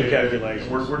 But we're doing ahead. calculations.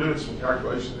 We're doing some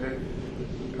calculations.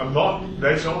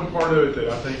 That's the only part of it that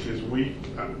I think is weak.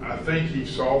 I think he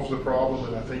solves the problem,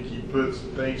 and I think he puts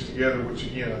things together, which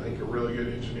again, I think a really good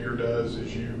engineer does,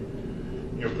 is you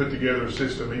put together a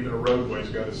system. Even a roadway's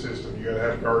got a system. You got to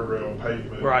have guardrail and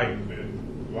pavement, right,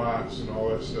 and lights and all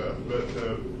that stuff. But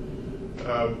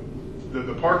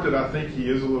the part that I think he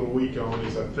is a little weak on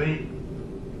is I think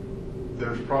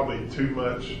there's probably too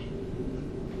much.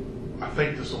 I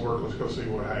think this will work. Let's go see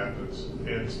what happens.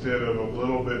 Instead of a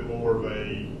little bit more of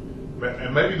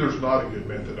and maybe there's not a good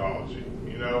methodology.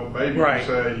 Maybe right. you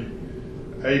say,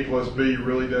 A plus B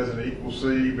really doesn't equal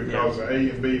C because A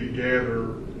and B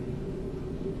together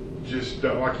just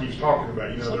like he was talking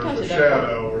about. Sometimes There's it a doesn't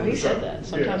shadow. work. Or He said something. that.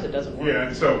 Sometimes it doesn't work. Yeah,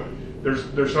 and so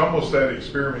there's almost that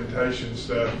experimentation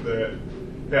stuff that.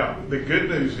 Now the good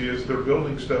news is they're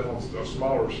building stuff on a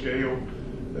smaller scale.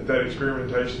 That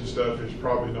experimentation stuff is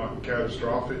probably not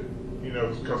catastrophic.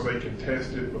 Because they can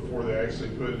test it before they actually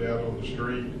put it out on the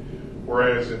street.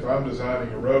 Whereas if I'm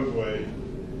designing a roadway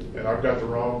and I've got the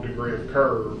wrong degree of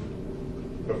curve,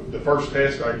 the first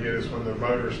test I get is when the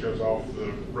motorist goes off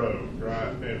the road, right?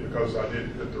 And because I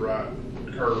didn't put the right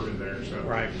curve in there or something.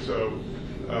 Right. So,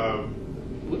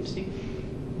 Whoopsie.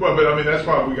 well, but I mean, that's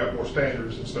why we got more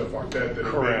standards and stuff like that that are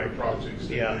Correct. bigger projects.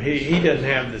 Yeah, he doesn't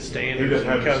have the standards. He doesn't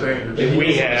have the because standards.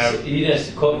 we have. He has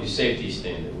to code the safety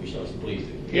standard, which I was pleased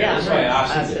with. Yeah, That's why I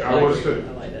asked I him. I was too.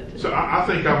 I like that too. So I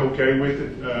think I'm okay with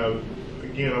it.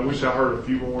 Again, I wish I heard a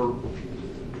few more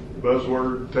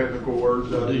buzzword, technical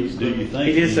words out of this Do you thing. think?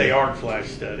 He did say arc flash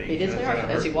study. He did say That's what art.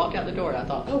 I As he heard. walked out the door, I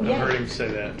thought, oh, I yeah. heard him say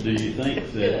that. Do you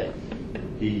think Good. that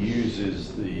he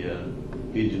uses the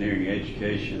engineering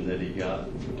education that he got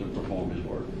to perform his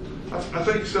work? I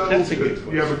think so. That's a good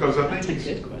question. Yeah, because I think That's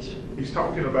a good question. he's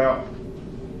talking about.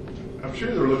 I'm sure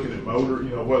they're looking at motor.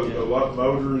 What a lot of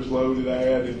motor is loaded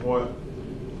at, and what.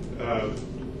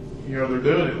 They're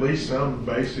doing at least some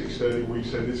basic study where you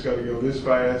said it's got to go this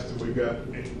fast, and we've got.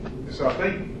 So I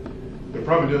think they're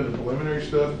probably doing the preliminary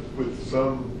stuff with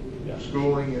some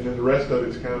schooling, and then the rest of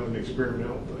it's kind of an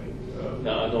experimental thing.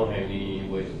 Now, I don't have any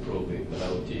way to prove it, but I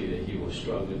will tell you that he will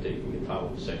struggle taking the power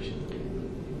section.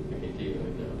 I can tell you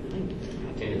right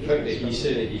now. And the fact that he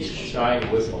said that he's shying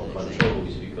away from control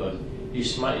is because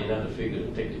he's smart enough to figure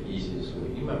to take the easiest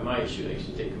way. He might should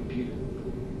actually take computer.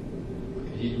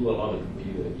 Because he do a lot of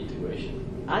computer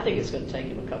integration. I think it's going to take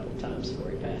him a couple of times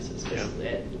before he passes. 'Cause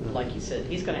like you said,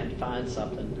 he's going to have to find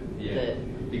something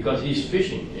that. Because he's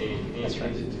fishing, and That's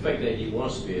right. the fact that he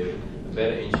wants to be a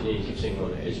better engineer, he keeps saying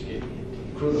on the educate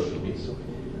crew of it.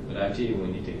 But I tell you,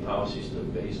 when you take power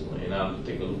system based on, and I'll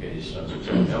take a look at his transcript.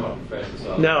 I'm a professor,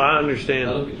 so No, I I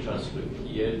understand. look at the transcript.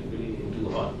 He really didn't do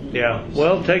hard. Yeah.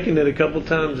 Well, taking it a couple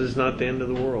times is not the end of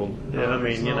the world. Yeah, I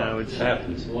mean, it's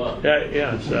Happens. Well,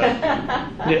 yeah. So,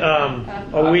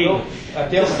 are we? I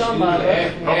tell my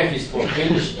students F is for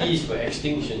finish, E is for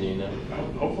extinction,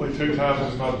 Hopefully 2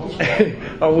 times is not the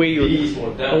Are we? E is for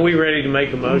done. Are we ready to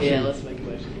make a motion? Yeah, let's make a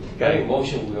motion. Got a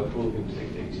motion, we approve him to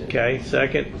take the exam. Okay.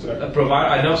 Second.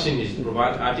 Provide, I know seen his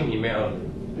provide, I think he may have.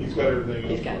 He's got everything.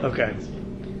 He's got it. Okay.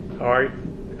 All right.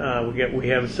 We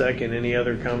have a second. Any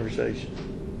other conversation?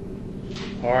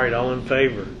 All right. All in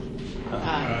favor?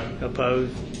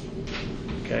 Opposed?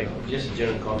 Okay. Just a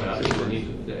general comment, I think we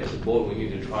need to, as a board, we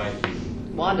need to try to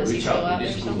Wanda, is he reach still out out to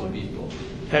there this group of somewhere? people.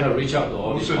 Had- Reach out to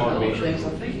all these Who's in automakers. I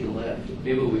think he left.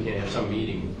 Maybe we can have some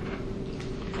meeting,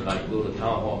 like go to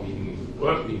town hall meeting.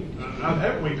 Well,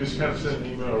 haven't we just kind of sent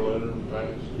an email or letter in the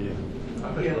past? Yeah.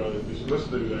 I think let's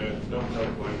do that. Don't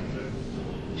talk like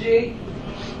that. G?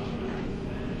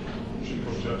 She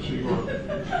going.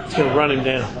 It's gonna run him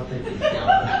down.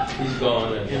 He's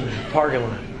gone, and Parking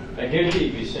lot. I guarantee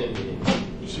if you send me.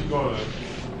 She going to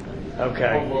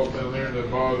Okay. walk down there to the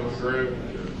bottom and grab it.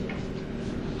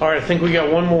 All right. I think we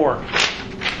got one more.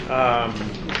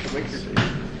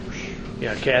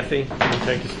 Yeah, Kathy, you can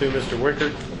take us through Mr.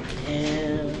 Wickard,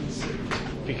 And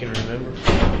if you can remember.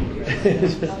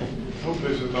 Hope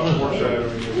this is not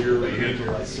foreshadowing of your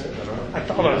I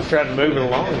thought I was trying to move it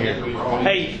along here.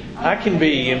 Hey, I can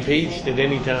be impeached at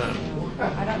any time.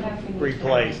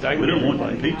 Replaced. I can We be don't want to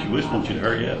replaced. impeach you, we just want you to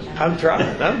hurry up. I'm trying.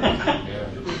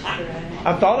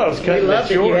 I thought I was we cutting love it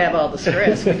that short. you have all the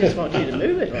stress. We just want you to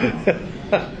move it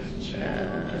along.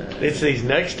 It's these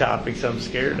next topics I'm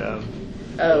scared of.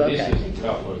 Oh, This okay. is a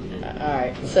tough one. All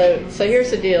right. So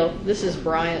here's the deal. This is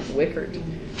Bryant Wickert,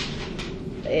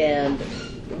 and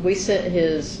we sent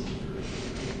his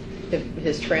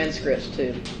transcripts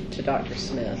to Dr.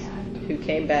 Smith, who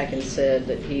came back and said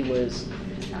that he was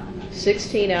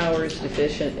 16 hours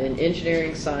deficient in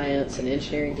engineering science and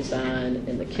engineering design,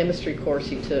 and the chemistry course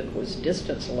he took was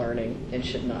distance learning and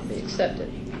should not be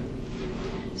accepted.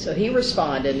 So he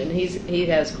responded, and he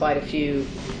has quite a few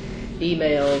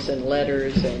emails and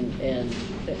letters and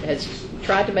has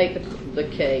tried to make the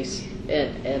case,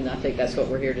 and I think that's what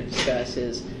we're here to discuss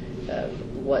is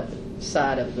what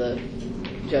side of the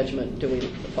judgment do we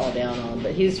fall down on.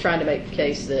 But he's trying to make the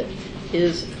case that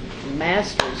his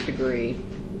master's degree,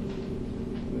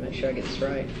 let me make sure I get this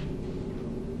right.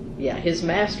 Yeah, his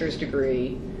master's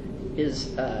degree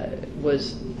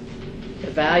was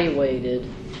evaluated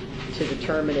to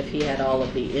determine if he had all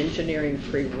of the engineering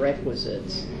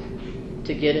prerequisites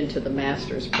to get into the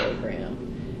master's program.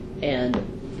 And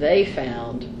they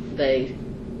found, the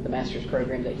master's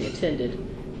program that he attended,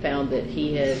 found that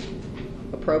he had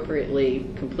appropriately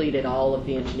completed all of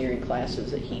the engineering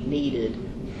classes that he needed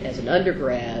as an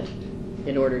undergrad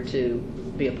in order to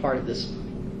be a part of this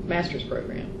master's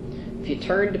program. If you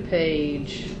turn to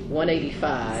page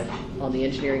 185 on the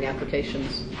engineering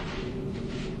applications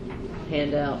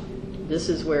handout, this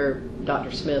is where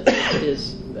Dr. Smith put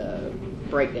his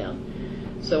breakdown.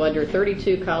 So under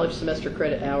 32 college semester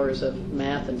credit hours of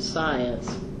math and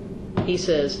science, he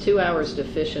says 2 hours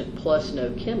deficient plus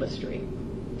no chemistry.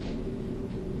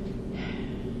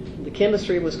 The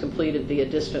chemistry was completed via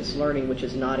distance learning, which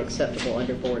is not acceptable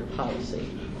under board policy.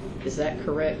 Is that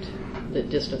correct, that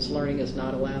distance learning is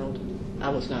not allowed? I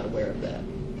was not aware of that.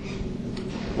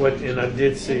 And I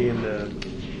did see in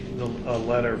a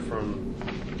letter from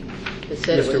It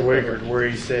said it was Mr. Wiggard where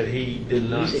he said he did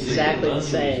not It's see exactly it. the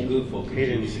same. He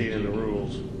didn't see it in the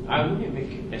rules. I wouldn't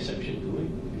make exception to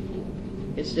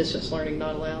it. Is distance learning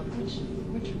not allowed? Which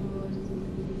rule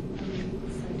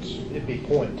It'd be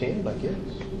 .10, I guess.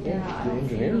 Yeah, The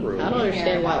engineer rule. I don't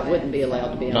understand why it wouldn't be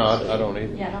allowed to be No, honest. I don't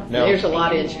either. Yeah, I don't Now- There's a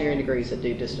lot of engineering degrees that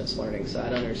do distance learning, so I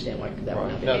don't understand why that would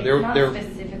not be. Now, It's there- not there-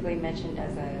 specifically mentioned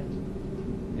as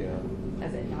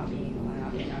it not being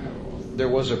allowed in our rules. There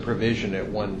was a provision at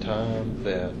one time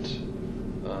that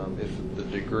if the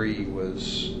degree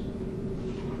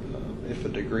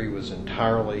was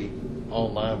entirely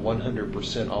online,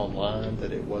 100% online,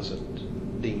 that it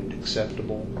wasn't deemed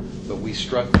acceptable. But we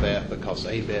struck that because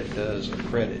ABET does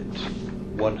accredit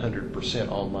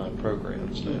 100% online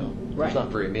programs now. Right. There's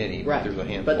not very many, Right. but there's a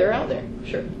handful. But they're out there,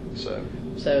 sure. So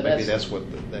So maybe that's- that's what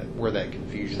where that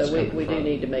confusion is So coming we do from.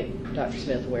 need to make Dr.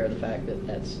 Smith aware of the fact that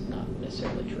that's not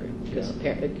necessarily true.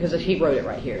 Yeah. Because he wrote it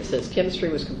right here. It says chemistry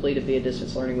was completed via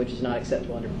distance learning, which is not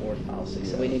acceptable under board policy.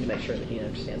 So we need to make sure that he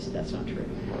understands that that's not true,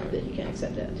 that he can't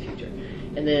accept that in the future.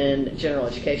 And then general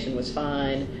education was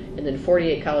fine. And then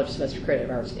 48 college semester credit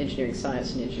hours, engineering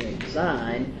science and engineering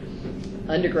design.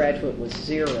 Undergraduate was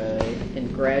 0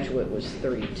 and graduate was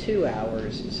 32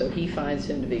 hours. So he finds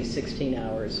him to be 16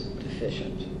 hours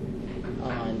deficient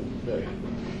on the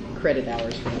credit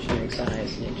hours for engineering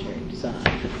science and engineering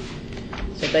design.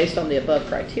 So based on the above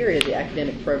criteria, the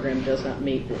academic program does not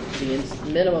meet the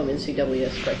minimum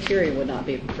NCAAS criteria, would not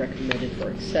be recommended for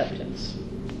acceptance.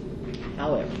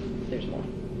 However, there's more.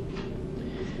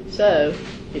 So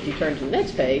if you turn to the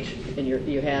next page, and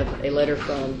you have a letter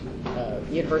from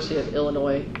University of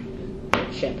Illinois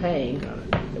Champaign,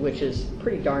 which is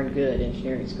pretty darn good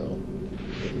engineering school,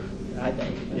 I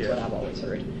think. That's what I've always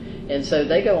heard. And so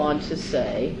they go on to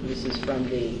say, this is from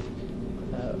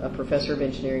a professor of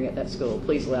engineering at that school,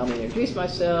 please allow me to introduce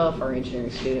myself. Our engineering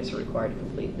students are required to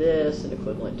complete this and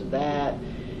equivalent to that.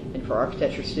 And for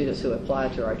architecture students who apply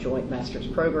to our joint master's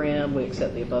program, we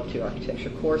accept the above 2 architecture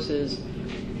courses.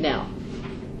 Now,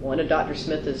 one of Dr.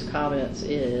 Smith's comments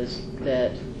is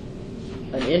that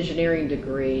an engineering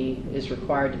degree is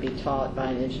required to be taught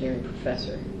by an engineering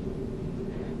professor,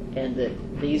 and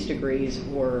that these degrees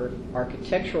were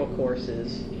architectural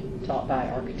courses taught by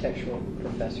architectural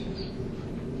professors,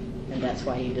 and that's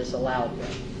why he disallowed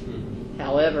them. Mm-hmm.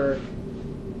 However,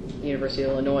 University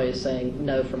of Illinois is saying,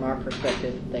 no, from our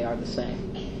perspective, they are the same.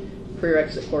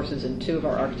 Prerequisite courses in 2 of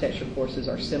our architecture courses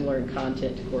are similar in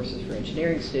content to courses for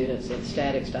engineering students in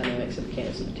statics, dynamics, and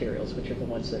mechanics of materials, which are the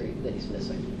ones that he's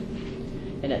missing.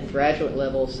 And at the graduate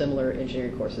level, similar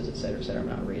engineering courses, et cetera, et cetera. I'm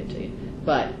not reading it to you.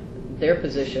 But their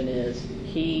position is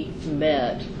he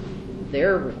met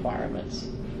their requirements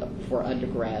for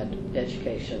undergrad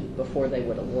education before they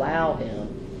would allow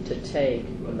him to take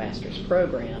the master's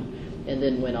program, and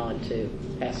then went on to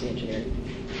pass the engineering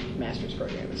master's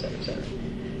program, et cetera, et cetera.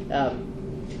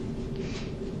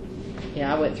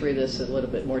 I went through this a little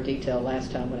bit more detail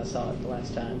last time when I saw it the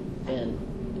last time, and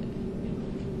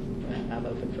I'm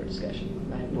open for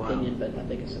discussion. I have an opinion, but I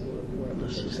think we're open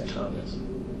for discussion on this.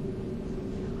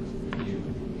 You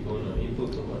want to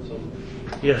input on what something?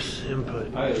 Yes,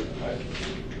 input. I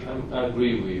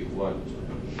agree with what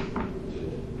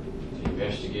the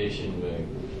investigation, the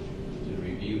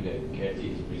review that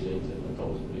Kathy presented. I thought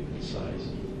was pretty concise.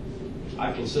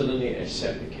 I can certainly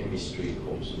accept the chemistry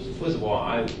courses. First of all,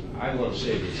 I want to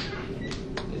say this.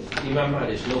 In my mind,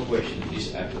 there's no question that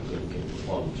this applicant can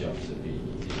perform jobs that be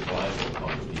applying for a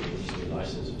company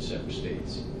license in separate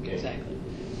states. Okay? Exactly.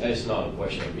 That is not a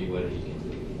question of me whether he can do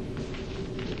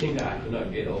it. The thing that I could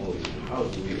not get over is how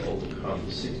do we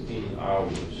overcome 16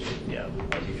 hours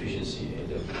of deficiency? And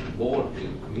the board, the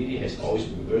committee has always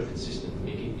been very consistent in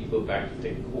making people back to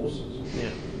take courses.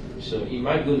 Yeah. So in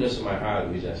my goodness of my heart,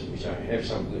 which I have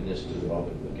some goodness to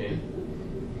Robert, okay?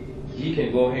 he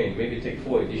can go ahead and maybe take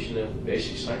 4 additional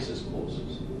basic sciences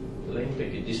courses. So let him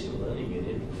take a distant learning and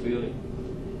then fulfill it.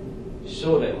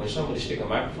 So that when somebody stick a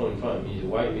microphone in front of me,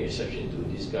 why make exception to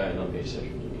this guy and not make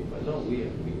exception to me? But no, we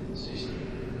have to be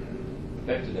consistent.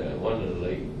 Back to the one of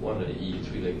the E,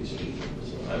 3-legged street.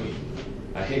 So I mean,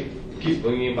 I hate to keep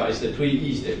bringing in, but it's the 3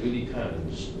 E's that really kind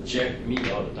of jack me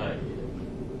all the time.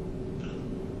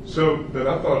 So, but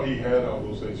I thought he had all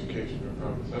those education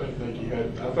requirements. I didn't think he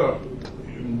had. I thought.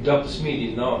 Dr. Smith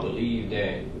did not believe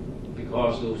that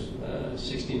because those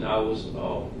 16 hours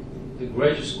of the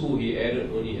graduate school he added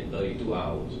only had 32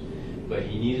 hours, but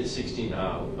he needed 16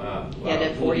 hours. Yeah,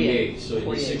 that 48. So he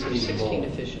needs 16 more.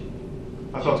 efficient.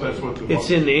 I thought that's what the. It's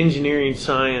in the engineering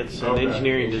science and Okay.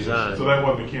 engineering design. So that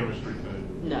wasn't the chemistry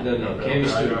thing. No. No,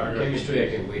 chemistry. I got you. Chemistry,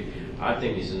 I can wait. I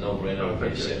think it's a no-brainer. I I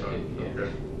think accept that's it. fine. Yeah.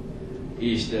 Okay.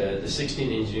 Is the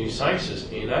 16 engineering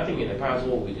sciences, and I think in the past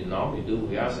what we did normally do,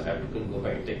 we ask the applicant to go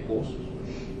back and take courses,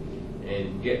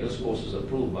 and get those courses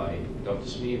approved by Dr.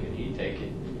 Smith, and he take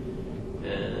it.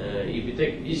 If you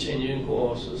take each engineering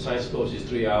course, science course is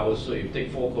 3 hours, so if you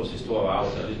take 4 courses, 12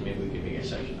 hours, at least maybe we can make an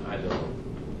exception. I don't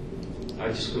know. I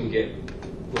just couldn't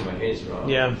put my hands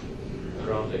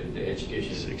around the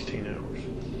education. 16 hours.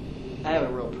 I have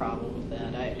a real problem with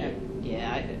that.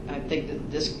 I think that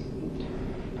this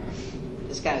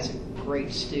guy's a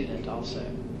great student also.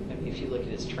 I mean, if you look at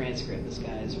his transcript, this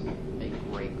guy's made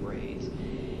great grades.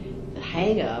 The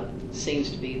hang-up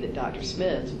seems to be that Dr.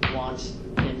 Smith wants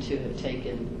him to have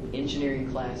taken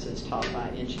engineering classes taught by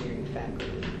engineering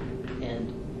faculty.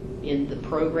 And in the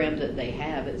program that they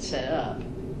have it set up,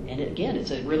 and again,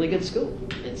 it's a really good school.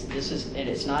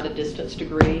 It's not a distance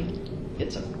degree.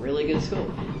 It's a really good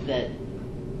school. That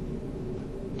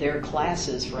their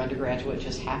classes for undergraduate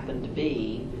just happen to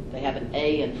be, they have an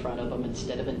A in front of them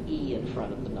instead of an E in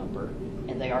front of the number,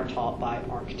 and they are taught by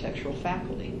architectural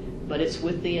faculty. But it's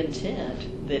with the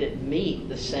intent that it meet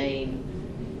the same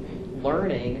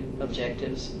learning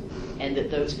objectives, and that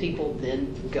those people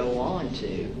then go on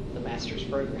to the master's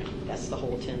program. That's the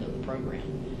whole intent of the program.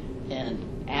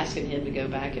 And asking him to go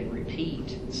back and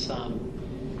repeat some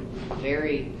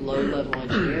very low-level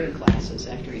engineering classes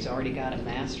after he's already got a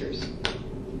master's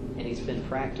and he's been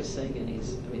practicing, and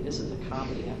this is a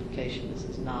comedy application. This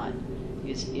is not,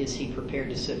 is he prepared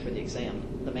to sit for the exam?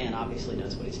 The man obviously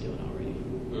knows what he's doing already.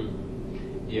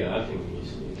 Mm-hmm. Yeah, I think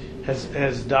he's.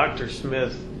 Has Dr.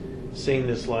 Smith seen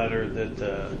this letter that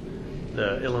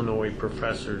the Illinois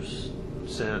professors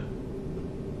sent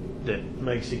that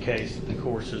makes the case that the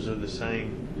courses are the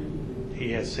same?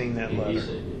 He has seen that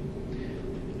letter.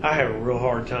 I have a real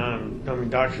hard time. I mean,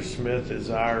 Dr. Smith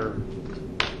is our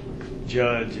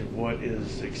judge of what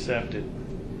is accepted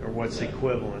or what's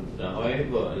equivalent. Now,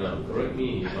 however, now correct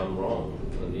me if I'm wrong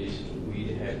on this,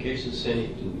 we have cases sent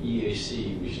it to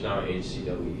EAC, which is now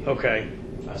NCAA. Okay.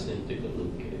 I sent take a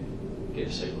look at it, get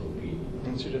a second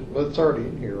opinion. Well, it's already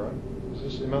in here, right?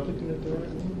 Am I looking at the right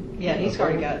one? Yeah, he's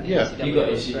already got. Yeah.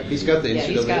 NCAA. He's got the Yeah,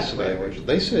 he's got NCAA evaluation.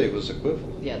 They said it was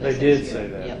equivalent. Yeah, They did say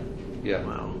that. Yep. Yeah.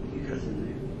 Wow.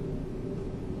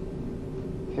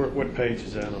 What page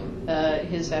is that on?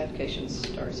 His application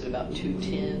starts at about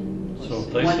 210. So if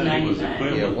they said it was 199.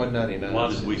 equivalent, Yeah, 199. why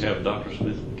did we have Dr.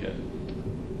 Smith look at it?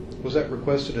 Was that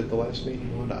requested at the last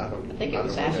meeting? I think it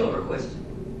was don't after. remember.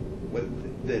 requested.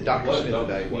 With the Dr. What Smith Dr.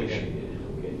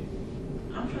 evaluation. Okay.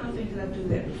 I'm trying to think, did I do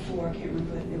that before? I can't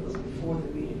remember if it was before the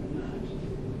meeting or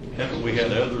not. Haven't we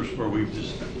had others where we've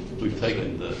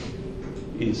taken the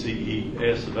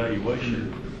NCES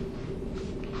evaluation?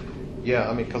 Yeah,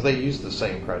 I mean, because they use the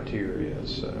same criteria,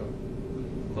 so.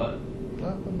 But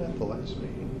Not wasn't at the last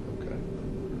meeting, okay.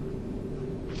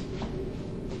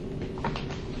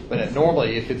 But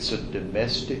normally, if it's a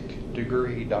domestic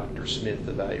degree, Dr. Smith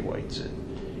evaluates it.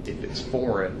 If it's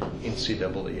foreign,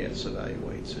 NCAAS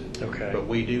evaluates it. Okay. But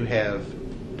we do have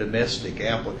domestic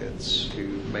applicants who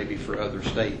maybe for other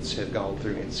states have gone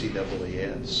through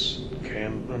NCAAS. Okay,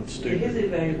 I'm His stupid.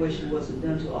 evaluation wasn't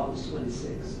done until August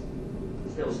 26th.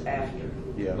 That was after.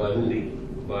 Yeah. by who?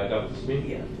 By Dr. Smith?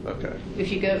 Yeah, Okay.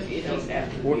 If you go, that was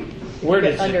after. the Where, meeting. where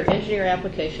does under it? engineer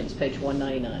applications, page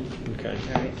 199. Okay.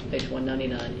 All right, page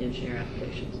 199, engineer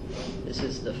applications. This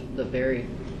is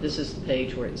the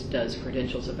page where it does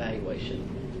credentials evaluation,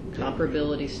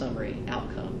 comparability summary,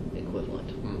 outcome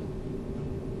equivalent.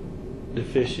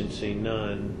 Deficiency,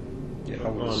 none. Yeah, I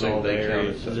On would all assume the they count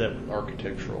areas. it Is the that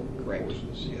architectural correct?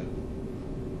 courses, yeah.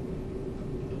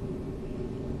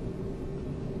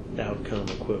 Outcome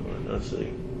equivalent, I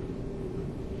see.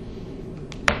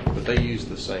 But they use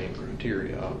the same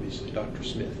criteria, obviously. Dr.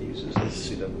 Smith uses the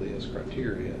NCAAS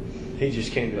criteria. He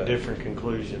just came to a different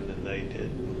conclusion than they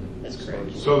did. That's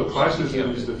correct. So the classes that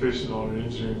he's deficient on are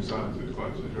engineering sciences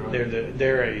classes, right?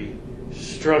 They're a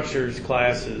structures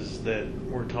classes that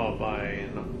were taught by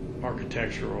an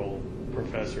architectural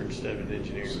professor instead of an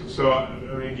engineer. So, I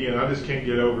mean, again, I just can't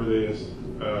get over this.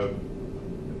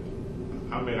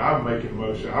 I mean, I would make a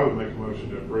motion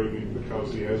to approve him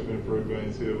because he has been approved by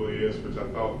NCAAS, which I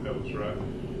thought that was right.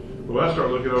 But when I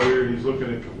start looking over here, he's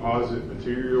looking at composite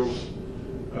materials.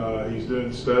 He's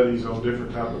doing studies on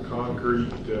different type of concrete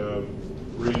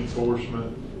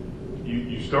reinforcement.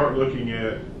 You start looking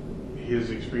at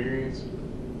his experience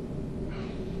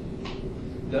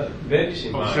The beds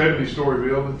in on mind. 70-story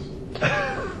buildings.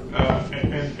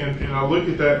 And I look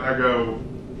at that and I go,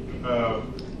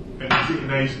 and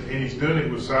he's doing it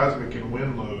with seismic and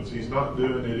wind loads. He's not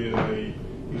doing it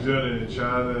he's doing it in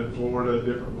China and Florida,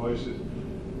 different places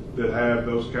that have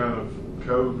those kind of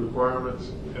code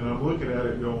requirements. And I'm looking at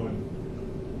it going,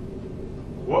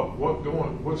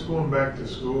 what's going back to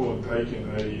school and taking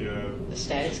The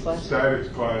statics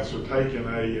class? or taking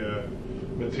a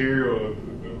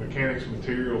mechanics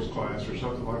materials class or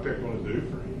something like that going to do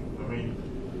for him? I mean,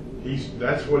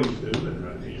 that's what he's doing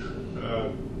right here.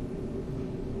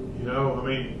 I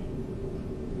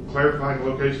mean, clarifying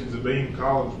locations of beam,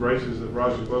 columns, braces, and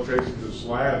project locations of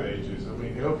slab edges. I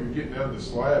mean, if you're getting down to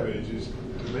slab edges,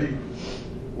 to me,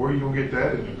 where are you going to get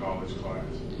that in a college class?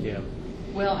 Yeah.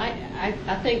 Well,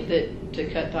 I think that, to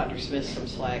cut Dr. Smith some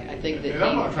slack, I think that And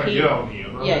I'm not trying to get on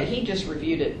him. Yeah, he just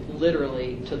reviewed it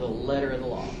literally to the letter of the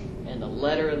law. And the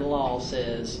letter of the law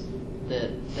says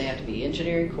that they have to be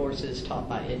engineering courses taught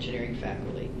by engineering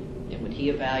faculty. And when he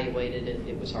evaluated it,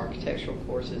 it was architectural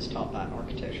courses taught by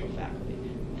architectural faculty.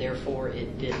 Therefore,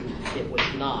 it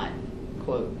was not,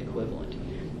 quote, equivalent.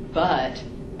 But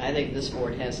I think this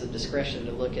board has the discretion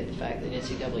to look at the fact that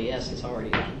NCAAS has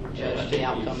already judged the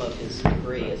outcome of his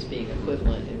degree as being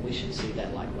equivalent, and we should see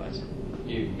that likewise.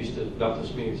 Dr.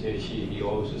 Smith said he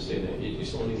also said that it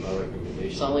is only my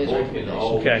recommendation. It's only his recommendation.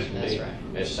 Always Okay. make That's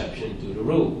right. exception to the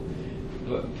rule.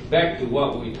 But back to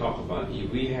what we talked about.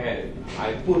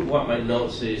 I put what my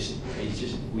notes is.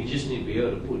 We just need to be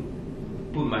able to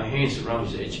put my hands around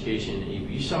his education.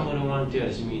 If someone want to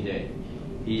tell me that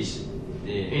the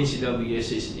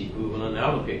NCAAS is the equivalent,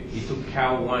 okay. He took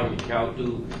Cal 1 and Cal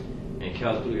 2 and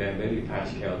Cal 3. I barely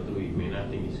passed Cal 3. Man, I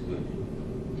think it's good.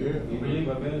 Yeah. You believe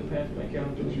I barely passed my Cal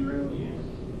 3? Did you really?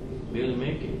 Yeah. Barely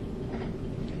make it.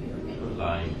 I'm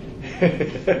lying.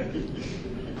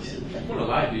 I'm going to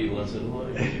lie to you once in a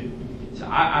while. So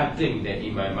I think that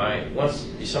in my mind, once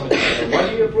somebody says, why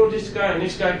do you approach this guy and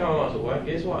this guy comes out? So, well,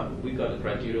 guess what? We got the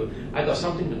criteria. I got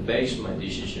something to base my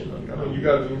decision on. I mean, you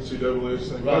got an NCAA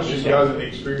thing. Right. Plus, you got an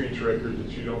experience record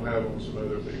that you don't have on some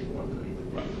other people, I think.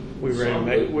 Right. We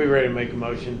ready to make a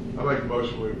motion? I make a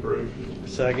motion we approve.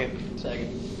 Second?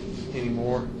 Any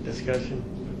more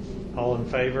discussion? All in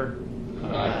favor?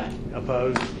 Aye.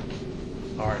 Opposed?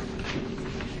 All right.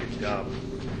 Good job.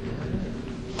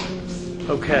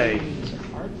 Okay. These are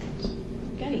hard ones.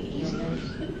 Got any easy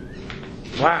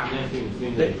ones? Wow.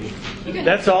 You're gonna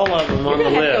That's all of them on the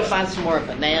You're going to have to go list. find some more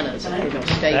bananas if we're going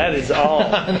to stay. That is all.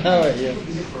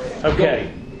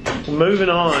 Okay. Moving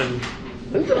on.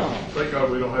 Moving on. Thank God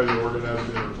we don't have the organized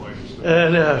dinner plans.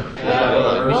 No.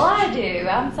 Well, I do.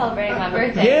 I'm celebrating my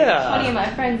birthday. Yeah. 20 of my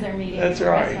friends are meeting That's at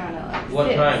the right. restaurant at like What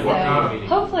 6, time? What so time meeting?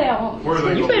 hopefully I won't. Where are they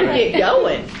You going? better get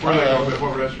going. Where are they going?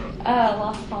 What restaurant?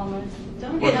 Las Palmas.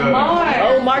 Don't What's get that? Mars.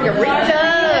 Oh,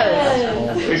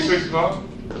 margaritas. Yes. 6 o'clock?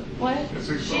 What? At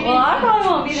 6 o'clock? Well, I probably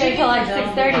won't be there till like She needs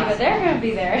 6:30, but they're going to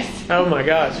be there. Oh my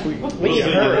gosh. We need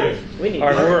to hurry. We need to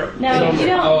hurry. hurry. No, you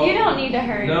don't. Oh. You don't need to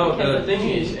hurry. No, because the thing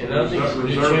is, and I think with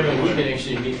the chairman, we can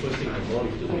actually meet first thing in the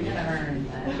morning too.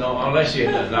 No, unless you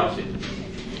announce it.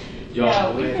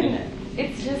 Yeah, we can.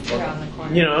 It's just around the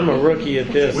corner. You know, I'm a rookie at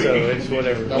this, so it's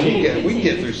whatever. No, we can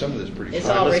get through some of this pretty It's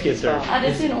quick. all let's Ricky's get there. fault. I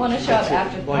just didn't want to show up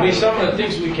after the I mean, party. some of the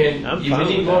things we can, I'm if we fine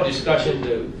need with more that. discussion,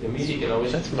 the meeting can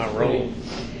always. That's my put role.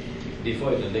 it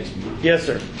Before the next meeting. Yes,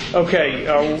 sir. Okay,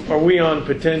 are we on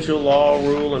potential law,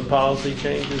 rule, and policy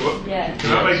changes? Well, Yeah.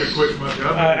 Can I make a quick motion?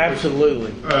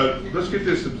 Absolutely. Let's get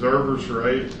this observers for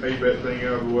ABET thing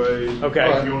out of the way.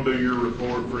 Okay. If you want to do your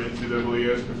report for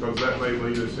NCAAS, because that may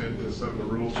lead us into some of the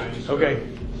rule changes. Okay,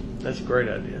 that's a great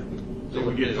idea. So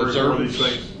we get through more of these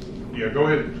things. Yeah, go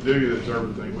ahead and do the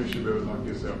observer thing. We should be able to knock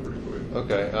this out pretty quick.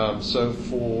 Okay, so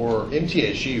for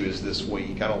MTSU is this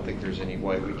week. I don't think there's any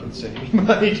way we can send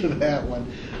anybody to that one.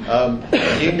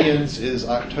 Unions is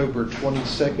October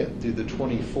 22nd through the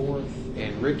 24th,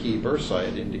 and Ricky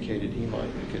Bursite indicated he might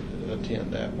could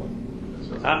attend that one.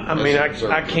 I mean, I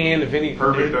can if any,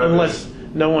 Perfect.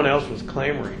 No one else was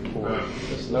clamoring for it.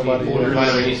 Nobody. Order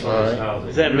Finally, raise all on this right. housing.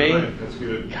 Is that me? That's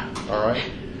good. All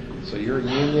right. So you're a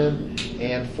union,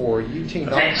 and for UT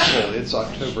Knoxville, it's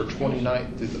October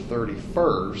 29th through the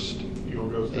 31st. You gonna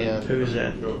go? And Who is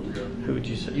that? Go. Who would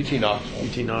you say? UT Knoxville.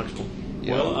 UT Knoxville.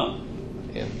 Yeah. Well,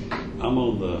 And I'm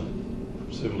on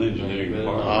the civil engineering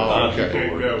department. Oh, okay.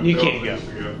 Can't go. You Phil can't go. needs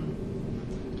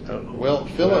to Oh, well,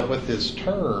 Philip, with his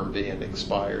term being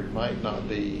expired, might not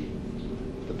be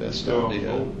the best Still on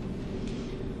idea. board.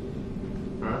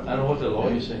 I Right. don't know what the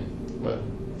lawyer's saying. But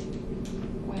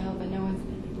Well, but no one's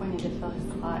appointed to fill his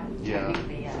slot Yeah.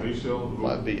 technically yet. Are you still on the board?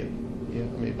 might be,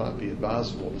 it might be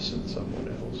advisable to send someone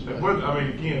else. And what, I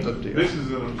mean, again, Up to you. this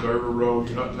is an observer role,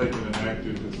 you're not taking an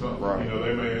active, it's not, Right. you know,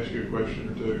 they may ask you a question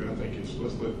or two, I think it's,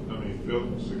 let's let, I mean, Phil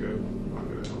wants to go, knock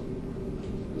it out.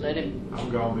 Let him. I'm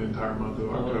gone the entire month of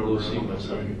I wanna October, go I see don't my want to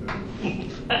do son.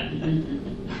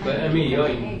 anything. But I mean, you're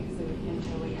Okay, in, because it would be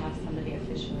until we have somebody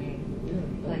officially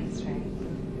placed, right?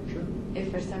 Sure.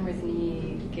 If for some reason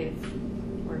he gets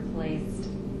replaced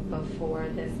before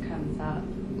this comes up,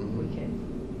 we could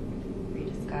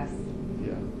rediscuss.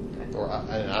 Yeah. Or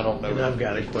I don't know And I've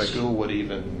got a if the question. school would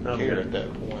even I've care got- at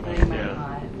that point. They might Yeah.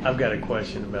 not. I've got a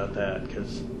question about that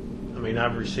because, I mean,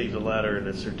 I've received a letter and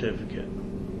a certificate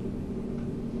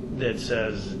that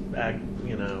says,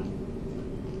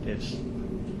 it's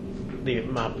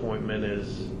my appointment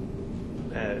is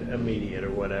immediate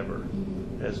or whatever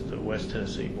as the West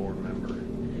Tennessee board member.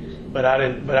 But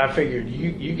I figured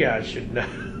you guys should know,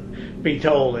 be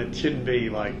told it shouldn't be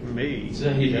like me.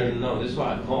 so he doesn't know. That's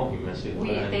why I called him. I said,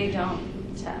 They don't.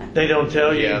 They don't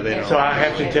tell you, Yeah, they don't. so I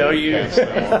have to tell you.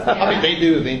 I mean, they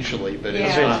do eventually, but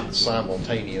it's Yeah. not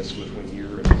simultaneous with when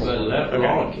you're But employed.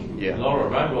 Laura, Yeah. Laura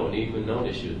Randall didn't even know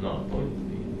that she was not appointed to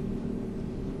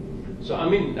be. So I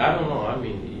mean, I don't know. I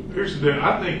mean, Here's the deal,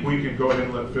 I think we can go ahead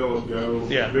and let Philip go,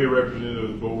 Yeah. be a representative of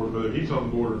the board, whether he's on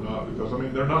the board or not, because, I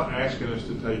mean, they're not asking us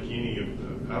to take any of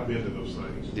the, I've been to those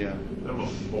things. Yeah. I'm a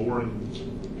boring.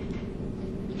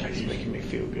 It's making me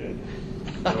feel good.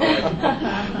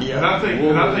 And I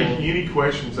think any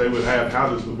questions they would have, how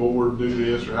does the board do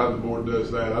this, or how the board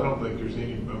does that, I don't think there's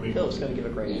any, I mean, Philip's going to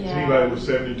give a great answer. Yeah. anybody with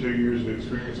 72 years of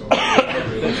experience on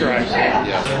that. That's right.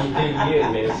 Yeah. 17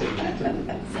 years,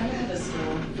 man.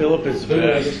 Philip is the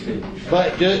best.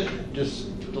 But just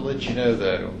to let you know,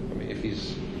 though, I mean, if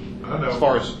he's, I know. as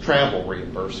far as travel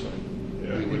reimbursement,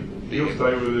 Yeah, we would be he'll able-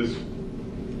 stay with his,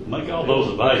 Make all those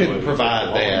we evaluations. couldn't provide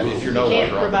that if you're no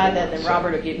Can't longer on the provide board, that, then so-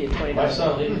 Robert will give you $20. My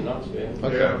son lives in Knoxville.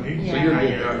 Okay. yeah, So he's you're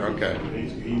hanging good out. there,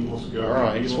 okay. He wants to go. All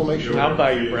right, he just wants wanna make to sure. go I'll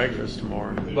buy you fishing. breakfast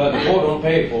tomorrow. But the board don't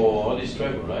pay for all this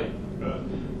travel, right?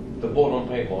 Right. The board don't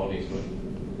pay for all this, right?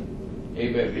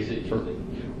 Everybody visit you.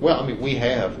 Well, I mean, we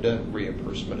have done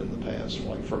reimbursement in the past,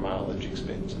 like for mileage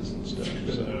expenses and stuff,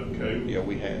 so, Okay. yeah,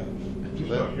 we have.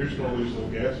 So You're just gonna lose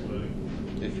some gas money.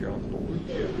 if you're on the board.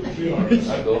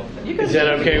 I go. Is that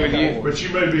okay with you? But you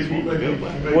may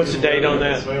be. What's the date on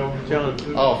that, John?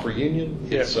 Oh, for Union?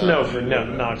 Yeah, It's, no, for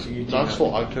Knoxville. UT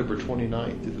Knoxville, October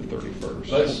 29th through the But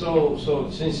 31st. so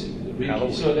since Ricky,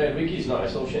 Halloween. so that Ricky's not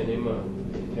associate member,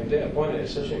 have they appointed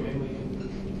associate member yet?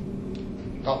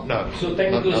 Oh, no. So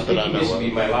technically Not that I speaking, know this will be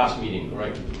of. my last meeting,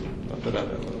 correct? Not that I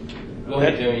know of. Go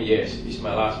ahead, tell me yes, it's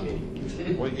my last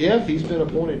meeting. Well, yeah, if he's been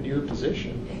appointed to your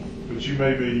position. But you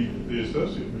may be the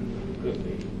associate member. Could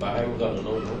be, but I haven't got no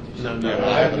notice. No, Yeah, no.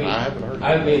 I haven't heard.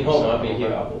 I've been home, So, I've been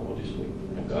here all this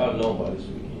week. God knows about this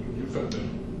weekend. You found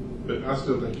out. But I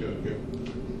still think you ought to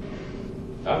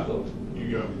go. I'll go.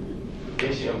 You go.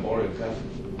 Casey, I'm boring, car.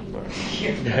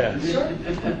 Yeah.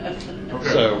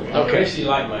 So, okay. Casey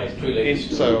like my three-legged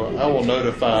stool. So I will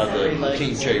notify the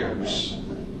team chairs,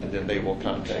 and then they will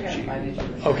contact you.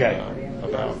 Okay.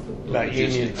 About About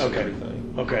union, logistics and okay.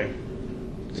 everything. Okay.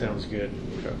 Sounds good.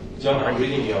 Okay. John, I'm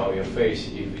reading your face.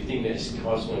 If you think that's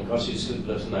going to cost you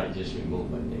sleepless night, just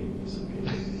remove my name. It's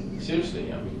okay.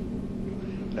 Seriously, I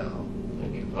mean. No.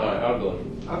 All right, I'll go.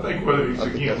 I think whether he's, I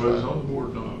think again, that's whether he's fine. on the board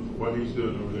or not, what he's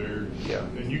doing over there. Yeah.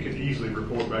 And you can easily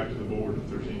report back to the board if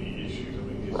there's any issues. I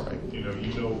mean, it's, Right. you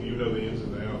know the ins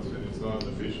and outs, and it's not an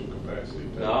official capacity.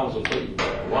 Now, I was afraid,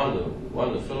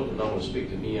 one of Philip and I will speak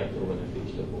to me after when I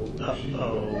finish the board.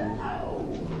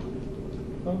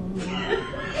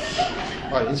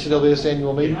 All right, NCAA's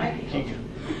annual meeting.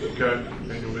 Okay,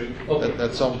 annual meeting. Okay.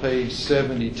 That's on page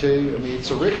 72. I mean,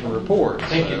 it's a written report,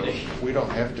 Thank you, so Nick. we don't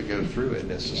have to go through it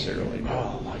necessarily.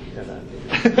 Oh, like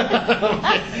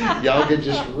that. Y'all could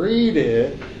just read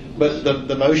it. But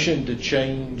the motion to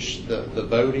change the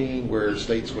voting where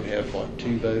states would have like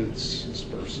 2 votes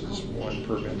versus 1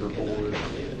 per member board,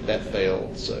 that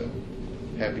failed. So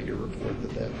happy to report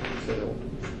that failed.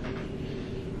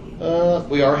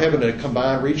 We are having a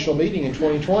combined regional meeting in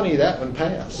 2020. That one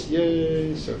passed.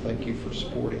 Yay! So thank you for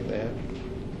supporting that.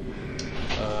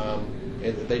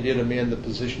 And they did amend the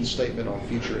position statement on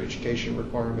future education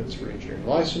requirements for engineering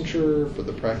licensure for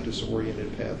the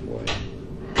practice-oriented pathway.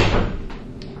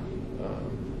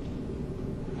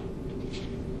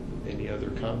 Any other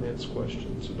comments,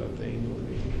 questions about the annual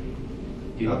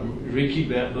meeting? Ricky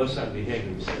Bussard behaved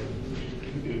himself.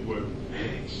 He did well.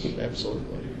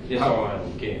 Absolutely. That's all I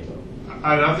don't care about.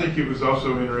 And I think it was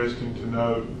also interesting to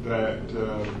note that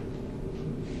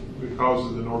because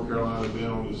of the North Carolina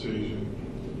dental decision,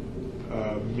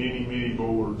 many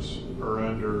boards are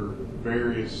under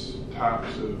various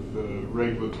types of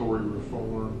regulatory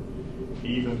reform,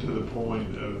 even to the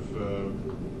point of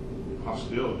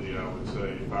hostility, I would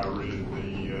say, if I read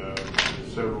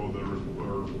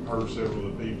heard several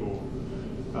of the people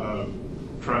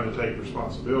trying to take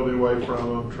responsibility away from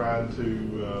them, trying to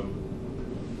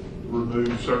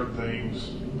remove certain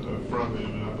things from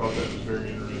them, and I thought that was very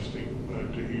interesting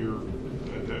to hear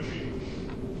at that meeting.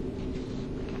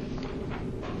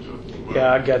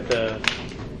 Yeah, I got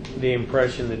the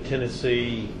impression that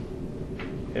Tennessee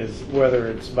is, whether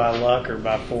it's by luck or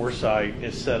by foresight,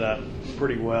 is set up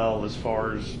pretty well as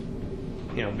far as,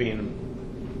 you know, being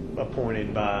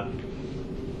appointed by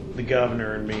the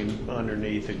governor and being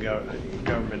underneath a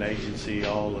government agency,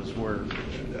 all is where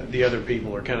the other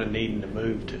people are kind of needing to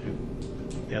move to,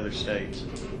 the other states.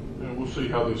 And we'll see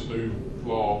how this new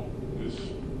law is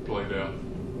played out,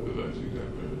 whether that's exactly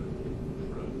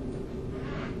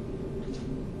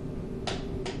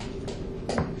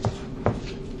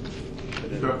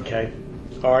right. Okay.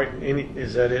 All right.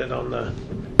 Is that it on the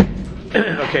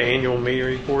okay, annual meeting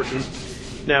report?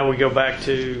 Now we go back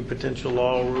to potential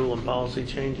law, rule, and policy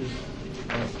changes.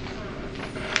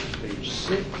 Page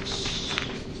 6.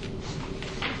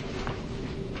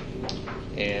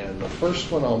 And the first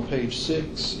one on page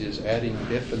 6 is adding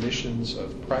definitions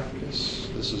of practice.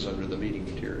 This is under the meeting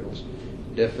materials.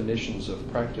 Definitions of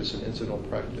practice and incidental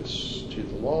practice to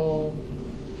the law,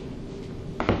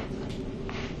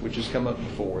 which has come up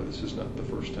before. This is not the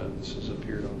first time this has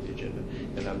appeared on the agenda.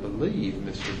 And I believe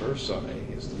Mr. Versailles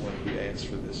is the one who asked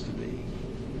for this to be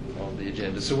on the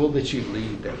agenda. So we'll let you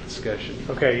lead that discussion.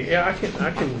 Okay, yeah, I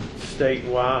can state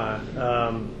why.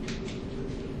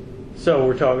 So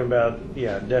we're talking about,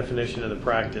 definition of the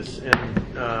practice.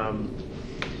 And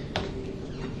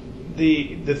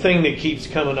the thing that keeps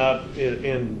coming up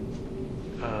in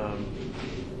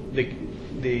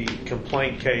the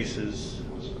complaint cases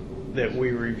that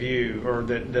we review, or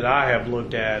that I have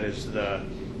looked at, is the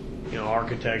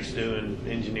architects doing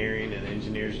engineering and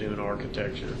engineers doing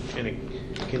architecture, and it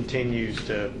continues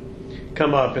to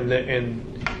come up.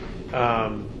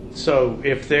 So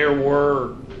if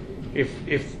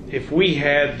we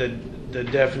had the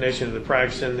definition of the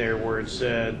practice in there where it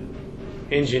said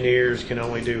engineers can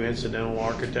only do incidental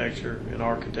architecture and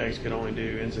architects can only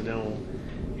do incidental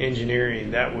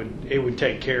engineering, it would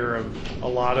take care of a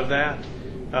lot of that.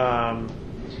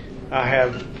 I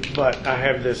have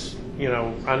this,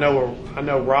 I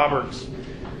know Robert's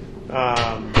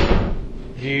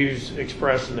views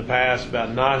expressed in the past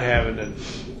about not having a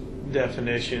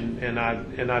definition, and I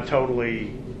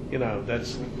totally,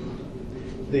 that's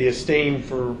the esteem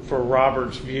for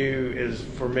Robert's view is,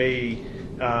 for me,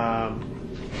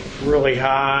 really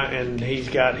high, and he's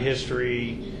got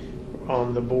history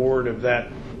on the board of that,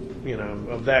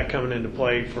 of that coming into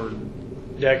play for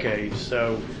decades.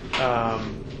 So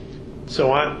I'm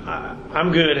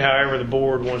good however the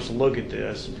board wants to look at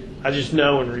this. I just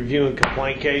know in reviewing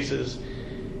complaint cases,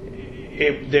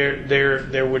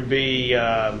 there would be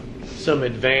some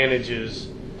advantages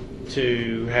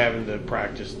to having the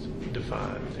practice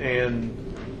defined. And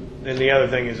the other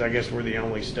thing is, I guess we're the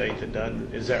only state that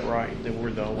doesn't. Is that right? That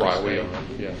we're the only state?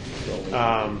 Yeah.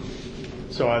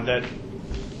 So that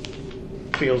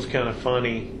feels kind of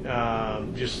funny,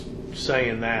 just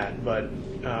saying that, but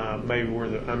maybe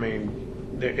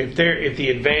if the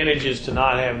advantages to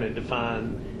not having it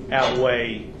defined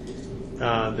outweigh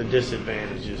the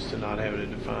disadvantages to not having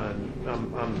it defined,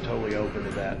 I'm totally open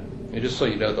to that. And just so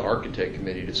you know, the architect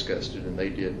committee discussed it, and they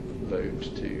did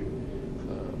vote to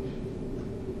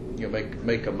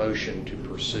make a motion to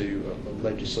pursue a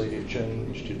legislative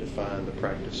change to define the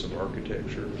practice of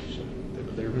architecture. So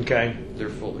they're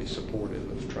fully supportive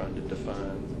of trying to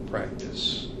define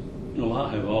practice. Well,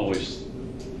 I have always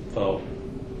thought,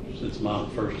 since my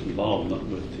first involvement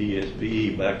with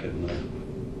TSPE back in the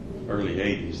early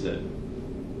 80s, that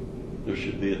there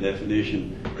should be a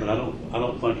definition, but I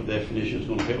don't think a definition is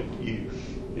going to help you.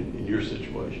 in your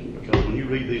situation, because when you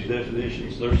read these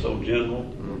definitions, they're so general,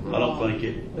 I don't think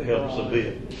it helps a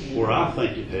bit. Where I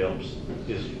think it helps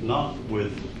is not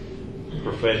with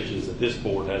professions that this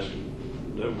board has,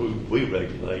 that we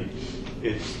regulate,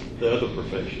 it's the other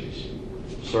professions,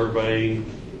 surveying,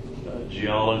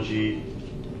 geology,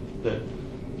 that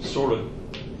sort of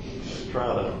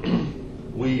try to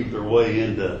weave their way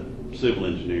into civil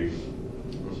engineering.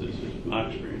 This is my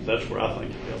experience. That's where I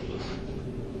think it helps us.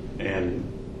 And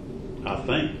I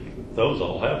think those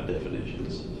all have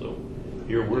definitions. So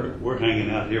here we're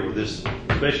hanging out here with this,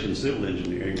 especially in civil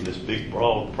engineering, this big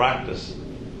broad practice.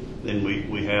 Then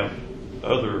we have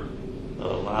other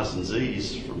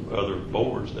licensees from other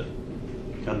boards that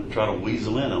kind of try to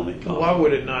weasel in on it. Why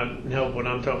would it not help when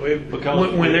I'm talking?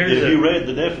 Because when there's if you read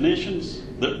the definitions,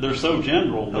 they're so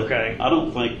general that okay. I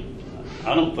don't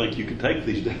think you could take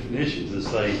these definitions and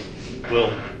say,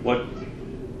 well, what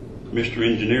Mr.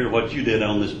 Engineer, what you did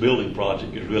on this building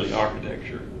project is really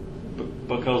architecture,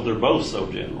 because they're both so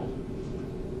general.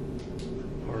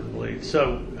 Hard to believe.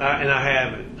 So, and I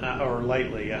haven't, or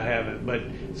lately I haven't. But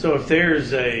so if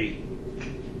there's an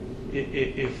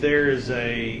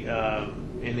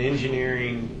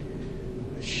engineering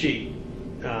sheet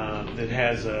that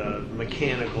has a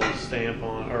mechanical stamp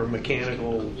on, or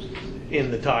mechanical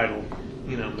in the title,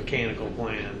 mechanical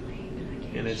plan,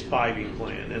 and it's piping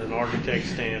plan, and an architect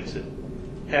stamps it,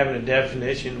 having a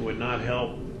definition would not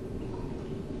help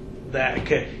that,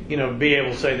 be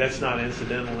able to say that's not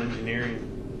incidental engineering.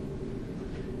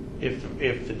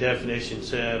 If the definition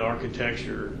said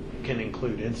architecture can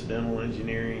include incidental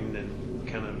engineering, then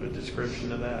kind of a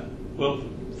description of that. Well,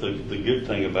 the good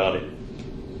thing about it,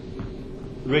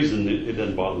 the reason it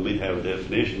doesn't bother me to have a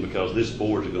definition, because this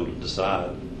board is going to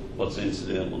decide what's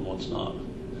incidental and what's not.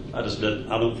 I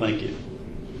don't think it.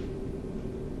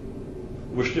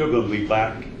 We're still going to be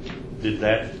back. Did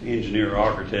that engineer or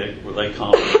architect, were they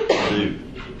competent to do?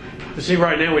 But see,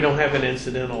 right now we don't have an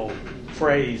incidental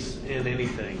phrase in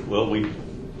anything. Well,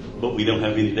 but we don't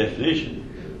have any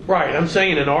definition. Right. I'm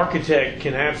saying an architect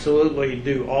can absolutely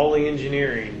do all the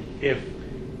engineering if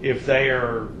they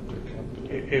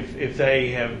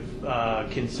have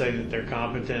can say that they're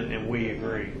competent, and we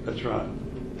agree. That's right.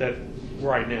 That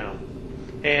right now,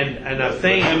 and I But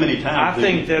think how many times I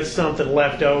think that's something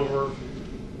left over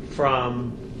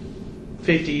from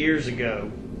 50 years ago.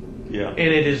 Yeah. And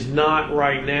it is not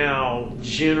right now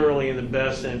generally in the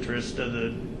best interest of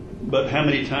the. But how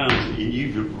many times,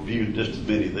 you've reviewed just as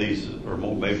many of these, or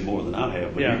more, maybe more than I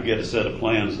have, but Yeah. you get a set of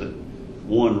plans that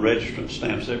one registrant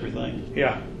stamps everything.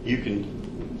 Yeah. You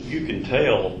can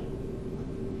tell,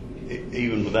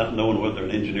 even without knowing whether they're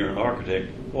an engineer or an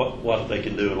architect, what they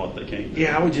can do and what they can't do.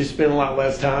 Yeah, I would just spend a lot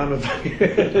less time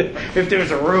if there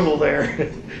was a rule there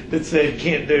that said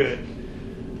can't do it.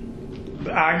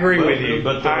 But I agree with you.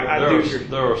 But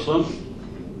there are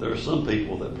some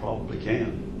people that probably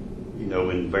can,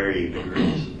 in varying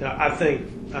degrees. I think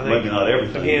Maybe not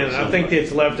everything. Again, I think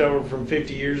it's left over from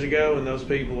 50 years ago, and those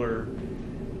people are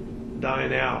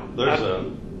dying out. There's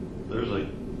a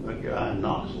guy in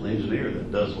Knoxville, an engineer,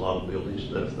 that does a lot of building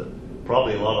stuff that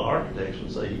probably a lot of architects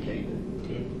would say he can't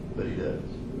do, but he does.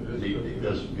 He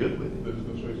does good with it.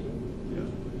 Yeah.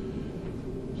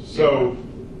 So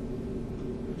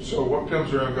what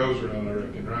comes around goes around, I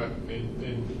reckon, right?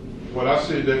 And what I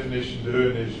see a definition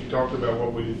doing is, you talked about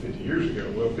what we did 50 years ago.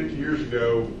 Well, 50 years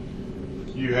ago,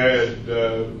 you had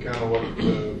kind of what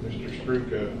Mr.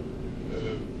 Struka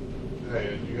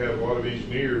had. You had a lot of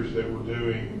engineers that were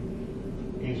doing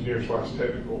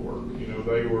engineer/technical work.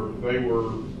 They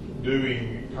were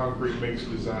doing concrete mix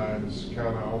designs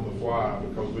kind of on the fly,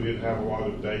 because we didn't have a lot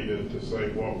of data to say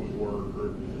what would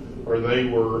work, or they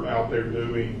were out there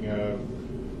doing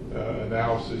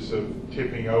analysis of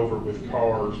tipping over with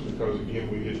cars, because again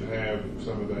we didn't have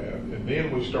some of that. And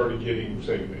then we started getting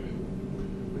segmented,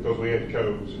 because we had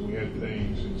codes and we had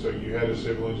things, and so you had a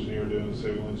civil engineer doing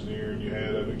civil engineer, and you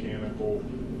had a mechanical,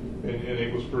 and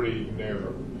it was pretty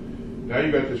narrow. Now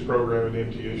you got this program at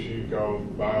MTSU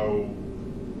called Bio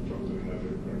something or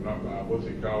another, or not Bio, what's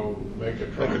it called?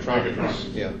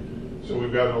 Mechatronics. Yeah. So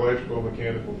we've got an electrical and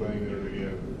mechanical thing that are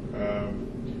together.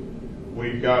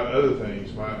 We've got other things.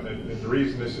 And the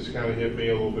reason this has kind of hit me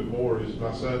a little bit more is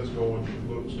my son's going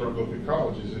to start looking at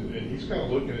colleges, and he's kind of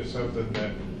looking at something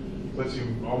that lets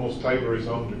him almost tailor his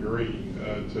own degree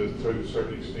to a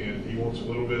certain extent. He wants a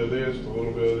little bit of this, a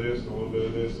little bit of this, a little bit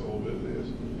of this, a little bit of this.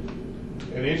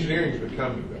 And engineering is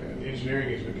becoming that. Engineering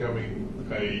is becoming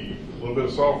a little bit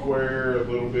of software, a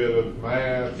little bit of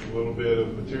math, a little bit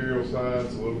of material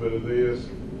science, a little bit of this.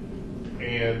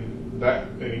 And that,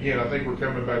 and again, I think we're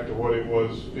coming back to what it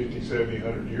was 50, 70,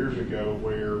 100 years ago,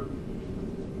 where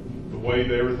the way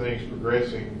that everything's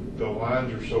progressing, the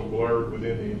lines are so blurred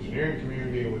within the engineering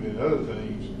community and within other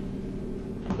things,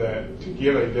 that to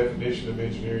give a definition of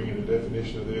engineering and a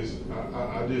definition of this,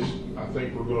 I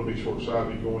think we're going to be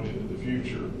short-sighted going into the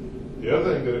future. The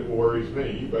other thing that worries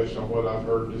me, based on what I've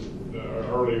heard just,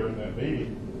 earlier in that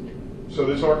meeting, so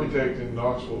this architect in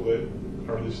Knoxville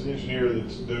or this engineer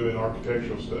that's doing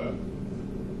architectural stuff,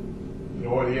 you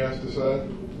know what he has to say?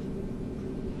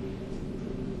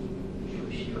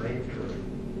 Restraint of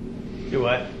trade. Do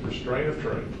what? Restraint of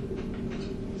trade.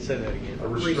 Say that again. A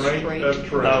restraint of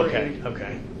trade.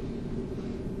 Okay.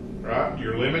 Right?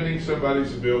 You're limiting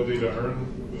somebody's ability to earn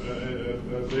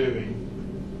a living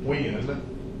when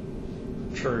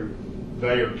True.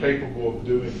 they are capable of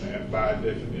doing that by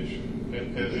definition.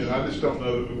 And I just don't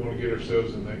know that we want to get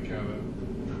ourselves in that kind of.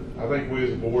 I think we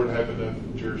as a board have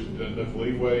enough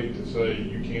leeway to say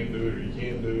you can't do it or you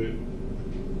can do it.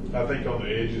 I think on the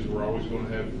edges we're always going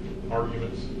to have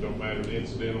arguments. Don't matter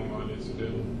incidental,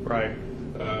 non-incidental. Right.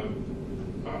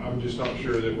 I'm just not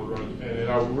sure that we're going to. And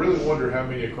I really wonder how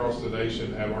many across the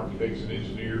nation have architects and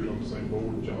engineers on the same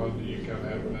board. John, do you kind of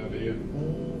have an idea?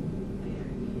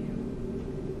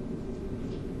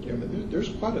 Yeah, I mean, there's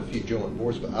quite a few joint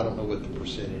boards, but I don't know what the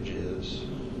percentage is.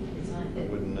 I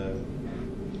wouldn't know.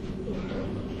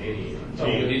 I'd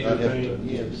have to,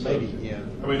 maybe, yeah.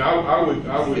 I mean, I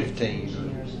would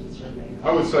 15.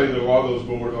 I would say that a lot of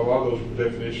those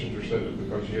definitions are set up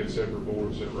because you had separate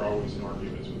boards that were always in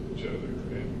arguments with each other,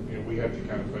 and we have to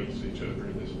kind of face each other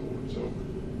in this board. So,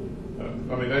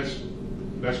 I mean,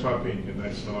 that's my opinion.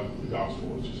 That's not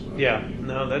gospel. It's just my opinion.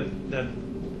 No, that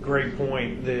great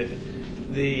point. The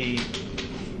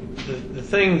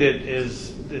thing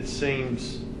that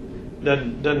seems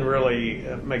doesn't really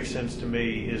make sense to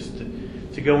me is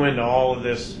to go into all of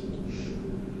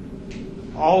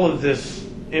this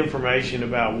information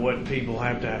about what people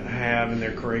have to have in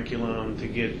their curriculum to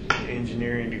get an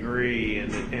engineering degree,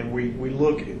 and we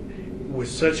look with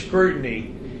such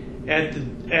scrutiny at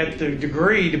the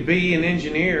degree to be an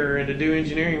engineer and to do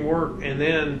engineering work, and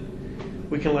then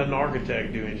we can let an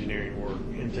architect do engineering work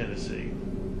in Tennessee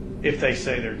if they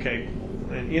say they're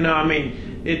capable. And I mean,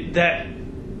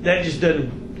 that just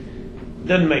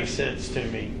doesn't make sense to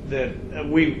me that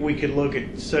we could look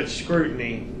at such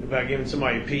scrutiny about giving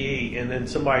somebody a PE and then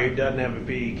somebody who doesn't have a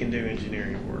PE can do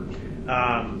engineering work.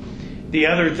 The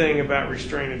other thing about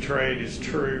restraint of trade is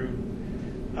true.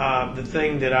 The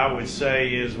thing that I would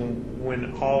say is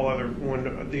when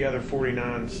the other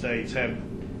 49 states have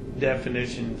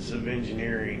definitions of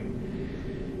engineering,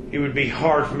 it would be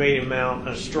hard for me to mount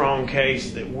a strong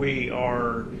case that we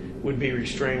would be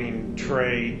restraining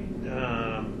trade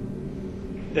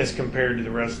as compared to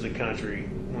the rest of the country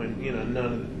when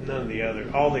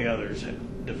all the others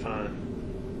define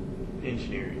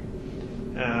engineering.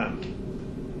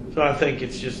 So I think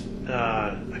it's just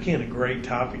again a great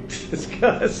topic to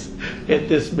discuss at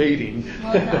this meeting.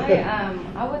 Well,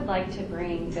 and I would like to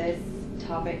bring this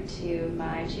topic to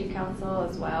my chief counsel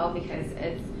as well, because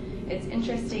it's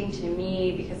interesting to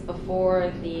me, because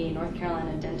before the North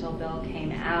Carolina dental bill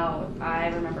came out, I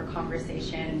remember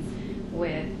conversations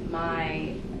with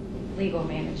my legal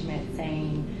management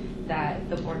saying that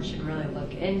the board should really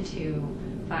look into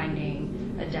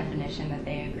finding a definition that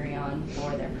they agree on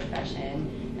for their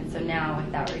profession. And so now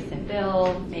with that recent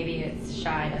bill, maybe it's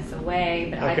shied us away,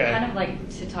 but Okay. I'd kind of like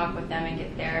to talk with them and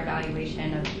get their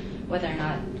evaluation of whether or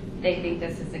not they think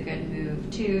this is a good move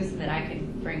too, so that I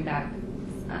could bring back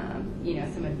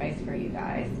some advice for you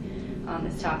guys on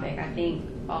this topic. I think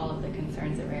all of the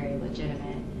concerns are very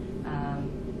legitimate,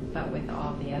 but with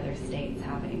all the other states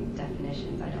having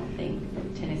definitions, I don't think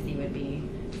Tennessee would be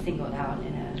singled out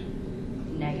in a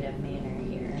negative manner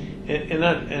here.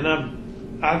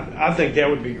 I think that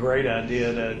would be a great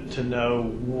idea to know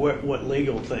what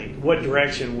legal think. What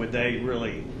direction would they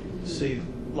really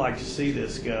like to see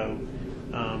this go?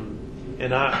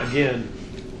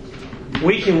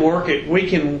 We can work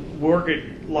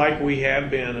it like we have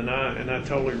been, and I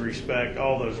totally respect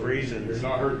all those reasons. You're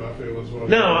not hurting my feelings.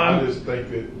 No, I just think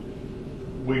that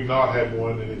we've not had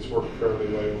one, and it's worked fairly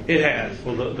well. It has.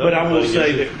 Well, but I will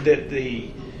say that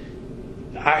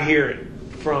I hear it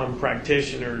from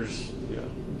practitioners,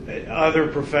 other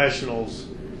professionals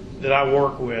that I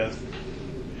work with,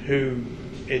 who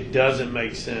it doesn't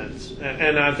make sense.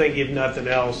 And I think if nothing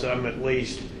else, I'm at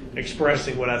least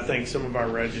expressing what I think some of our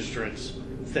registrants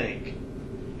think,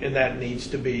 and that needs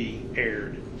to be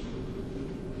aired.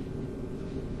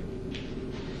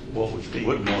 What we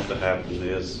wouldn't want to happen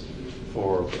is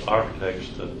for architects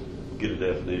to get a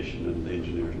definition and the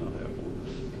engineers not have one.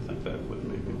 that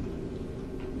would be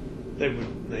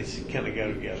good. They kind of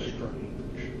go together.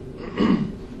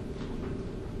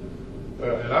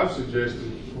 And I've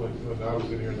suggested, when I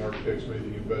was in here in the architects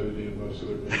meeting, embedded in most of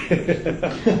their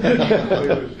meetings.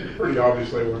 It was pretty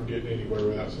obvious they weren't getting anywhere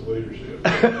without some leadership.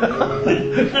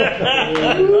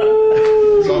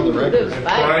 It's on the record. And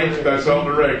Frank, that's on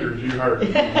the record, you heard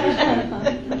it.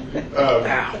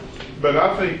 But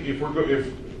I think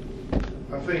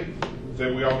I think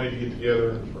that we all need to get together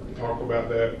and talk about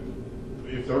that.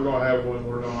 If they're gonna have one,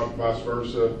 we're not, vice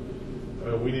versa.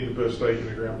 We need to put a stake in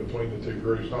the ground between the two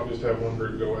groups, not just have one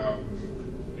group go out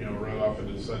and, run off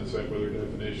into the sunset with their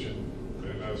definition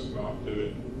and us not do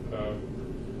it.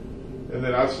 And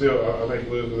then I think,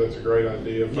 Elizabeth, that's a great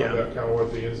idea. Find out kind of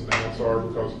what the ins and outs are,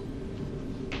 because,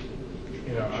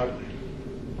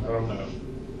 I don't know.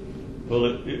 Well,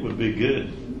 it would be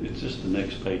good. It's just the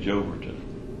next page over to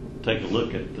take a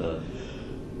look at the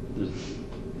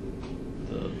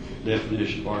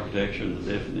definition of architecture and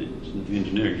the definition of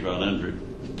engineering right under it.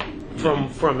 From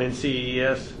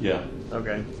NCES? Yeah.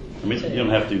 Okay. I mean, you don't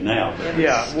have to now. But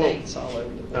Yeah. States all over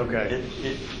the place. Okay.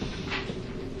 it's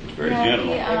very general.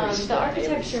 The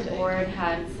architecture board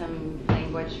had some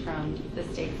language from the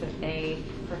states that they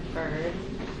preferred.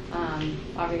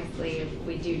 Obviously, if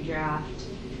we do draft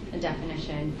a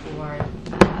definition for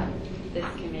this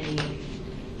committee,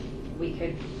 we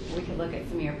could look at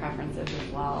some of your preferences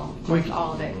as well. Of course,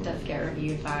 all of it does get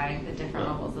reviewed by the different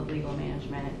levels of legal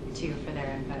management too for their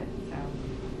input. So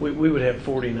We would have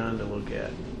 49 to look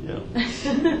at. Yeah.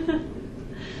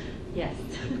 yes.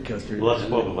 Well, that's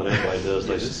what everybody does.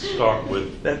 They start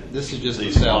with This is just the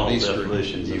these small southeastern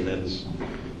definitions and then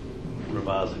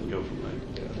revise it and go from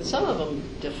there. Some of them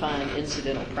define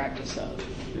incidental practice of,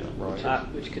 Yeah.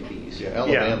 Right. which could be useful.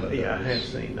 Yeah, Alabama does. Yeah, I have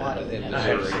seen that. And I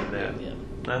have Missouri. seen that. Yeah.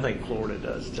 I think Florida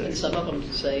does too. And some of them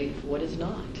say what is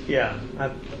not. Yeah. The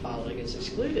following is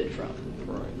excluded from.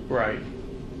 Right.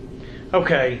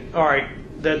 Okay. All right.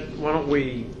 Why don't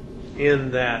we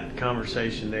end that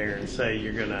conversation there and say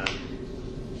you're going to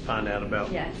find out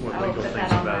about Yes, what I will legal put thinks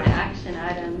that on my about it. action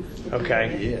items.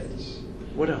 Okay. Yes.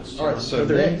 What else? All right, John? so Are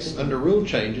there next, anything- under rule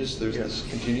changes, there's Yes. this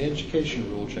continuing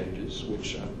education rule changes,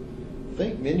 which I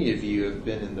think many of you have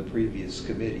been in the previous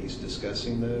committees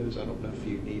discussing those. I don't know if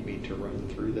you need me to run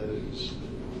through those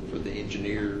for the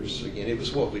engineers. Again, it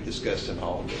was what we discussed in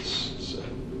August, so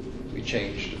we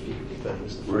changed a few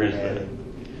things. the Where is formatting.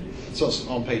 So it's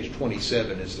on page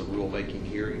 27 is the rulemaking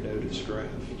hearing notice draft.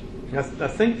 I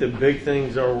think the big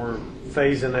things are we're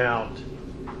phasing out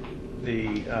the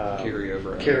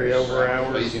Carryover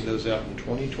hours. Phasing those out in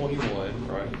 2021,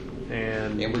 right?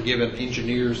 And And we're giving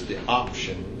engineers the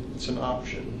option, it's an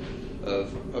option,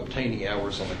 of obtaining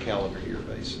hours on a calendar year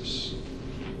basis.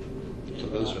 So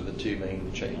those are the two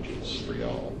main changes for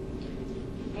y'all.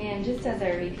 And just as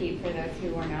a repeat for those who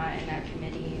were not in that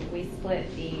committee, we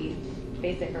split the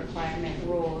basic requirement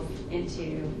rules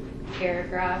into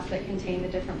paragraphs that contain the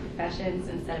different professions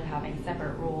instead of having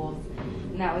separate rules.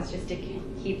 And that was just to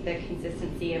keep the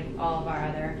consistency of all of our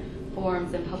other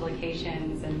forms and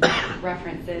publications and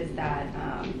references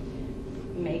that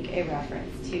make a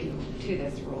reference to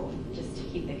this rule, just to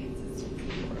keep the consistency.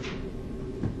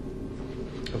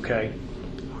 okay.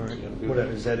 All right. What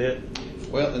is that it?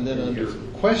 Well, and then under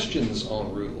questions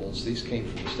on rules, these came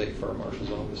from the State Fire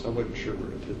Marshal's office. I wasn't sure where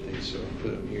to put these, so I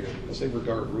put them here because they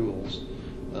regard rules.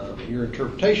 Your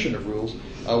interpretation of rules.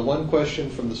 One question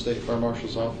from the State Fire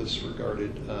Marshal's office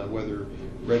regarded whether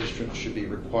registrants should be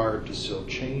required to seal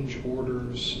change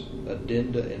orders,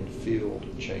 addenda, and field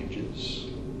changes.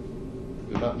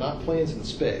 Not plans and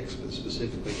specs, but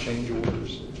specifically change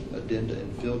orders, addenda,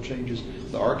 and field changes.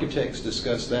 The architects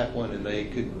discussed that one, and they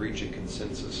couldn't reach a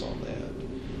consensus on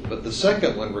that. But the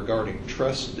second one regarding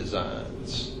truss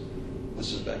designs,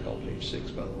 this is back on page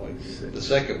 6, by the way. The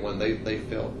second one, they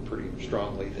felt pretty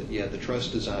strongly that, the truss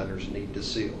designers need to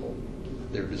seal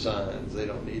their designs. They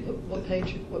don't need... What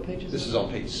page is This that? is on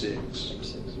page 6. Page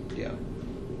 6. Yeah.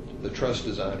 The truss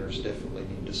designers definitely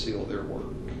need to seal their work.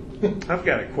 I've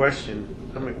got a question.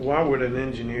 I mean, why would an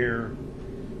engineer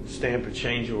stamp a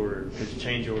change order? Because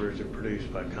change orders are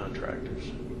produced by contractors.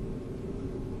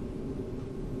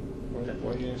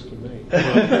 Why are you asking me?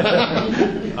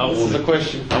 I This is a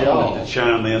question for I y'all. wanted to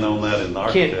chime in on that in the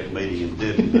architect meeting and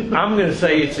didn't. I'm going to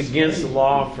say it's against the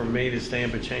law for me to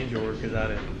stamp a change order because I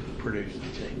didn't produce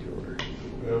the change order.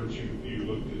 Well, but you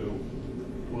looked it over.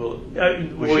 Well,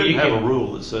 we well, shouldn't you have can- a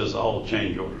rule that says all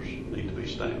change orders need to be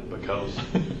stamped because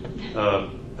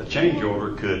a change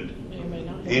order could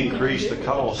increase the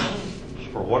cost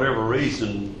for whatever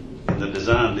reason and the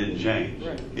design didn't change.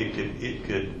 Right. It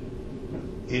could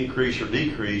increase or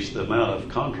decrease the amount of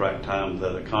contract time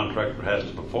that a contractor has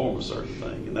to perform a certain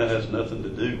thing, and that has nothing to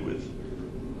do with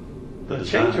the The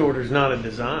design. change order is not a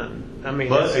design. I mean,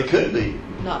 But that's it could be.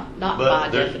 Not But by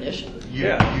there- definition.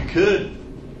 You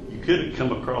could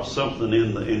come across something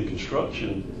in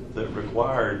construction that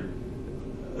required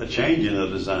a change in the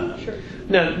design. Sure.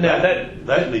 No,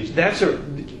 that needs. that's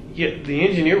the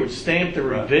engineer would stamp the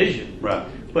Right. revision. Right.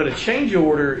 But a change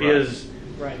order Right.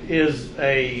 Right. is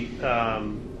a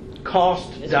cost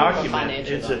It's more of a document.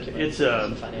 financial It's document. a It's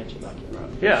a financial document. Right.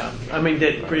 yeah. I mean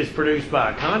that Right. is produced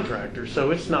by a contractor, so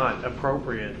it's not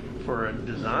appropriate for a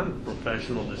design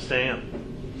professional to stamp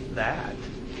that.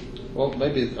 Well,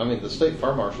 maybe, the State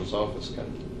Fire Marshal's office kind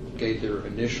of gave their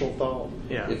initial thought.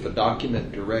 Yeah. If a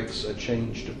document directs a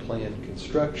change to planned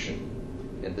construction,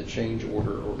 and the change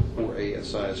order or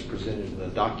ASI is presented in a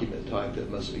document type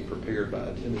that must be prepared by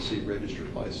a Tennessee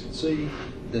registered licensee,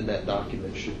 then that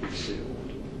document should be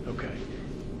sealed. Okay.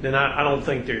 Then I don't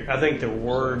think I think the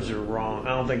words are wrong.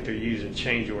 I don't think they're using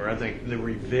change order. I think the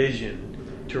revision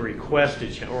to request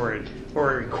or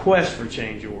a request for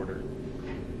change order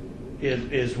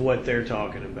is what they're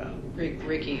talking about.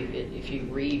 Ricky, if you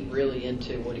read really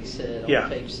into what he said on Yeah.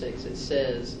 page 6, it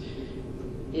says,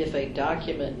 if a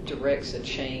document directs a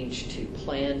change to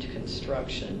planned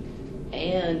construction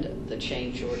and the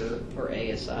change order or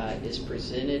ASI is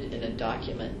presented in a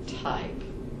document type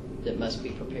that must be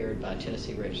prepared by a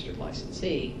Tennessee registered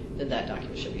licensee, then that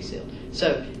document should be sealed.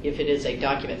 So if it is a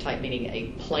document type, meaning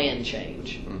a plan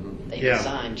change, a Yeah.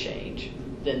 design change,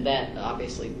 then that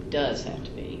obviously does have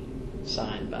to be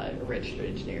signed by a registered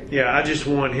engineer. Yeah, I just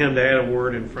want him to add a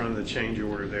word in front of the change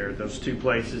order there. Those two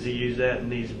places he used that, it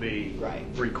needs to be Right.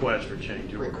 request for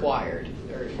change order. Required.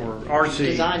 Or RC.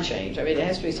 Design change. I mean, it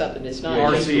has to be something that's not.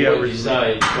 RC. Just the word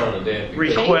design in front of that. Re-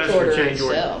 because Request for order change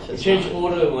order. itself the is change not-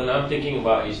 order, when I'm thinking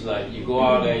about, is like you go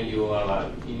out there and you are like,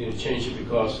 you need to change it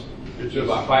because It's you just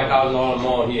got $5,000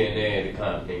 more here and there, the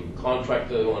kind of thing.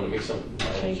 Contractor want to make some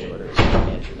Change change. order is a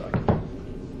financial document.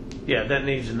 Yeah, that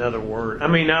needs another word. I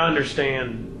mean, I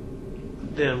understand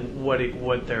then what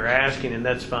they're asking, and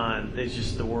that's fine. It's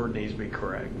just the word needs to be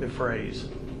correct. The phrase.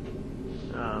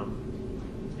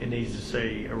 It needs to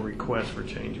say a request for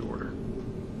change order.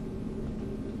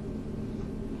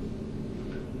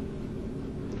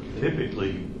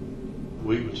 Typically,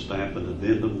 we would stamp an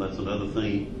addendum. That's another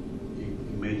thing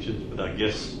you mentioned, but I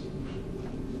guess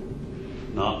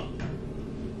not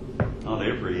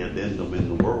every addendum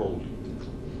in the world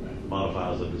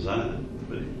modifies a design,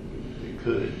 but it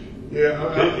could.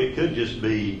 Yeah, It could just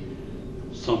be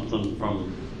something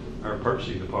from our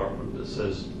purchasing department that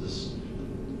says this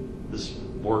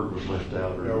word was left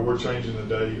out. Or, we're changing the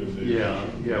date of the. yeah,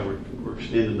 we're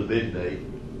extending the bid date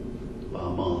by a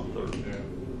month. Or Yeah.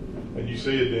 And you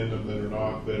see addendum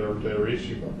that are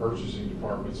issued by purchasing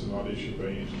departments and not issued by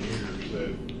engineers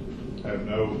that have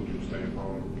no stamp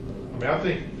on them. I mean, I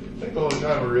think the only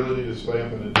time we really need to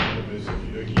stamp an addendum is I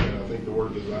think the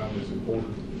word design is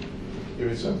important.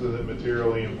 If it's something that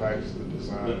materially impacts the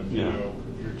design, Yeah.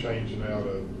 you're changing out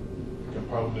a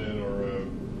component or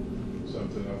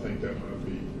something, I think that might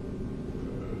be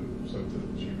something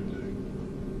that you would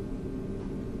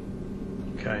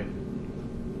do. Okay.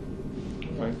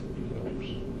 All right.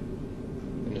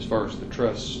 And as far as the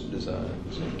truss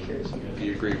designs, I'm curious. do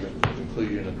you agree with the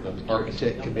conclusion of the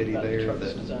architect committee About the there truss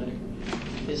that designer.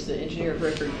 Is the engineer of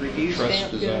record review Truss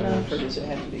stamp good enough, or designers. does it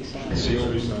have to be signed? Seal.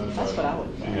 It needs to be signed That's by- what I would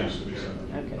It think. needs to be signed.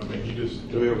 Okay. I mean, you just.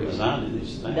 whoever designed it is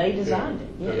stamped. They designed it.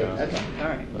 Yeah. Yeah. Okay. All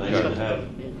right. But they have to have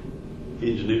Yeah.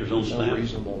 engineers on Sound staff.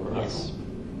 reasonable, right? Yes.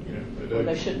 Yeah, Well,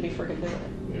 they shouldn't be freaking doing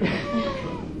it.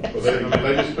 Yeah. Well,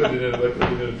 they just put it in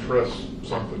a trust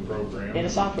something program. In a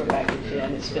software package, yeah,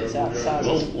 and it spits out Well,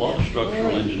 sizes. a lot of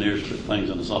structural Yeah. engineers put things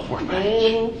in the software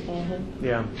package. Mhm.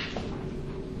 Yeah.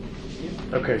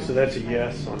 Okay, so that's a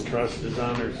yes on truss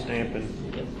designer stamping.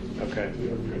 Okay.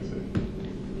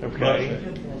 Okay.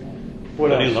 What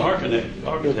But in the else?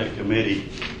 architect committee,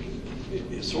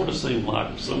 it sort of seemed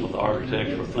like some of the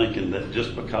architects were thinking that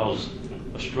just because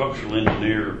a structural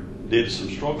engineer did some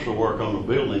structural work on a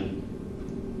building,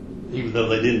 even though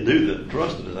they didn't do the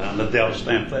truss design, that they ought to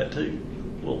stamp that too.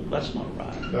 Well, that's not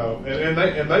right. No, and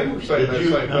they were saying Did that you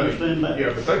same thing. understand that?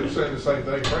 Yeah, but they were saying the same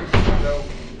thing. Frankly,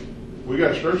 we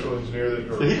got a structural engineer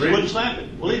that. He just wouldn't stamp it.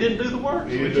 Well, he didn't do the work.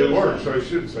 He didn't do the work, so he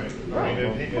should stamp it. I mean,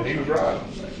 and he was right on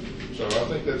that. So I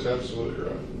think that's absolutely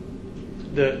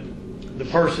right. The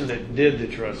person that did the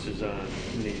truss design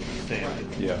needs to stamp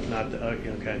it. Yeah. Not the,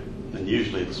 okay. And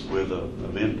usually it's with a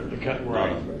vendor. not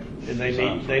Right. a And they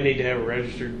design need to have a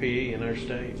registered PE in our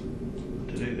state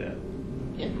to do that.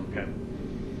 Yeah. Okay.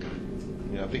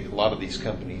 I think a lot of these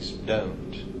companies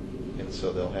don't, and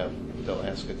so they'll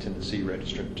ask a Tennessee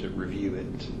registrant to review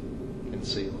it and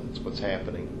see what's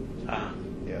happening.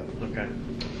 Yeah. Okay.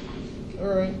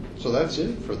 All right. So that's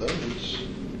it for those.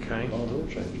 Okay. All rule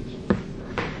changes.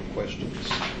 Questions?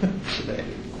 Should I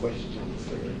have questions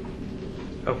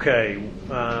there? Okay.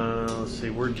 Let's see.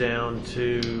 We're down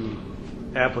to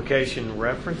application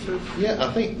references. Yeah,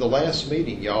 I think the last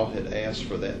meeting y'all had asked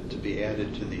for that to be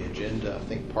added to the agenda. I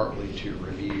think partly to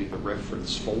review the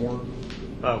reference form.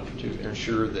 Oh. To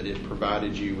ensure that it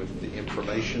provided you with the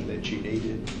information that you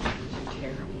needed.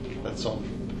 Terrible. That's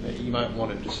on. You might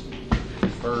want to just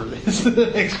defer this to the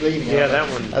next meeting. Yeah, that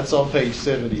one. That's on page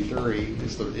 73.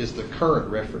 Is the current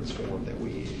reference form that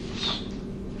we use.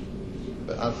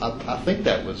 But I think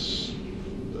that was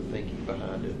the thinking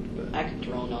behind it. But I could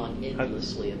drone on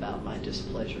endlessly about my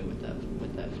displeasure with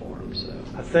that form. So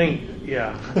I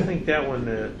think that one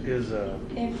is a.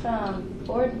 If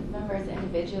board members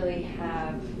individually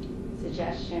have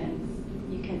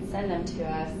suggestions, you can send them to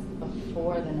us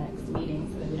before the next meeting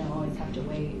so that we don't always have to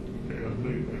wait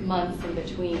months in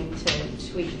between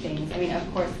to tweak things. I mean,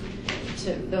 of course,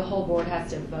 the whole board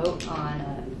has to vote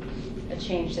on a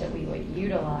change that we would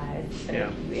utilize. But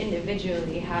if you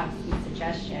individually have some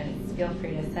suggestions, feel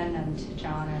free to send them to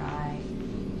John or I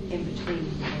in between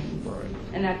meetings. Right.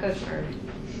 And that goes for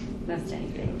most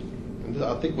anything. And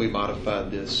I think we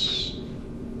modified this,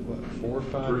 4 or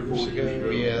 5 3 or 4 years ago? years ago.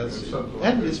 Yes. Something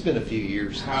like that. It's been a few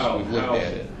years since we've looked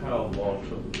at it. How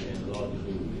Bartram and Lord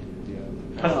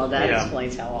do well, that Yeah.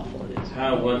 explains how awful it is.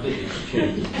 how one thing is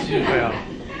changed. Well,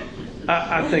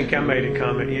 I think I made a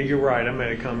comment. Yeah, you're right. I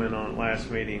made a comment on it last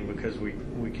meeting because we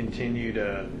continue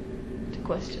to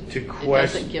Question. To It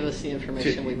question- doesn't give us the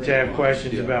information we really to have want.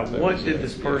 questions Yeah, about that what was did it.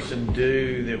 this person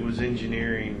do that was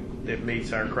engineering that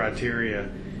meets our criteria,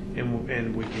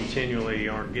 and we continually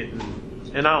aren't getting.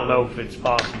 And I don't know if it's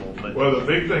possible, but Well, the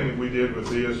big thing that we did with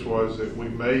this was that we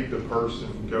made the person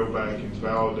go back and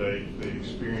validate the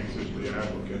experiences the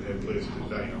applicant had listed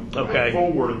down. Okay.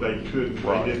 Before they couldn't,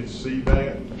 Right. they didn't see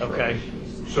that. okay,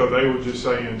 So they were just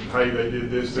saying, hey, they did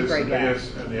this, a this, great and guy.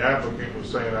 this, and the applicant was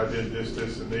saying, I did this,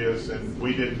 this, and this, and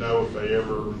we didn't know if they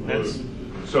ever That's-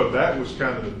 would. So that was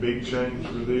kind of the big change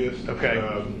for this. Okay.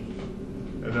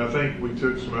 And I think we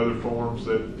took some other forms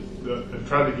and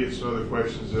tried to get some other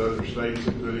questions that other states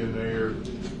had put in there.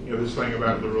 You know, this thing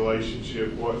about the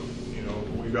relationship,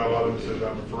 we got a lot of them said,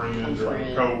 I'm a friend or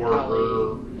a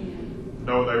coworker, or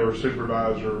know they were a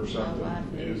supervisor or something.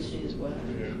 As well.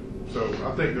 Yeah. So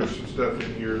I think there's some stuff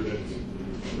in here that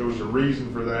there was a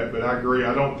reason for that, but I agree.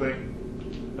 I don't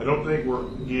think we're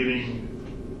getting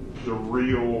the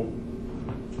real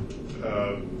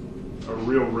a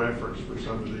real reference for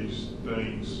some of these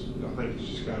things. I think it's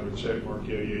just kind of a check mark.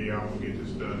 Yeah, I want to get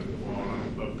this done. Well, I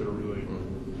don't know if they're really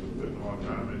putting a lot of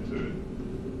time into it,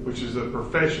 which is a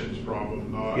profession's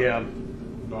problem, not a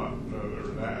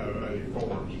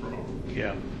form's problem.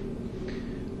 yeah.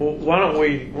 Well, why don't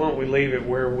we leave it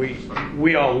where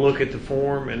we all look at the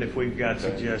form, and if we've got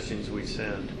suggestions, we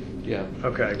send. Yeah.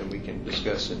 Okay. And we can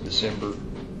discuss in December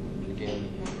again.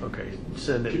 Okay,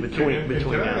 send it between Can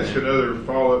I now ask and then. another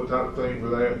follow-up type thing for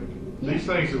that? These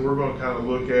things that we're going to kind of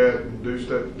look at and do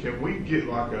stuff, can we get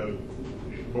like a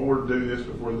board do this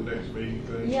before the next meeting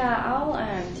thing? Yeah, I'll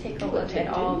take a look at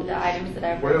all of the items that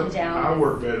I've Well, written down. I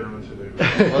work better on it to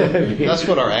do. Well, that's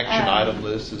what our action item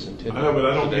list is intended. I know, but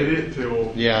I don't to get do. it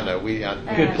till. Yeah, I know.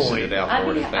 I Good send point. it out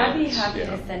more in I'd be advance. happy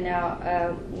Yeah. to send out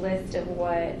a list of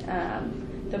what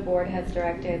the board has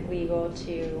directed legal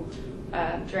to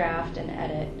draft and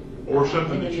edit. Or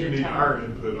something in the that you need meantime. our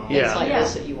input on. Yeah. It's like Yeah.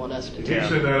 this that you want us to If do. you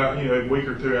send that out, a week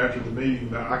or two after the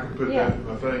meeting, now I can put Yeah. that in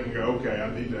my thing and go, okay,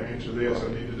 I need to answer this, I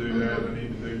need to do that, I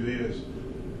need to do this.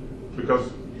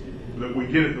 Because we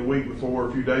get it the week before,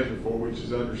 a few days before, which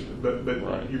is understood. But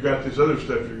Right. you got this other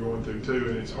stuff you're going through too,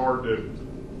 and it's hard to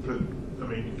put,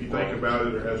 if you think about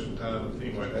it or have some time,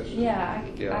 anyway, that's. Yeah,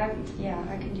 Yeah.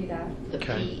 I can do that. The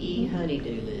Okay. PE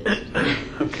honeydew list.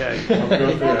 Okay, I'll go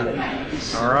through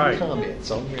that. all right.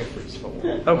 Comments on reference form.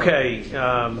 Okay,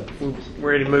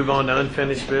 we're ready to move on to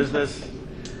unfinished business.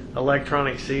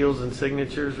 Electronic seals and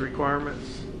signatures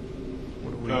requirements.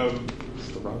 What do we? It's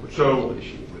the Robert So, Cable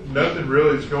issue. nothing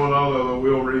really is going on, although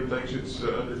Will Reed thinks it's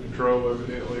under control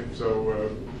evidently, so,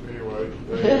 anyway.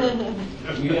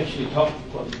 We actually talked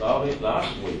about it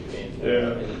last week in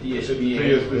the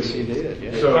DSBA. Yes, you did.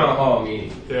 Yeah. So- Town hall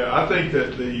meeting. Yeah, I think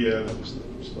that That was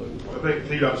the slow I part. think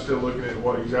TDOT's still looking at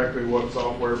what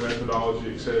software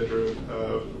methodology, et cetera.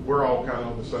 We're all kind of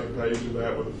on the same page with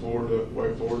that with the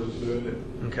way Florida's doing it.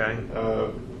 Okay,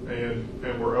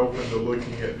 And we're open to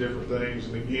looking at different things.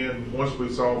 And again, once we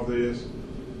solve this,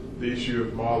 the issue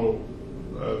of model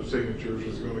signatures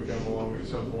is going to come along at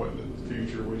some point in the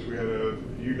future, which we had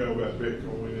about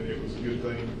Bitcoin, and it was a good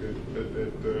thing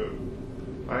that the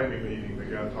Miami meeting, the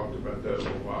guy talked about that a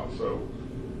little while. So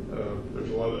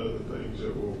there's a lot of other things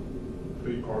that will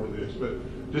be part of this. But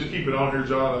just keep it on here,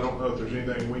 John. I don't know if there's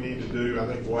anything we need to do. I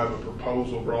think we'll have a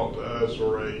proposal brought to us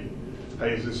or a,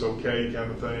 hey, is this okay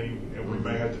kind of thing, and we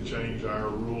may have to change our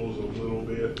rules a little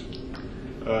bit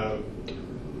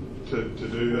to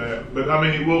do that. But I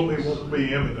mean, it won't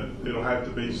be imminent. It'll have to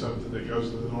be something that goes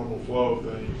to the normal flow of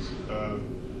things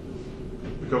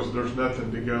because there's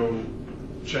nothing to go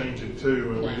change it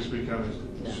to, and we just be kind of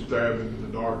stabbing in the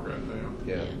dark right now.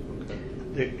 Yeah.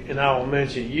 And I will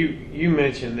mention, you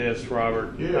mentioned this,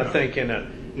 Robert, Yeah. I think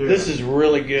this is a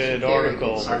really good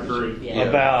article I agree.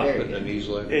 about Put in a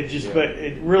newsletter. it. But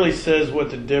it really says what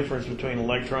the difference between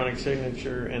electronic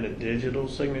signature and a digital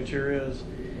signature is.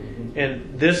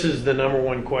 And this is the number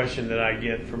one question that I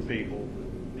get from people.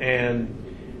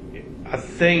 And I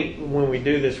think when we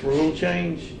do this rule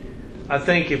change, I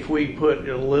think if we put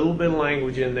a little bit of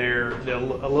language in there, a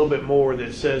little bit more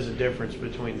that says the difference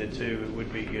between the two, it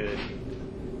would be good.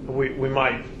 We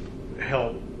might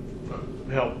help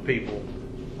people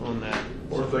on that.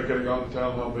 Or if they could have gone to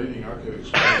town hall meeting, I could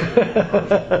explain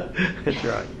it. That's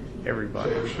right. Everybody.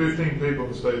 There's 15 people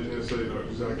in the state of Tennessee know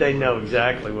exactly. They know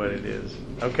exactly what it is.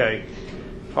 Okay.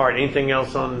 All right. Anything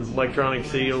else on electronic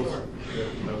seals? Yeah,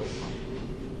 no.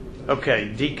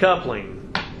 Okay.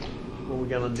 Decoupling. What we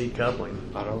got on decoupling?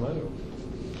 I don't know.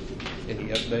 Any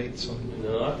updates on?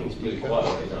 No, I think it's pretty quiet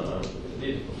right now.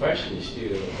 The profession is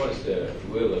still, what's the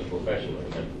will of the profession right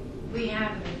now? We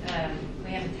have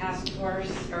a task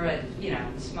force, or a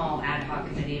small ad hoc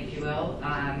committee, if you will,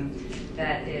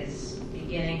 that is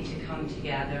beginning to come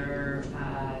together.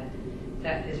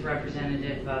 That is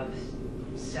representative of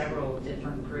several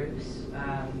different groups,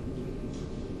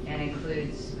 and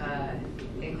includes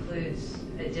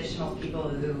additional people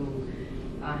who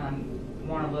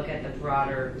want to look at the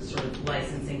broader sort of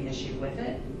licensing issue with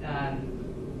it.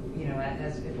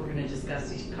 As if we're going to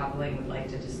discuss decoupling, we'd like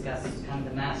to discuss kind of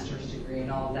the master's degree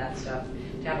and all of that stuff,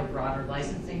 to have a broader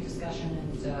licensing discussion.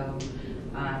 And so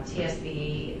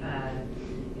TSB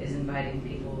is inviting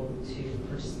people to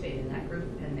participate in that group,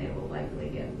 and they will likely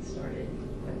get started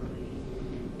quickly.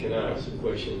 Can I ask a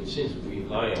question? Since we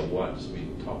rely on what's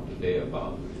been talked today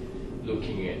about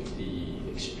looking at the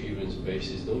experience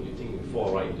basis, don't you think we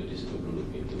fall right into this group to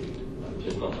look into it? I'm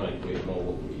just not trying to create more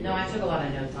work. No, I took a lot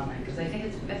of notes on that because I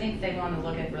think they want to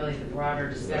look at really the broader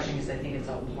discussion because I think it's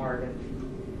all part of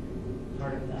the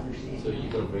understanding. So you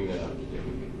can bring that up.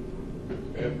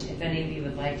 If any of you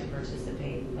would like to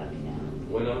participate, let me know.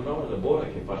 When I'm not on the board,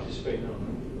 I can participate now.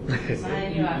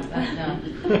 Sign you up. No.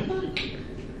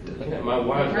 My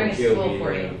wife I'll bring will a kill stool me.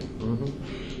 for you.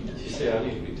 She said I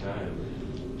need to retire.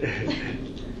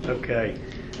 Okay.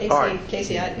 Casey, All right.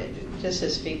 Casey, just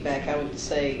as feedback, I would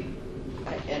say,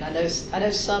 and I know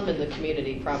some in the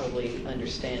community probably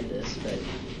understand this,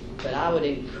 but I would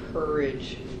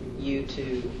encourage you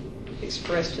to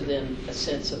express to them a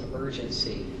sense of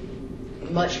urgency,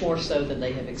 much more so than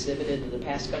they have exhibited in the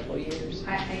past couple of years.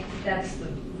 I think that's the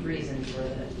reason for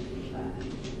the.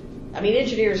 I mean,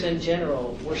 engineers in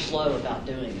general, we're slow about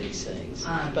doing these things,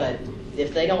 but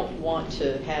if they don't want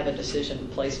to have a decision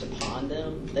placed upon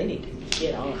them, they need to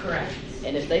get on it. Correct.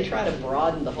 And if they try to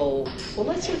broaden the whole, well,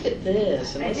 let's look at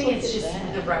this and I let's think look it's at just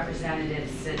that. the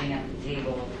representatives sitting at the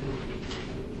table who,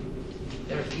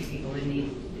 there are a few people who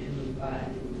need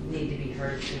to be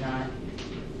heard to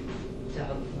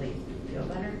hopefully feel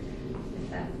better. Is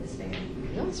that is fair?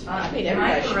 No, it's fine. I mean, Am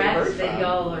I everybody should be heard correct that from.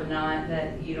 y'all are not,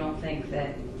 that you don't think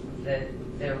that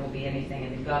there will be anything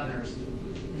in the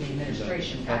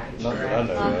administration package, Not that I correct?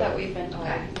 know. Not Yeah. that we've been told.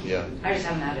 Okay. Yeah. I just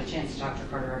haven't had a chance to talk to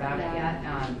Carter about it yet,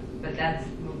 but that's,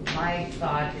 my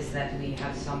thought is that we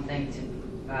have something to,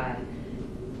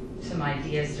 some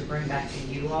ideas to bring back to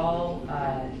you all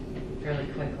fairly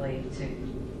quickly to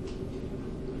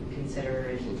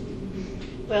consider.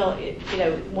 Well, I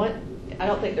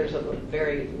don't think there's a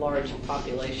very large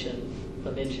population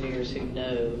of engineers who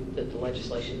know that the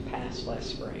legislation passed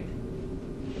last spring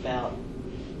about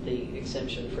the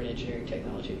exemption for an engineering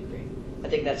technology degree. I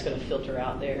think that's going to filter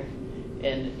out there.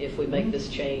 And if we make this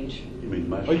change, You mean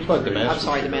master's Oh, you talked the degree? master's I'm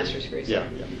sorry, the degree. master's degree. Yeah,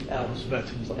 I was about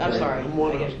to- I'm sorry. I'm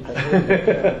one I of get-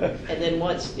 them. And then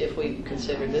if we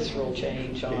consider this rule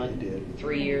change Yeah, you on did.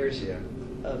 3 years Yeah.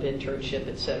 of internship,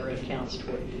 et cetera, it counts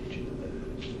toward.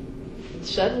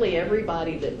 Suddenly,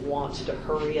 everybody that wants to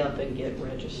hurry up and get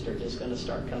registered is going to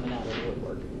start coming out of the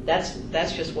woodwork. That's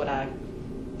just what I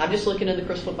I'm just looking in the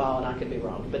crystal ball, and I could be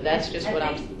wrong, but that's just what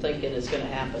I'm thinking is going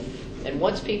to happen. And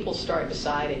once people start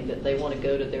deciding that they want to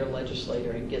go to their legislator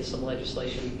and get some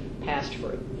legislation passed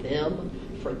for them,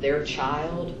 for their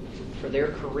child, for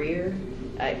their career,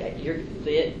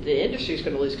 the industry is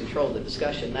going to lose control of the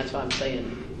discussion. That's why I'm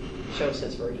saying show a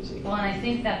sense of urgency. Well, and I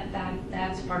think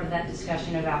that's part of that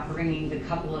discussion about bringing the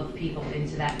couple of people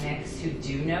into that mix who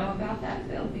do know about that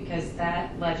bill, because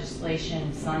that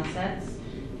legislation sunsets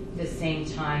the same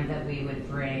time that we would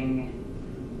bring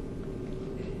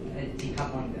a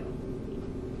decoupling bill.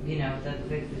 You know,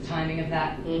 the timing of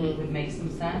that would make some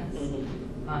sense.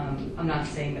 I'm not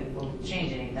saying that we'll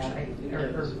change any of that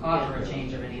or offer a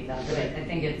change of any of that, but I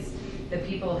think it's the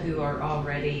people who are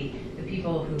already, the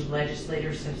people who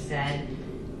legislators have said,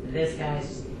 this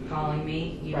guy's calling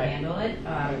me, you handle it.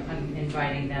 I'm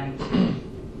inviting them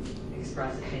to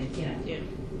express opinion, you know,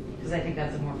 because I think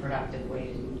that's a more productive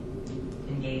way to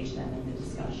engage them in the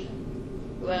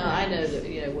discussion. Well, I know that,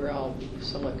 you know, we're all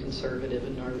somewhat conservative,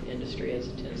 and our industry has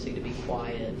a tendency to be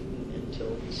quiet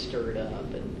until stirred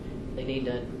up, and they need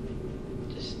to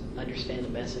just understand the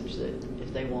message that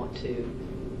if they want to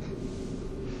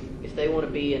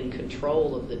be in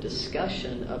control of the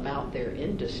discussion about their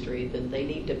industry, then they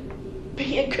need to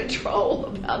be in control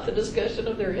about the discussion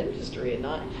of their industry and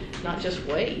not just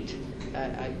wait.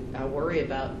 I worry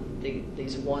about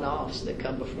these one-offs that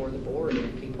come before the board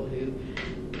and people who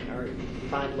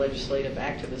find legislative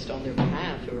activists on their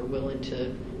behalf who are willing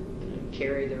to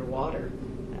carry their water.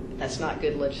 That's not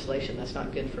good legislation. That's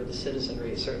not good for the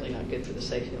citizenry. It's certainly not good for the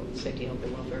safety, health,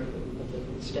 and welfare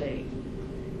of the state.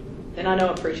 And I know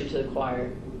I'm preaching to the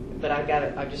choir, but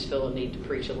I just feel a need to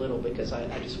preach a little, because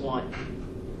I just want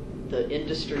the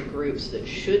industry groups that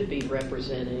should be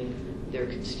representing their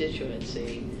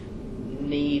constituency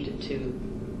need to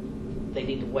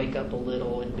wake up a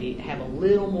little and have a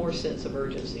little more sense of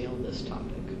urgency on this topic.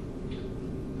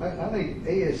 I think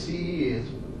ASCE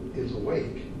is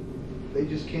awake. They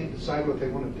just can't decide what they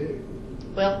want to do.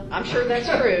 Well, I'm sure that's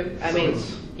true. I mean,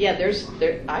 yeah,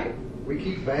 we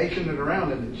keep bashing it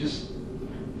around, and it just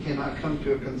cannot come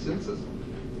to a consensus.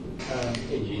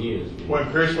 Engineers. When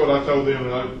Chris, what I told them,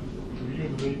 were you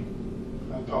in the meeting?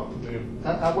 I talked to them.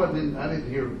 I didn't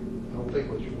hear. I don't think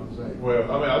what you want to say.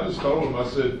 Well, I mean, I just told them. I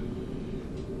said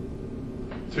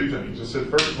two things. I said,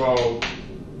 first of all,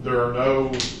 you're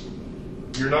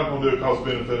not going to do a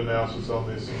cost-benefit analysis on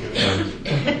this and get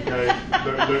it.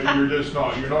 Okay? You're just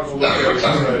not. You're not going to look at it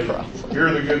and say, here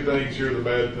are the good things, here are the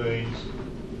bad things.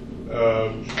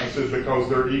 I said, because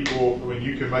they're equal. I mean,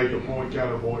 you can make a point,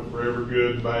 counterpoint for every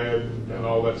good and bad and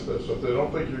all that stuff. So I said, I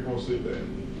don't think you're going to see that.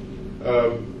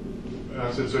 And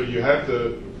I said, so you have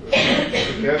to, to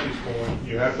Kathy's point,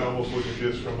 you have to almost look at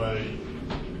this from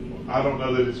I don't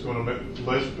know that it's going to,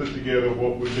 let's put together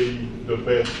what would be a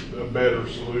better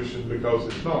solution, because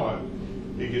it's not.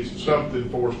 It gets something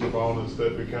forced upon us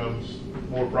that becomes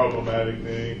more problematic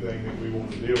than anything that we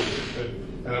want to deal with.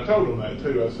 And I told them that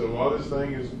too. I said, a lot of this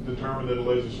thing is determined at a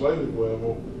legislative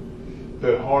level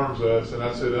that harms us. And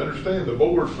I said, understand, the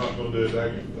board's not going to do a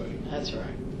daggone thing. That's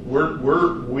right.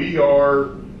 We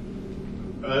are,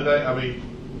 I mean,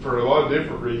 for a lot of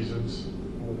different reasons,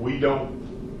 we don't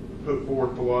put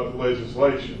forth a lot of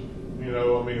legislation. You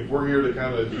know, I mean, if we're here to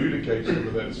kind of adjudicate some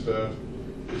of that stuff,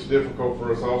 it's difficult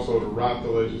for us also to write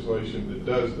the legislation that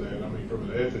does that. I mean,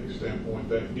 from an ethics standpoint,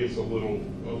 that gets a little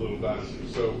dicey.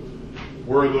 So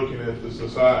we're looking at the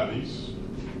societies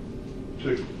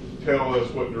to tell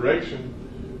us what direction,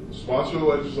 sponsor the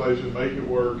legislation, make it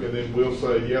work, and then we'll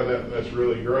say, yeah, that's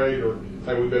really great, or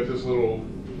hey, we've got this little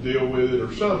deal with it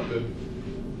or something.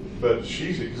 But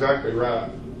she's exactly right.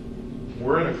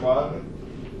 We're in a climate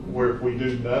where if we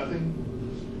do nothing,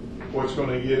 what's going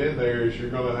to get in there is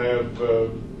you're going to have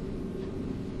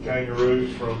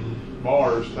kangaroos from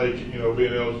Mars being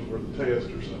eligible for the test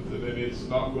or something, and it's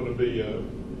not going to be a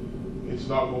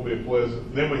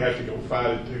pleasant. Then we have to go fight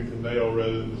it tooth and nail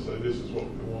rather than to say this is what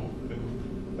we want,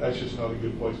 and that's just not a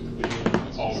good place to be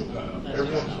in all the time. Every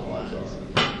once in a while, it's all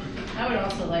right. I would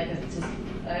also like us to.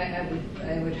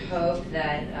 I would hope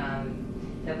that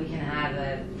that we can have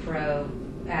a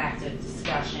proactive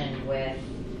discussion with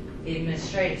the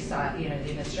administrative side, the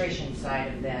administration side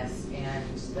of this, and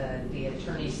the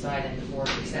attorney side and the board,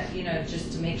 except,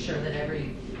 just to make sure that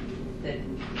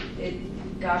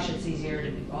it's easier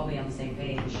to all be on the same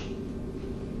page.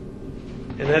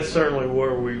 And that's certainly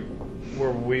where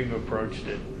we've approached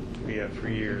it, for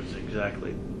years,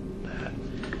 exactly that.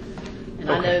 And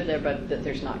I know that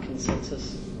there's not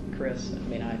consensus, Chris. I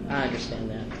mean, I understand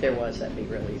that. If there was, that'd be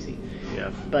real easy.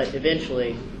 Yeah. But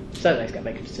eventually, somebody's got to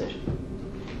make a decision.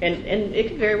 And it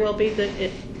could very well be that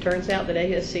it turns out that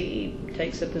ASCE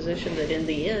takes a position that in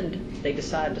the end, they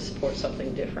decide to support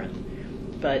something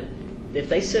different. But if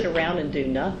they sit around and do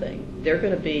nothing, they're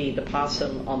going to be the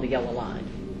possum on the yellow line.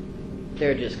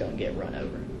 They're just going to get run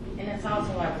over. And it's also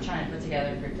why we're trying to put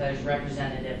together a group that is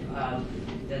representative of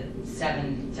the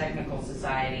 7 technical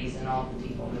societies and all the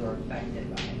people who are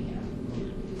affected by,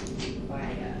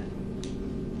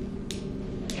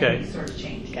 Okay. sort of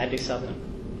change. Got to do something.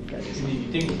 Gotta do If something.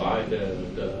 you think about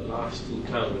it, the last 2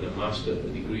 times when the master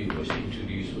degree was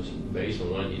introduced was based on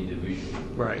one individual.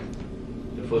 Right.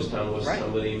 The first time was Right.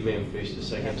 somebody in Memphis, the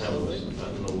second time was, Absolutely. I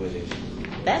don't know where they.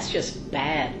 That's just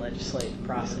bad legislative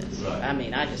process. Right. I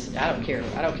mean, I don't care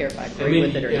if I agree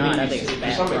with it or not. I think it's a bad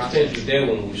to some process. extent, today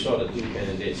when we saw the 2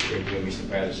 candidates came here, Mr.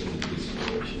 Patterson was this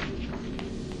situation.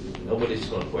 Nobody's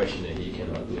going to question that he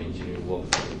cannot do engineering work.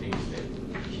 I think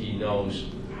that he knows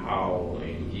how,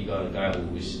 and he got a guy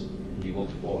who he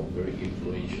worked for, very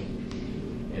influential,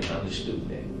 and understood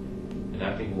that. And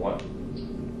I think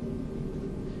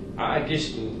I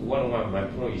guess one of my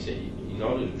points is that in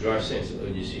order to drive sense of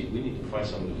urgency, we need to find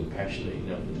somebody who's passionate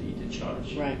enough to lead the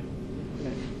charge. Right.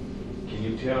 Can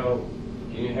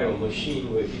you have a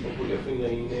machine where people put their finger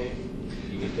in there?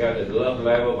 You can tell the love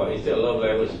level, but instead of love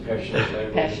level, it's passionate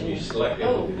level. Passionate. You select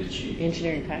them to be the chief.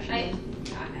 Engineering passion.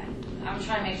 I'm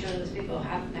trying to make sure those people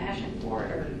have passion for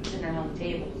it or sitting around the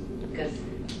table, because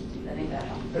I think that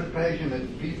helps. They're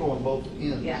passionate people on both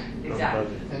ends. Yeah,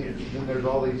 exactly. And then there's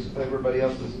all these, everybody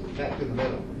else is back in the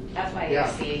middle. That's why Yeah.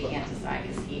 ASCA can't decide,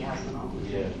 because he has them all.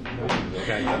 Yeah.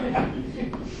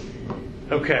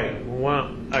 Okay, well,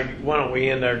 why don't we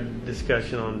end our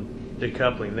discussion on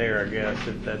decoupling there, I guess,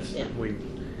 if that's, Yeah. we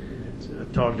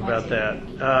talked about that.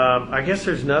 I guess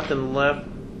there's nothing left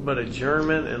but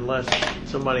adjournment unless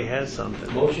somebody has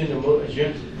something. Motion to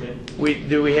adjourn.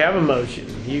 Do we have a motion?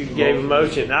 You gave a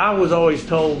motion. I was always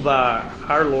told by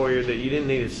our lawyer that you didn't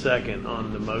need a second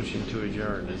on the motion to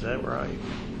adjourn. Is that right?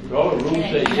 Robert rules And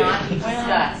say it's not yes.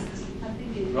 discussed.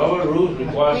 Robert rules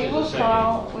requires We us will a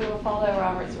second. follow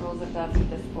Robert's rules if that's what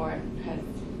this board has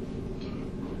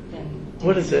been.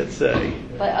 What does that say?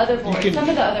 But other boards, can- some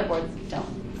of the other boards don't,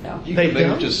 so. You They can move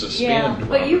don't? to Yeah, suspend.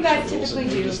 but you guys Robert's rules typically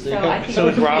and do, just so I think. So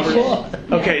it's we Robert's?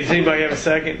 should- Okay, does anybody have a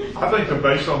second? I think that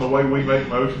based on the way we make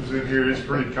motions in here, it's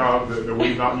pretty common that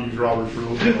we not use Robert's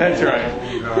rules. That's right.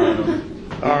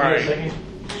 All right. Second?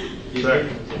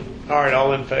 Second. All right,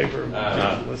 all in favor?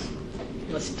 Aye. Let's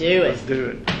Let's do it. do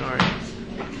it. All right.